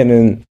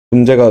사기에는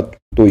문제가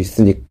또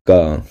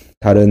있으니까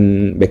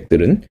다른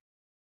맥들은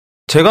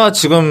제가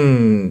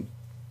지금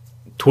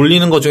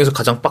돌리는 것 중에서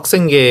가장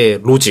빡센 게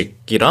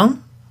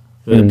로직이랑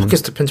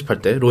팟캐스트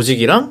편집할 때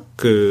로직이랑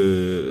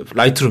그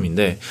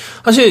라이트룸인데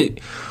사실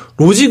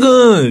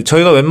로직은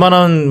저희가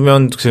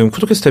웬만하면 지금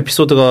팟캐스트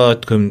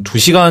에피소드가 지금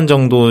 2시간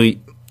정도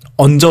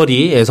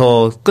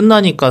언저리에서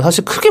끝나니까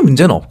사실 크게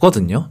문제는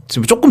없거든요.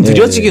 지금 조금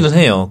느려지기는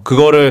해요.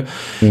 그거를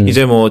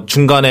이제 뭐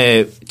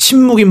중간에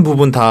침묵인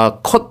부분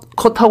다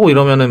컷하고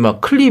이러면은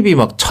막 클립이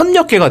막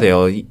 1000몇 개가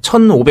돼요.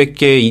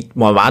 1500개,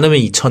 뭐 많으면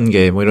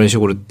 2000개 뭐 이런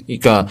식으로.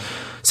 그러니까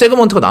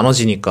세그먼트가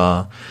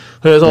나눠지니까.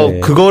 그래서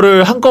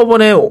그거를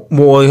한꺼번에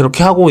뭐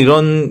이렇게 하고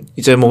이런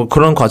이제 뭐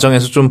그런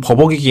과정에서 좀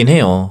버벅이긴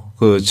해요.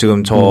 그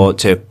지금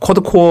제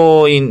쿼드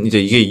코어인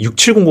이제 이게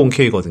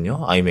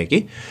 6700K거든요.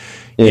 아이맥이.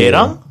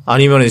 얘랑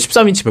아니면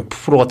 13인치 맥북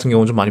프로 같은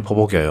경우는 좀 많이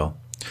버벅여요.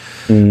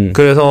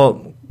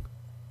 그래서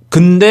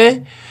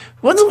근데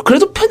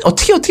그래도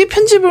어떻게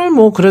편집을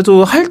뭐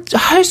그래도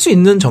할 수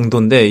있는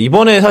정도인데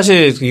이번에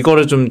사실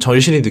이거를 좀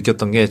절실히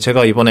느꼈던 게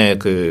제가 이번에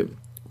그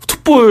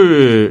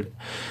툭불에서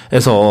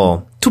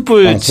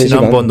툭불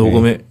지난번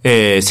녹음에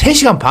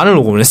 3시간 반을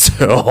녹음을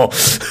했어요.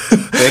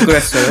 왜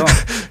그랬어요?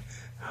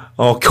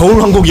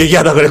 겨울왕국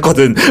얘기하다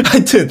그랬거든.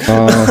 하여튼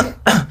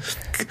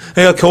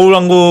그러니까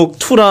겨울왕국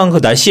 2랑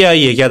그 날씨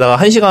아이 얘기하다가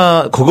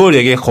 1시간 그걸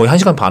거의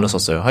 1시간 반을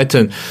썼어요.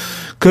 하여튼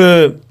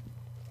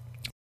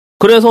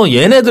그래서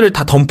얘네들을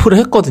다 덤프를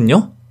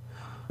했거든요.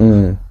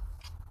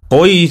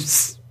 거의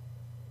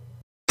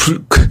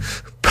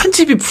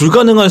편집이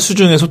불가능한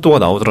수준의 속도가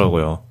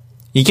나오더라고요.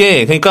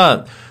 이게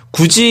그러니까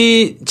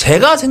굳이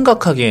제가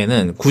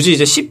생각하기에는 굳이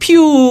이제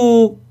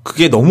CPU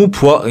그게 너무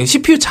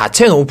CPU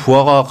자체에 너무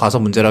부하가 가서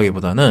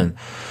문제라기보다는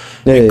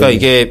그러니까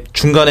이게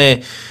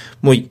중간에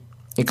뭐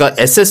그러니까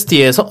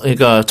SSD에서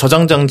그러니까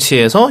저장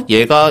장치에서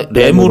얘가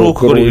램으로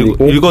그걸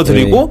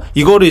읽어드리고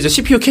이거를 이제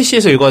CPU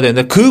캐시에서 읽어야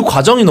되는데 그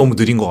과정이 너무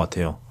느린 것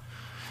같아요.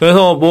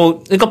 그래서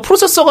뭐 그러니까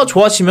프로세서가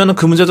좋아지면은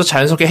그 문제도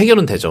자연스럽게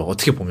해결은 되죠.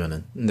 어떻게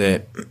보면은.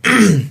 네.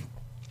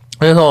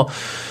 그래서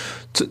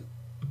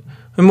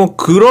뭐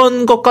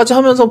그런 것까지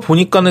하면서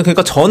보니까는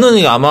그러니까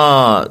저는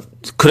아마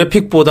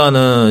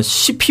그래픽보다는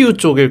CPU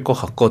쪽일 것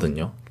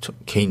같거든요.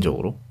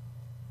 개인적으로.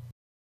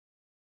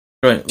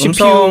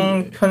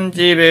 음성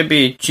편집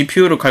앱이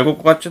GPU를 갈굴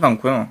것 같지는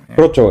않고요.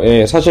 그렇죠.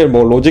 예, 사실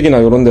뭐 로직이나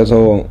이런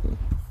데서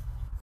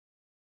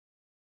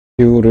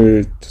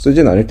GPU를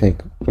쓰진 않을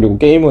테니까. 그리고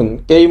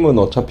게임은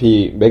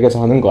어차피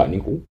맥에서 하는 거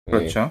아니고.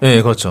 그렇죠.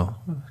 네, 그렇죠.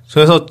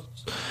 그래서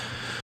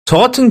저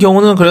같은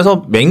경우는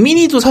그래서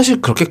맥미니도 사실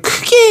그렇게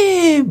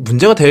크게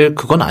문제가 될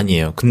그건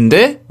아니에요.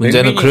 근데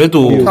문제는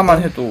그래도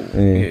옥타만 해도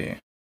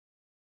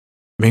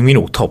맥미니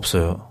옥타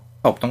없어요.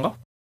 없던가?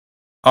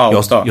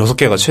 없다.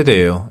 6개가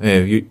최대예요.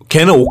 예.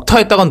 걔는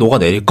옥타에다가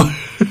녹아내릴걸.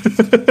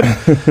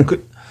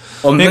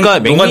 그러니까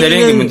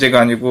녹아내리는 게 문제가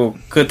아니고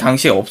그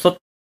당시에 없었지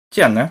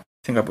않나요?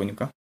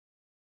 생각해보니까.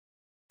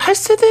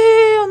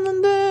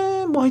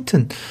 8세대였는데 뭐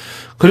하여튼.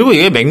 그리고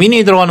이게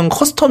맥미니에 들어가는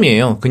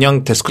커스텀이에요.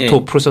 그냥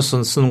데스크톱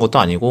프로세서 쓰는 것도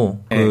아니고.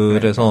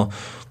 그래서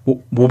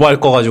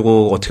모바일 거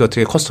가지고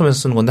어떻게 커스텀해서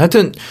쓰는 건데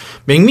하여튼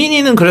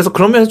맥미니는 그래서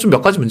그런 면에서 좀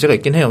몇 가지 문제가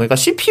있긴 해요. 그러니까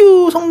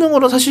CPU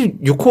성능으로 사실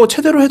 6코어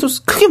최대로 해도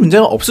크게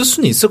문제가 없을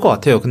수는 있을 것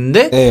같아요.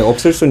 근데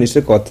없을 수는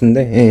있을 것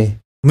같은데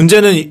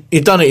문제는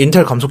일단은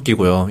인텔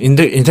감속기고요.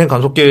 인텔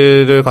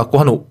감속기를 갖고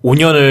한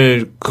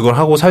 5년을 그걸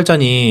하고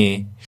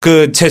살자니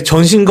제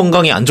전신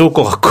건강이 안 좋을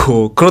것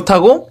같고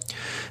그렇다고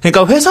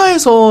그러니까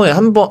회사에서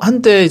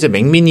한때 이제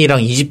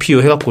맥미니랑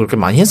eGPU 해갖고 그렇게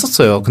많이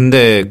했었어요.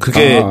 근데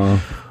그게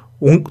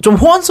좀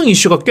호환성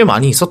이슈가 꽤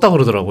많이 있었다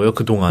그러더라고요,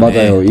 그동안에.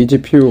 맞아요.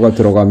 eGPU가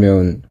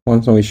들어가면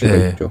호환성 이슈가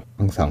있죠,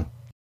 항상.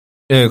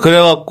 네,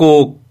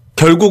 그래갖고,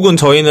 결국은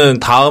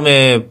저희는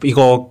다음에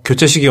이거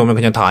교체 시기 오면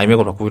그냥 다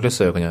iMac으로 바꾸기로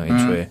했어요, 그냥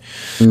애초에.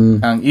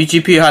 그냥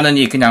eGPU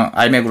하느니 그냥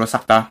iMac으로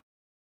싹 다.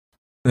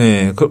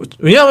 네,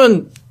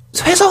 왜냐면,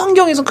 회사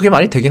환경에서 그게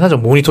많이 되긴 하죠.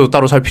 모니터도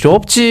따로 살 필요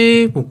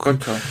없지. 뭐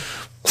그렇죠.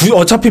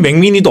 어차피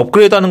맥미니도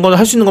업그레이드 하는 건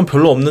할 수 있는 건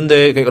별로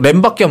없는데, 그러니까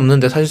램밖에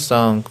없는데,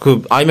 사실상.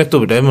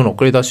 아이맥도 램은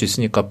업그레이드 할 수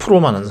있으니까,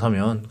 프로만 안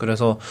사면.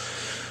 그래서,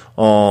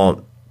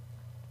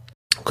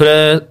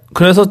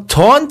 그래서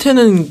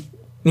저한테는,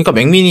 그러니까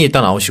맥미니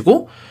일단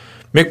나오시고,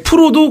 맥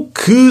프로도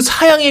그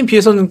사양에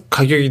비해서는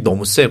가격이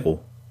너무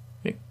세고,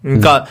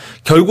 그러니까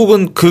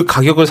결국은 그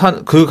가격을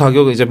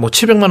이제 뭐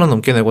 700만 원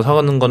넘게 내고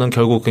사가는 거는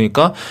결국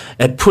그러니까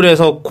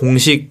애플에서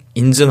공식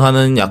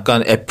인증하는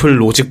약간 애플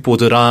로직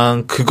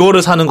보드랑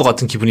그거를 사는 것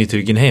같은 기분이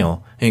들긴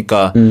해요.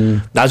 그러니까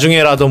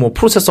나중에라도 뭐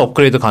프로세서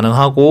업그레이드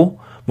가능하고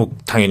뭐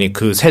당연히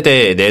그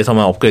세대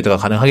내에서만 업그레이드가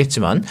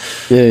가능하겠지만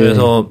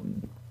그래서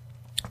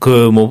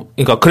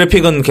그러니까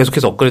그래픽은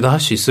계속해서 업그레이드 할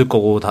수 있을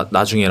거고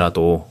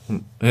나중에라도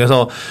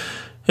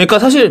그러니까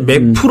사실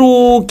맥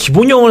프로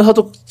기본형을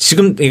사도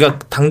지금 그러니까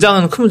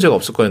당장은 큰 문제가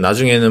없을 거예요.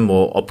 나중에는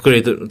뭐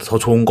업그레이드 더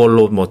좋은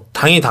걸로 뭐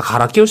당연히 다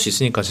갈아 끼울 수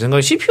있으니까 제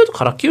생각에 CPU도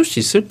갈아 끼울 수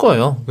있을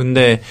거예요.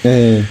 근데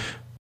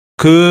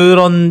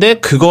그런데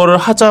그거를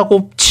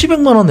하자고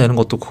 700만 원 내는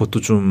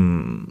그것도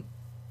좀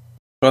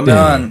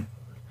그러면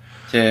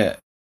이제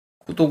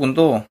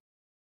구독은도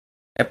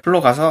애플로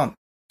가서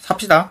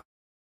삽시다.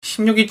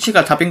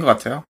 16인치가 답인 것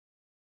같아요.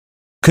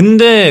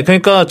 근데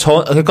그러니까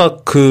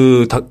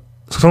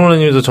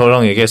성로님도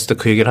저랑 얘기했을 때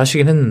그 얘기를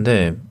하시긴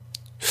했는데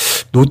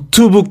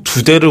노트북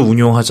 2대를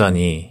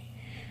운용하자니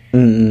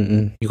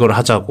이걸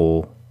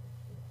하자고.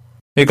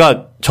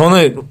 그러니까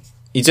저는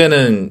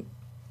이제는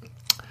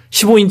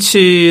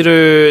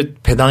 15인치를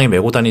배낭에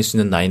메고 다닐 수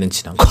있는 나이는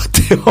지난 것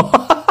같아요.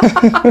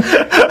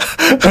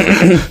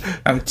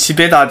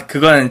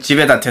 그건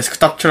집에다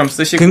데스크탑처럼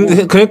쓰시고.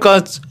 근데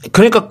그러니까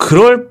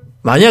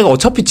만약에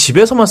어차피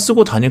집에서만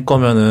쓰고 다닐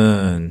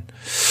거면은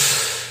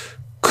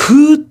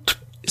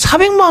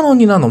 400만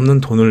원이나 넘는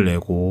돈을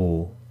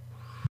내고.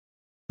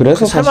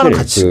 그래서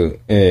사실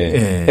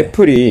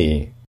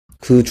애플이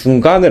그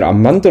중간을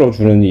안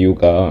만들어주는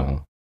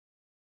이유가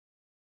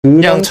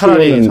그냥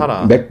차라리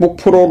사라. 맥북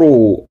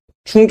프로로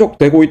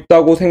충족되고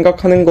있다고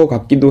생각하는 것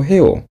같기도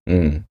해요.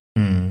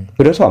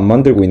 그래서 안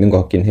만들고 있는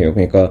것 같긴 해요.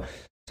 그러니까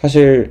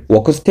사실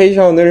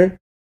워크스테이션을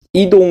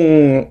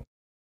이동하면서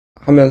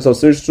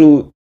쓸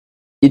수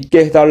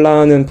있게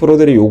해달라는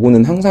프로들의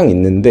요구는 항상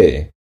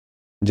있는데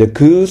이제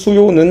그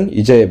수요는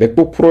이제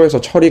맥북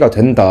프로에서 처리가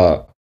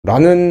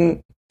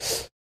된다라는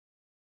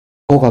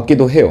것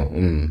같기도 해요.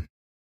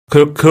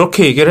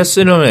 그렇게 얘기를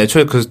했으려면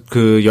애초에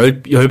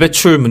열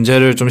배출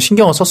문제를 좀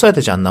신경을 썼어야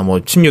되지 않나. 뭐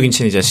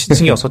 16인치는 이제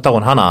신경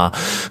썼다고는 하나.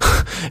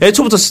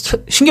 애초부터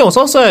신경을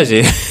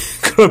썼어야지.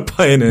 그럴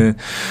바에는.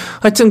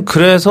 하여튼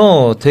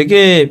그래서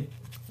되게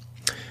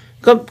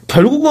그러니까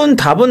결국은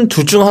답은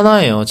둘 중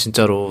하나예요.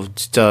 진짜로.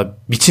 진짜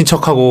미친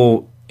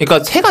척하고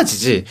그러니까 세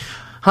가지지.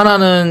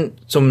 하나는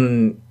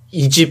좀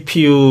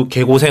eGPU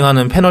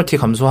개고생하는 페널티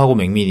감수하고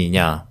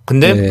맥미니냐.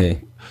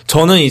 근데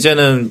저는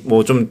이제는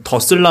뭐 좀 더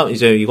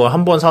이제 이거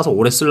한 번 사서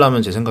오래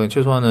쓰려면 제 생각엔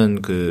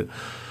최소한은 그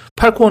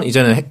 8코어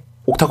이제는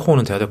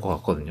옥타코어는 돼야 될 것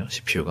같거든요.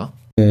 CPU가.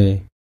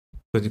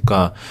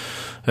 그러니까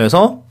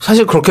그래서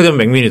사실 그렇게 되면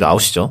맥미니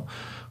나오시죠.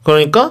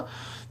 그러니까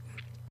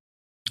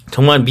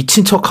정말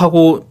미친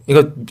척하고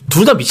그러니까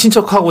둘 다 미친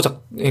척하고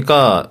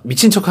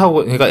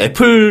그러니까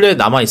애플에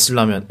남아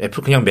있으려면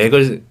애플 그냥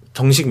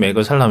정식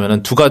맥을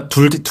살려면은 두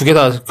개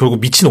다 결국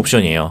미친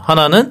옵션이에요.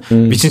 하나는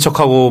미친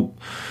척하고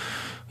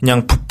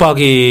그냥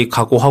북박이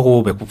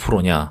각오하고 맥북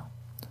프로냐,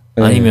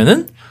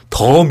 아니면은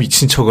더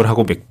미친 척을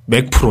하고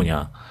맥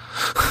프로냐가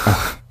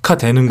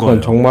되는 거예요.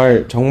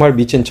 정말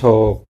미친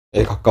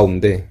척에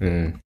가까운데.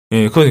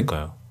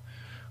 그러니까요.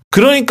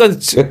 그러니까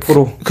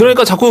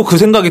자꾸 그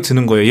생각이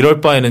드는 거예요. 이럴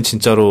바에는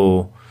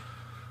진짜로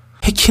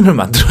해킹을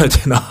만들어야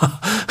되나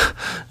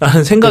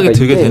라는 생각이 그러니까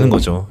들게 되는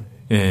거죠.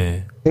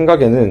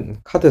 생각에는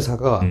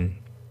카드사가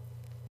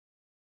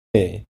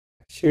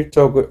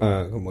실적을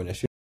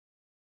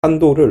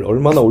한도를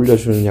얼마나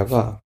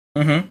올려주느냐가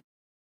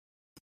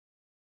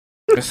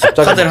갑자기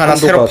카드를 하나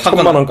새로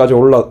파거나 1,000만 원까지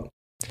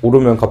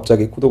오르면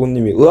갑자기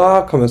구독원님이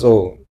으악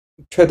하면서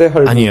최대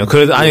할부. 아니에요.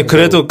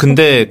 그래도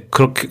근데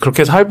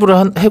그렇게 해서 할부를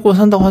하고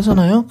산다고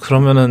하잖아요.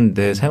 그러면은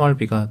내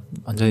생활비가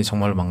완전히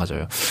정말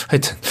망가져요.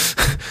 하여튼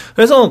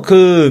그래서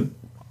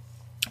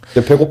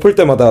배고플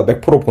때마다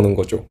맥프로 보는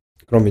거죠.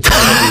 그럼 이제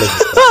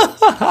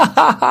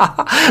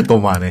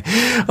너무하네.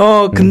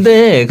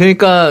 근데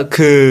그러니까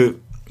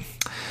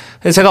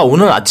제가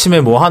오늘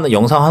아침에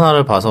영상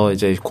하나를 봐서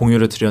이제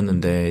공유를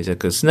드렸는데 이제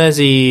그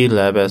스네지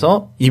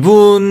랩에서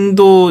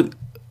이분도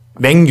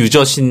맥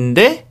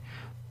유저신데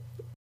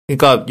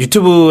그러니까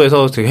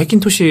유튜브에서 되게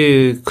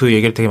해킨토시 그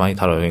얘기를 되게 많이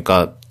다뤄요.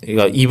 그러니까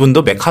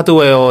이분도 맥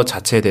하드웨어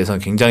자체에 대해서는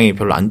굉장히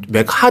별로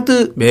맥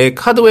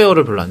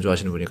하드웨어를 별로 안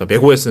좋아하시는 분이니까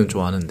맥 OS는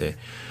좋아하는데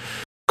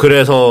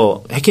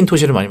그래서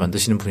해킨토시를 많이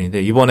만드시는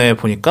분인데 이번에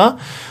보니까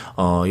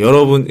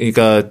여러분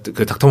그러니까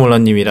그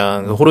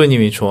닥터몰라님이랑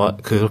호로이님이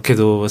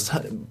그렇게도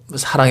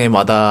사랑에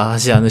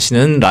마다하지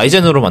않으시는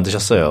라이젠으로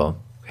만드셨어요.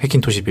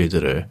 해킨토시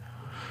빌드를.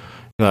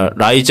 그러니까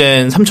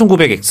라이젠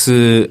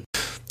 3900X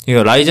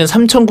그러니까 라이젠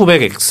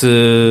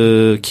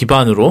 3900X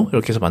기반으로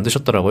이렇게 해서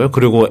만드셨더라고요.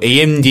 그리고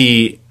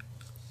AMD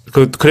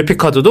그 그래픽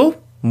카드도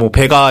뭐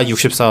베가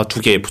 64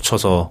 두 개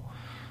붙여서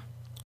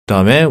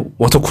그다음에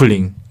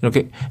워터쿨링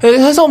이렇게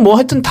해서 뭐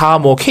하여튼 다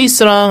뭐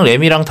케이스랑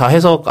램이랑 다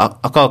해서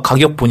아까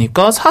가격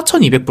보니까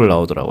 4,200불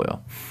나오더라고요.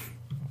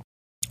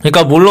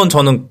 그러니까 물론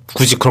저는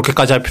굳이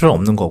그렇게까지 할 필요는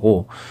없는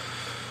거고.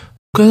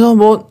 그래서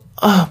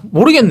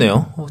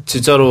모르겠네요.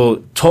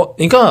 진짜로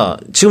그러니까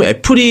지금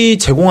애플이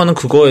제공하는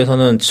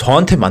그거에서는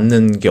저한테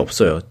맞는 게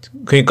없어요.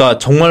 그러니까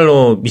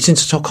정말로 미친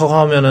척하고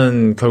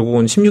하면은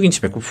결국은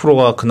 16인치 맥북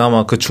프로가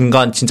그나마 그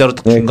중간 진짜로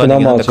딱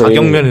중간이긴 한데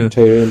가격면은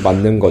제일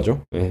맞는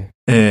거죠. 네.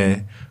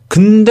 예.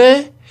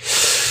 근데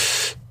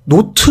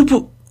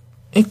노트북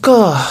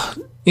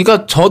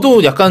그러니까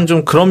저도 약간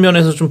좀 그런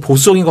면에서 좀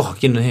보수적인 것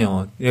같기는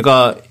해요.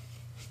 얘가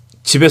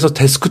집에서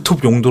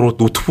데스크톱 용도로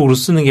노트북으로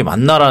쓰는 게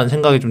맞나라는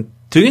생각이 좀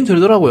들긴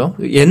들더라고요.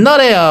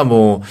 옛날에야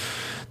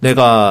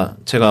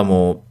제가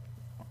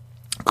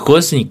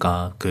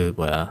그거였으니까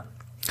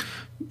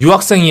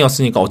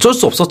유학생이었으니까 어쩔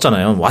수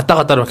없었잖아요. 왔다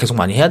갔다를 계속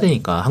많이 해야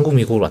되니까 한국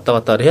미국으로 왔다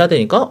갔다를 해야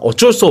되니까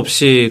어쩔 수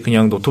없이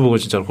그냥 노트북을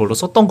진짜 그걸로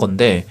썼던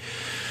건데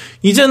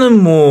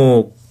이제는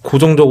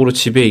고정적으로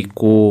집에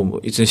있고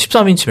이제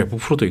 13인치 맥북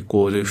프로도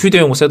있고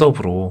휴대용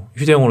셋업으로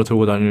휴대용으로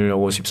들고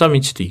다니려고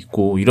 13인치도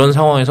있고 이런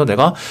상황에서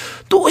내가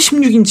또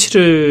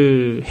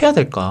 16인치를 해야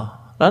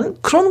될까라는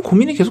그런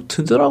고민이 계속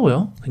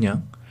들더라고요.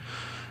 그냥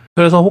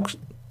그래서 혹시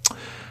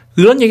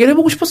이런 얘기를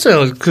해보고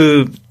싶었어요.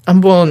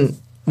 한번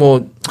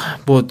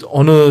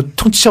어느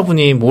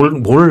청취자분이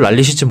뭘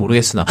날리실지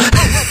모르겠으나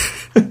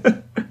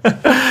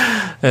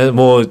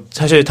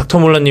사실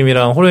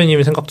닥터몰라님이랑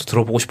호레이님의 생각도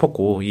들어보고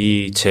싶었고,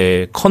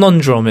 제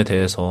커넌드럼에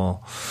대해서.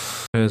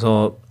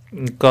 그래서,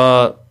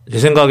 그러니까, 제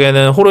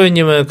생각에는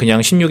호레이님은 그냥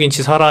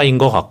 16인치 사라인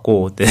것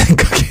같고, 내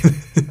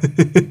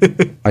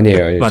생각에는.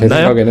 아니에요. 맞나요? 제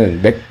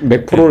생각에는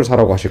맥 프로를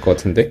사라고 하실 것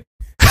같은데?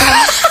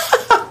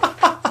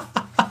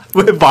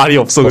 왜 말이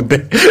없어,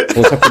 근데?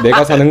 어차피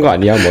내가 사는 거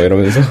아니야,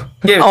 이러면서.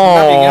 이게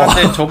정답이긴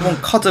한데,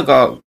 저분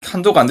카드가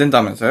한도가 안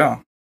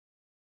된다면서요?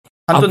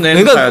 한도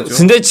내는 그러니까 사야죠.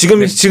 근데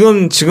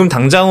지금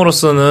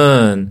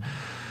당장으로서는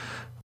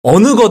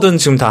어느 거든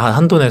지금 다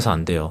한도 내서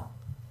안 돼요.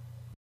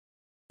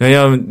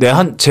 왜냐면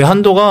제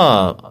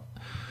한도가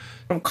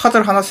그럼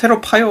카드를 하나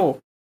새로 파요.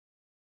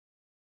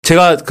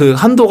 제가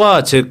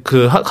한도가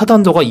카드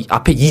한도가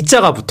앞에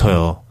 2자가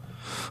붙어요.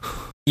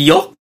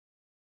 2억?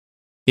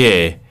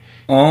 예.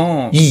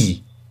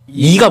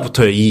 2가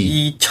붙어요.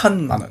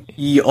 2천만 원.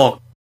 2억.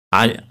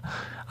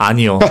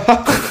 아니요.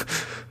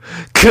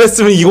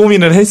 그랬으면 이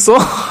고민을 했어?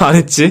 안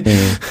했지?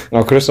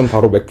 그랬으면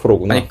바로 맥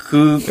프로구나. 아니,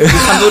 그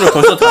한도를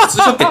벌써 다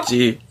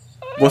쓰셨겠지.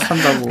 뭐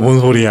산다고. 뭔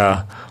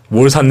소리야.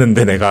 뭘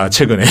샀는데 내가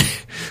최근에.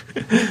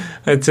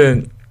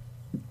 하여튼,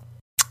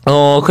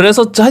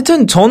 그래서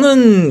하여튼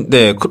저는,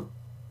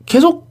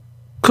 계속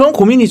그런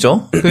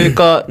고민이죠.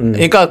 그러니까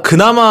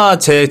그나마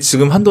제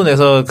지금 한도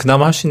내서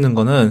그나마 할 수 있는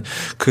거는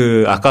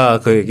아까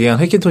얘기한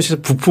해킨토시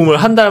부품을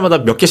한 달마다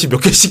몇 개씩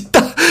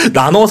딱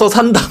나눠서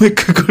산 다음에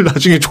그걸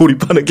나중에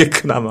조립하는 게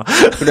그나마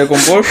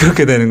드래곤볼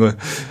그렇게 되는 거예요.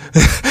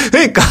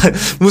 그러니까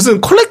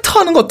무슨 콜렉터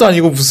하는 것도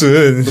아니고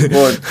무슨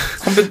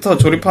컴퓨터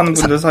조립하는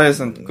분들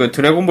사이에서는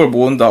드래곤볼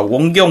모은다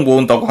원경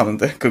모은다고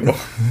하는데 그거.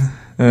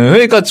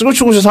 그러니까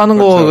쭈글쭈글 사는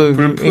그렇죠. 거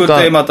불프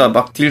때마다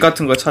막 딜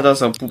같은 거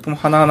찾아서 부품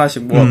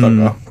하나하나씩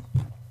모았다가.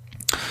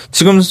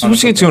 지금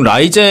솔직히 지금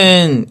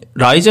라이젠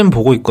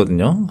보고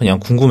있거든요. 그냥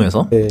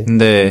궁금해서. 네.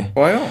 근데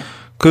좋아요.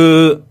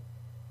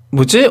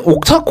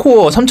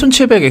 옥타코어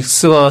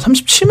 3700X가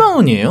 37만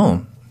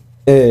원이에요.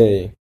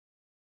 네.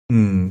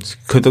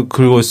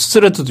 그리고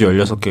스레드도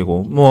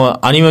 16개고.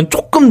 아니면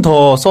조금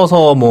더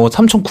써서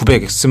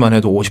 3900X만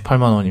해도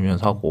 58만 원이면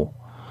사고.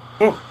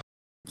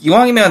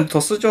 이왕이면 더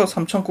쓰죠.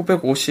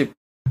 3950.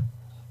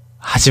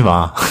 하지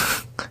마.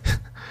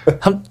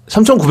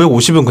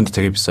 3950은 근데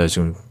되게 비싸요.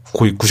 지금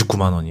거의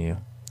 99만 원이에요.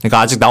 그러니까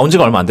아직 나온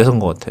지가 얼마 안 돼서인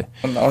것 같아.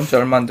 나온 지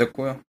얼마 안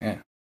됐고요. 예.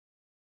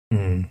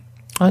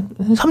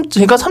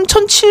 그러니까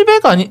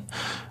 3700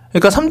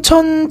 그러니까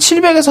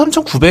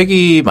 3700에서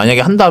 3900이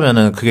만약에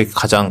한다면은 그게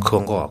가장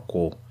그건 것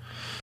같고.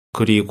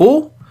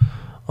 그리고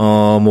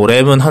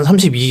램은 한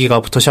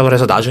 32기가부터 시작을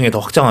해서 나중에 더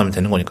확장하면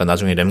되는 거니까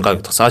나중에 램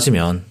가격 더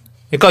싸지면.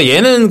 그러니까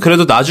얘는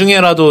그래도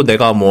나중에라도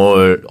내가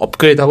뭘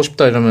업그레이드 하고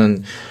싶다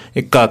이러면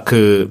그러니까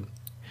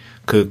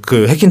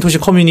해킨토시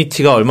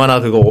커뮤니티가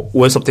얼마나 그거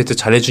OS 업데이트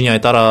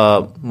잘해주냐에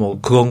따라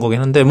그건 거긴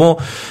한데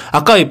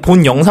아까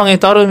본 영상에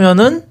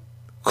따르면은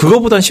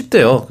그거보단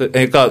쉽대요.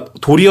 그러니까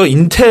도리어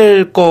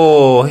인텔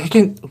거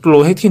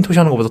해킨토시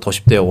하는 것보다 더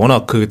쉽대요.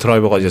 워낙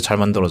드라이버가 이제 잘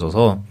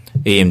만들어져서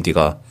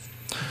AMD가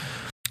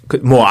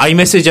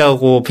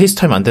아이메시지하고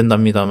페이스타임 안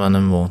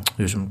된답니다만은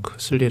요즘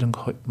쓸 일은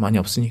거의 많이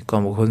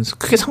없으니까 그건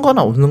크게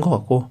상관은 없는 것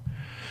같고.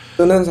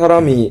 쓰는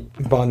사람이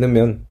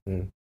많으면.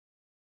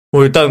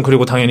 일단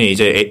그리고 당연히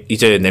이제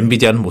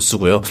엔비디아는 못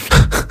쓰고요.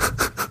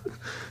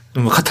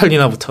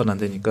 카탈리나부터는 안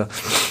되니까.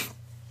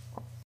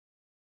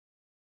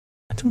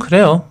 하여튼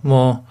그래요.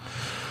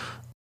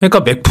 그러니까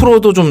맥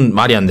프로도 좀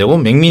말이 안 되고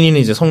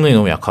맥미니는 이제 성능이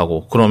너무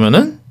약하고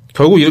그러면은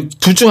결국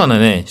둘 중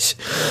하나네.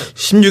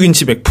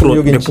 16인치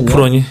맥북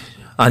프로니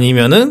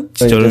아니면은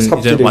이제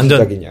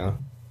완전 시작이냐.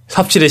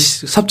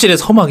 삽질의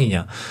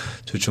서막이냐.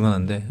 둘 중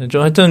하나인데.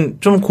 하여튼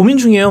좀 고민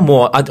중이에요.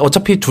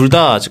 어차피 둘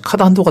다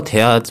카드 한도가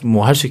돼야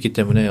할 수 있기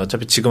때문에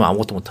어차피 지금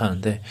아무것도 못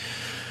하는데.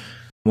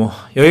 뭐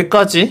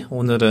여기까지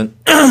오늘은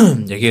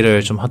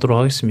얘기를 좀 하도록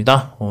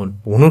하겠습니다.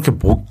 오늘 이렇게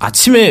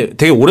아침에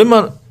되게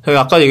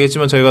저희가 아까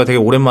얘기했지만 저희가 되게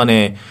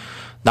오랜만에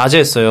낮에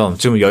했어요.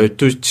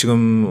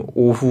 지금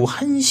오후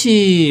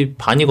 1시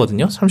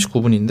반이거든요.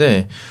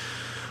 39분인데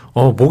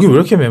목이 왜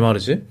이렇게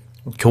메마르지?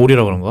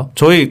 겨울이라 그런가?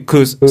 저희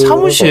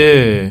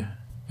사무실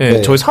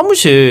네. 저희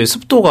사무실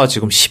습도가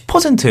지금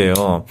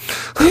 10%예요.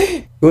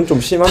 그건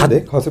좀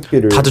심한데?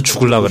 가습기를 다들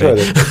죽을라 그래.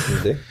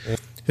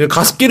 네.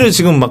 가습기를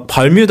지금 막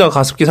발뮤다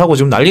가습기 사고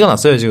지금 난리가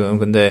났어요, 지금.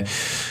 근데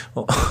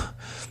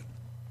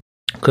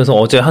그래서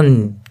어제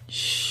한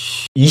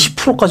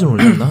 20%까지는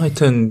올렸나?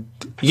 하여튼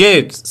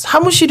이게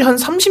사무실이 한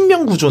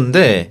 30명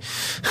구조인데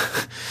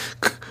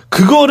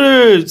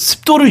그거를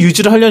습도를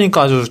유지를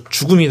하려니까 아주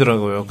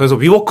죽음이더라고요. 그래서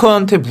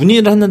위워크한테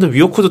문의를 했는데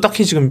위워크도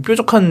딱히 지금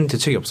뾰족한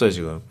대책이 없어요,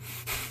 지금.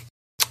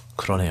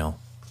 그러네요.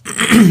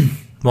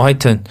 뭐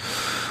하여튼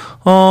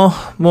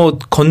뭐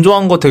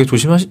건조한 거 되게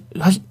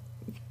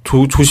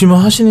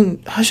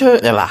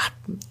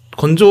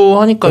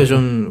건조하니까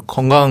좀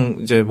건강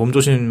이제 몸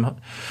조심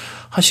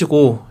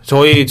하시고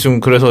저희 지금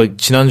그래서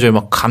지난주에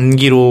막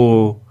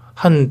감기로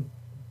한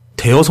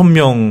대여섯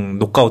명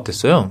노크아웃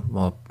됐어요.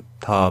 뭐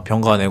다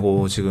병가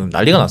내고 지금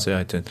난리가 났어요.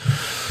 하여튼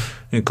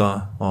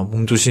그러니까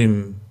몸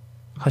조심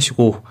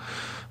하시고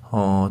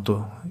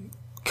또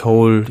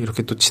겨울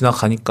이렇게 또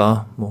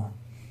지나가니까 뭐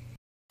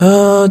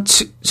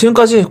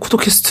지금까지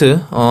쿠도캐스트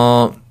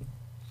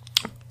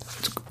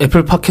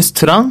애플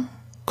팟캐스트랑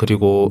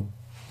그리고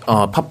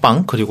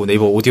팟빵 그리고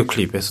네이버 오디오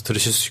클립에서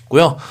들으실 수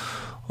있고요.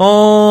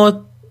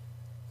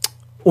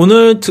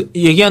 오늘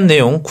얘기한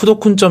내용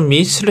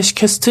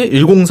쿠도쿤.me/캐스트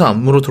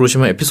 103으로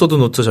들어오시면 에피소드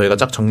노트 저희가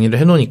쫙 정리를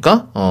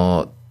해놓으니까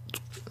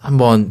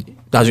한번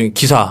나중에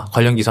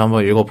관련 기사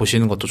한번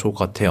읽어보시는 것도 좋을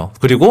것 같아요.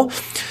 그리고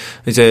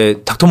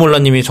이제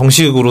닥터몰라님이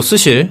정식으로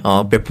쓰실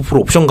맥북 프로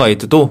옵션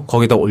가이드도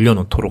거기다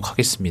올려놓도록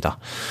하겠습니다.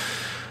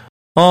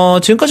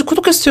 지금까지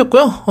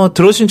쿠도캐스트였고요.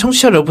 들어오신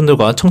청취자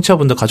여러분들과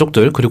청취자분들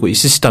가족들 그리고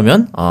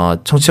있으시다면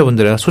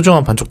청취자분들의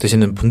소중한 반쪽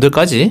되시는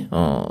분들까지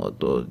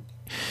또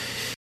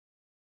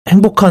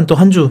행복한 또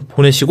한 주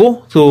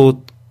보내시고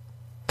또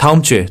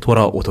다음 주에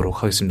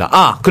돌아오도록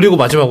하겠습니다. 그리고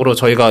마지막으로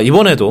저희가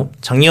이번에도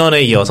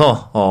작년에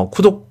이어서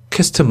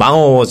쿠도캐스트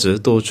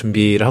망어워즈 또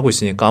준비를 하고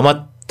있으니까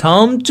아마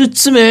다음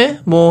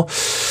주쯤에 뭐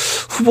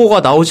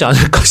후보가 나오지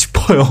않을까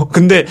싶어요.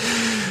 근데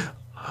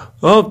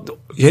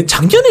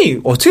작년에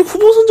어떻게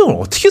후보 선정을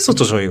어떻게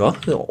했었죠, 저희가?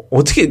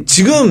 어떻게,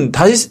 지금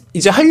다시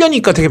이제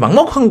하려니까 되게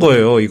막막한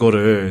거예요,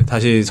 이거를.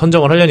 다시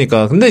선정을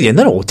하려니까. 근데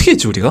옛날에 어떻게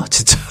했지, 우리가?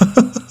 진짜.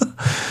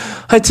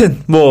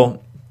 하여튼,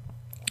 뭐,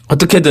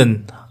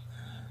 어떻게든.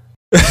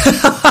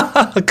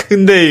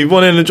 근데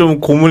이번에는 좀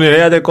고민을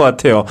해야 될 것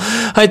같아요.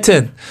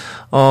 하여튼,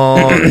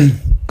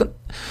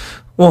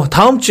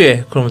 다음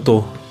주에 그러면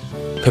또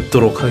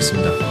뵙도록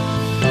하겠습니다.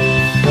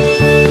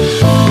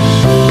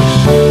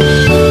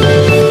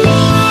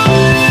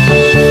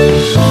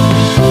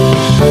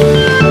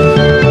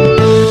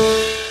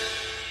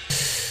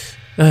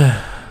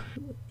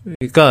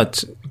 그러니까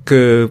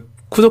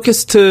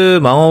쿠도캐스트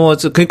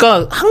망어워즈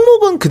그러니까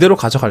항목은 그대로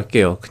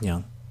가져갈게요.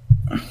 그냥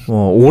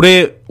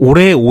올해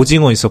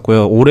오징어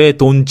있었고요. 올해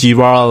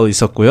돈지랄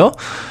있었고요.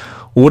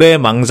 올해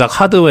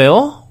망작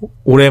하드웨어,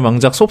 올해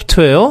망작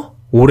소프트웨어,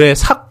 올해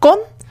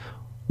사건,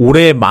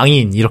 올해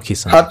망인 이렇게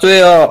있어요.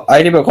 하드웨어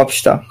아이리벨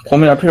갑시다.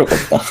 고민할 필요가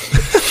없다.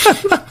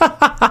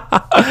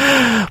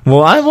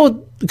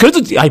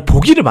 그래도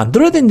보기를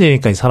만들어야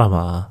된다니까 이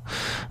사람아.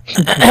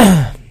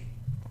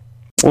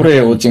 올해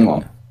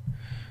오징어.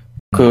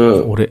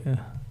 올해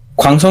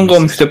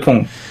광선검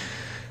휴대폰.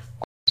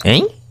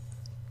 엥?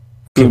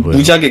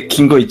 무지하게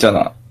긴 거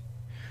있잖아.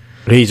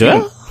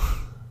 레이저야?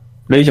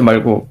 레이저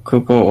말고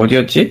그거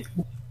어디였지?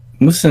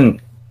 무슨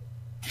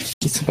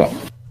있어봐.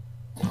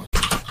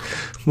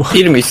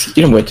 이름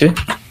뭐였지?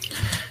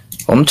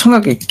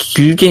 엄청나게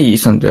길게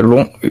있었는데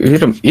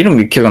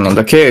이름 기억 안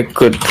난다. 걔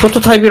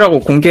프로토타입이라고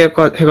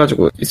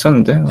공개해가지고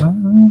있었는데.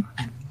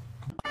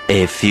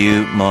 A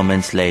few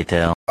moments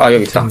later.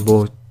 여기 있다.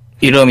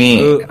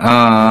 이름이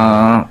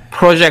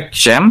프로젝트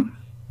잼.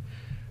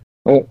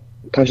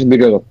 다시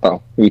느려졌다.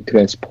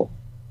 위트랜스퍼.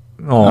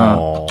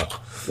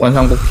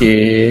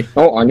 원상복귀.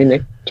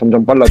 아니네.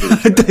 점점 빨라지고.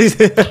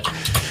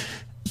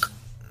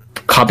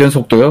 가변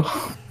속도요?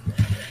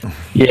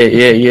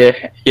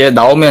 얘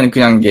나오면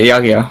그냥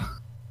예약이야.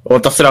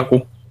 어디다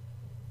쓰라고.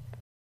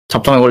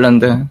 잡담에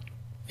올렸는데.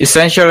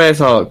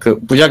 이센셜에서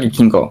무지하게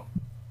긴 거.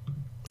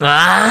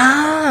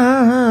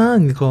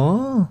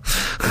 이거.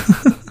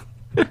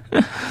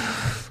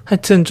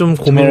 하여튼 좀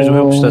고민을 좀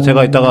해봅시다.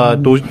 제가 이따가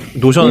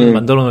노션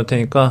만들어 놓을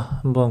테니까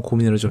한번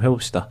고민을 좀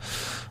해봅시다.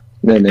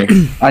 네네.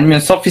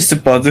 아니면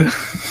서피스 버드.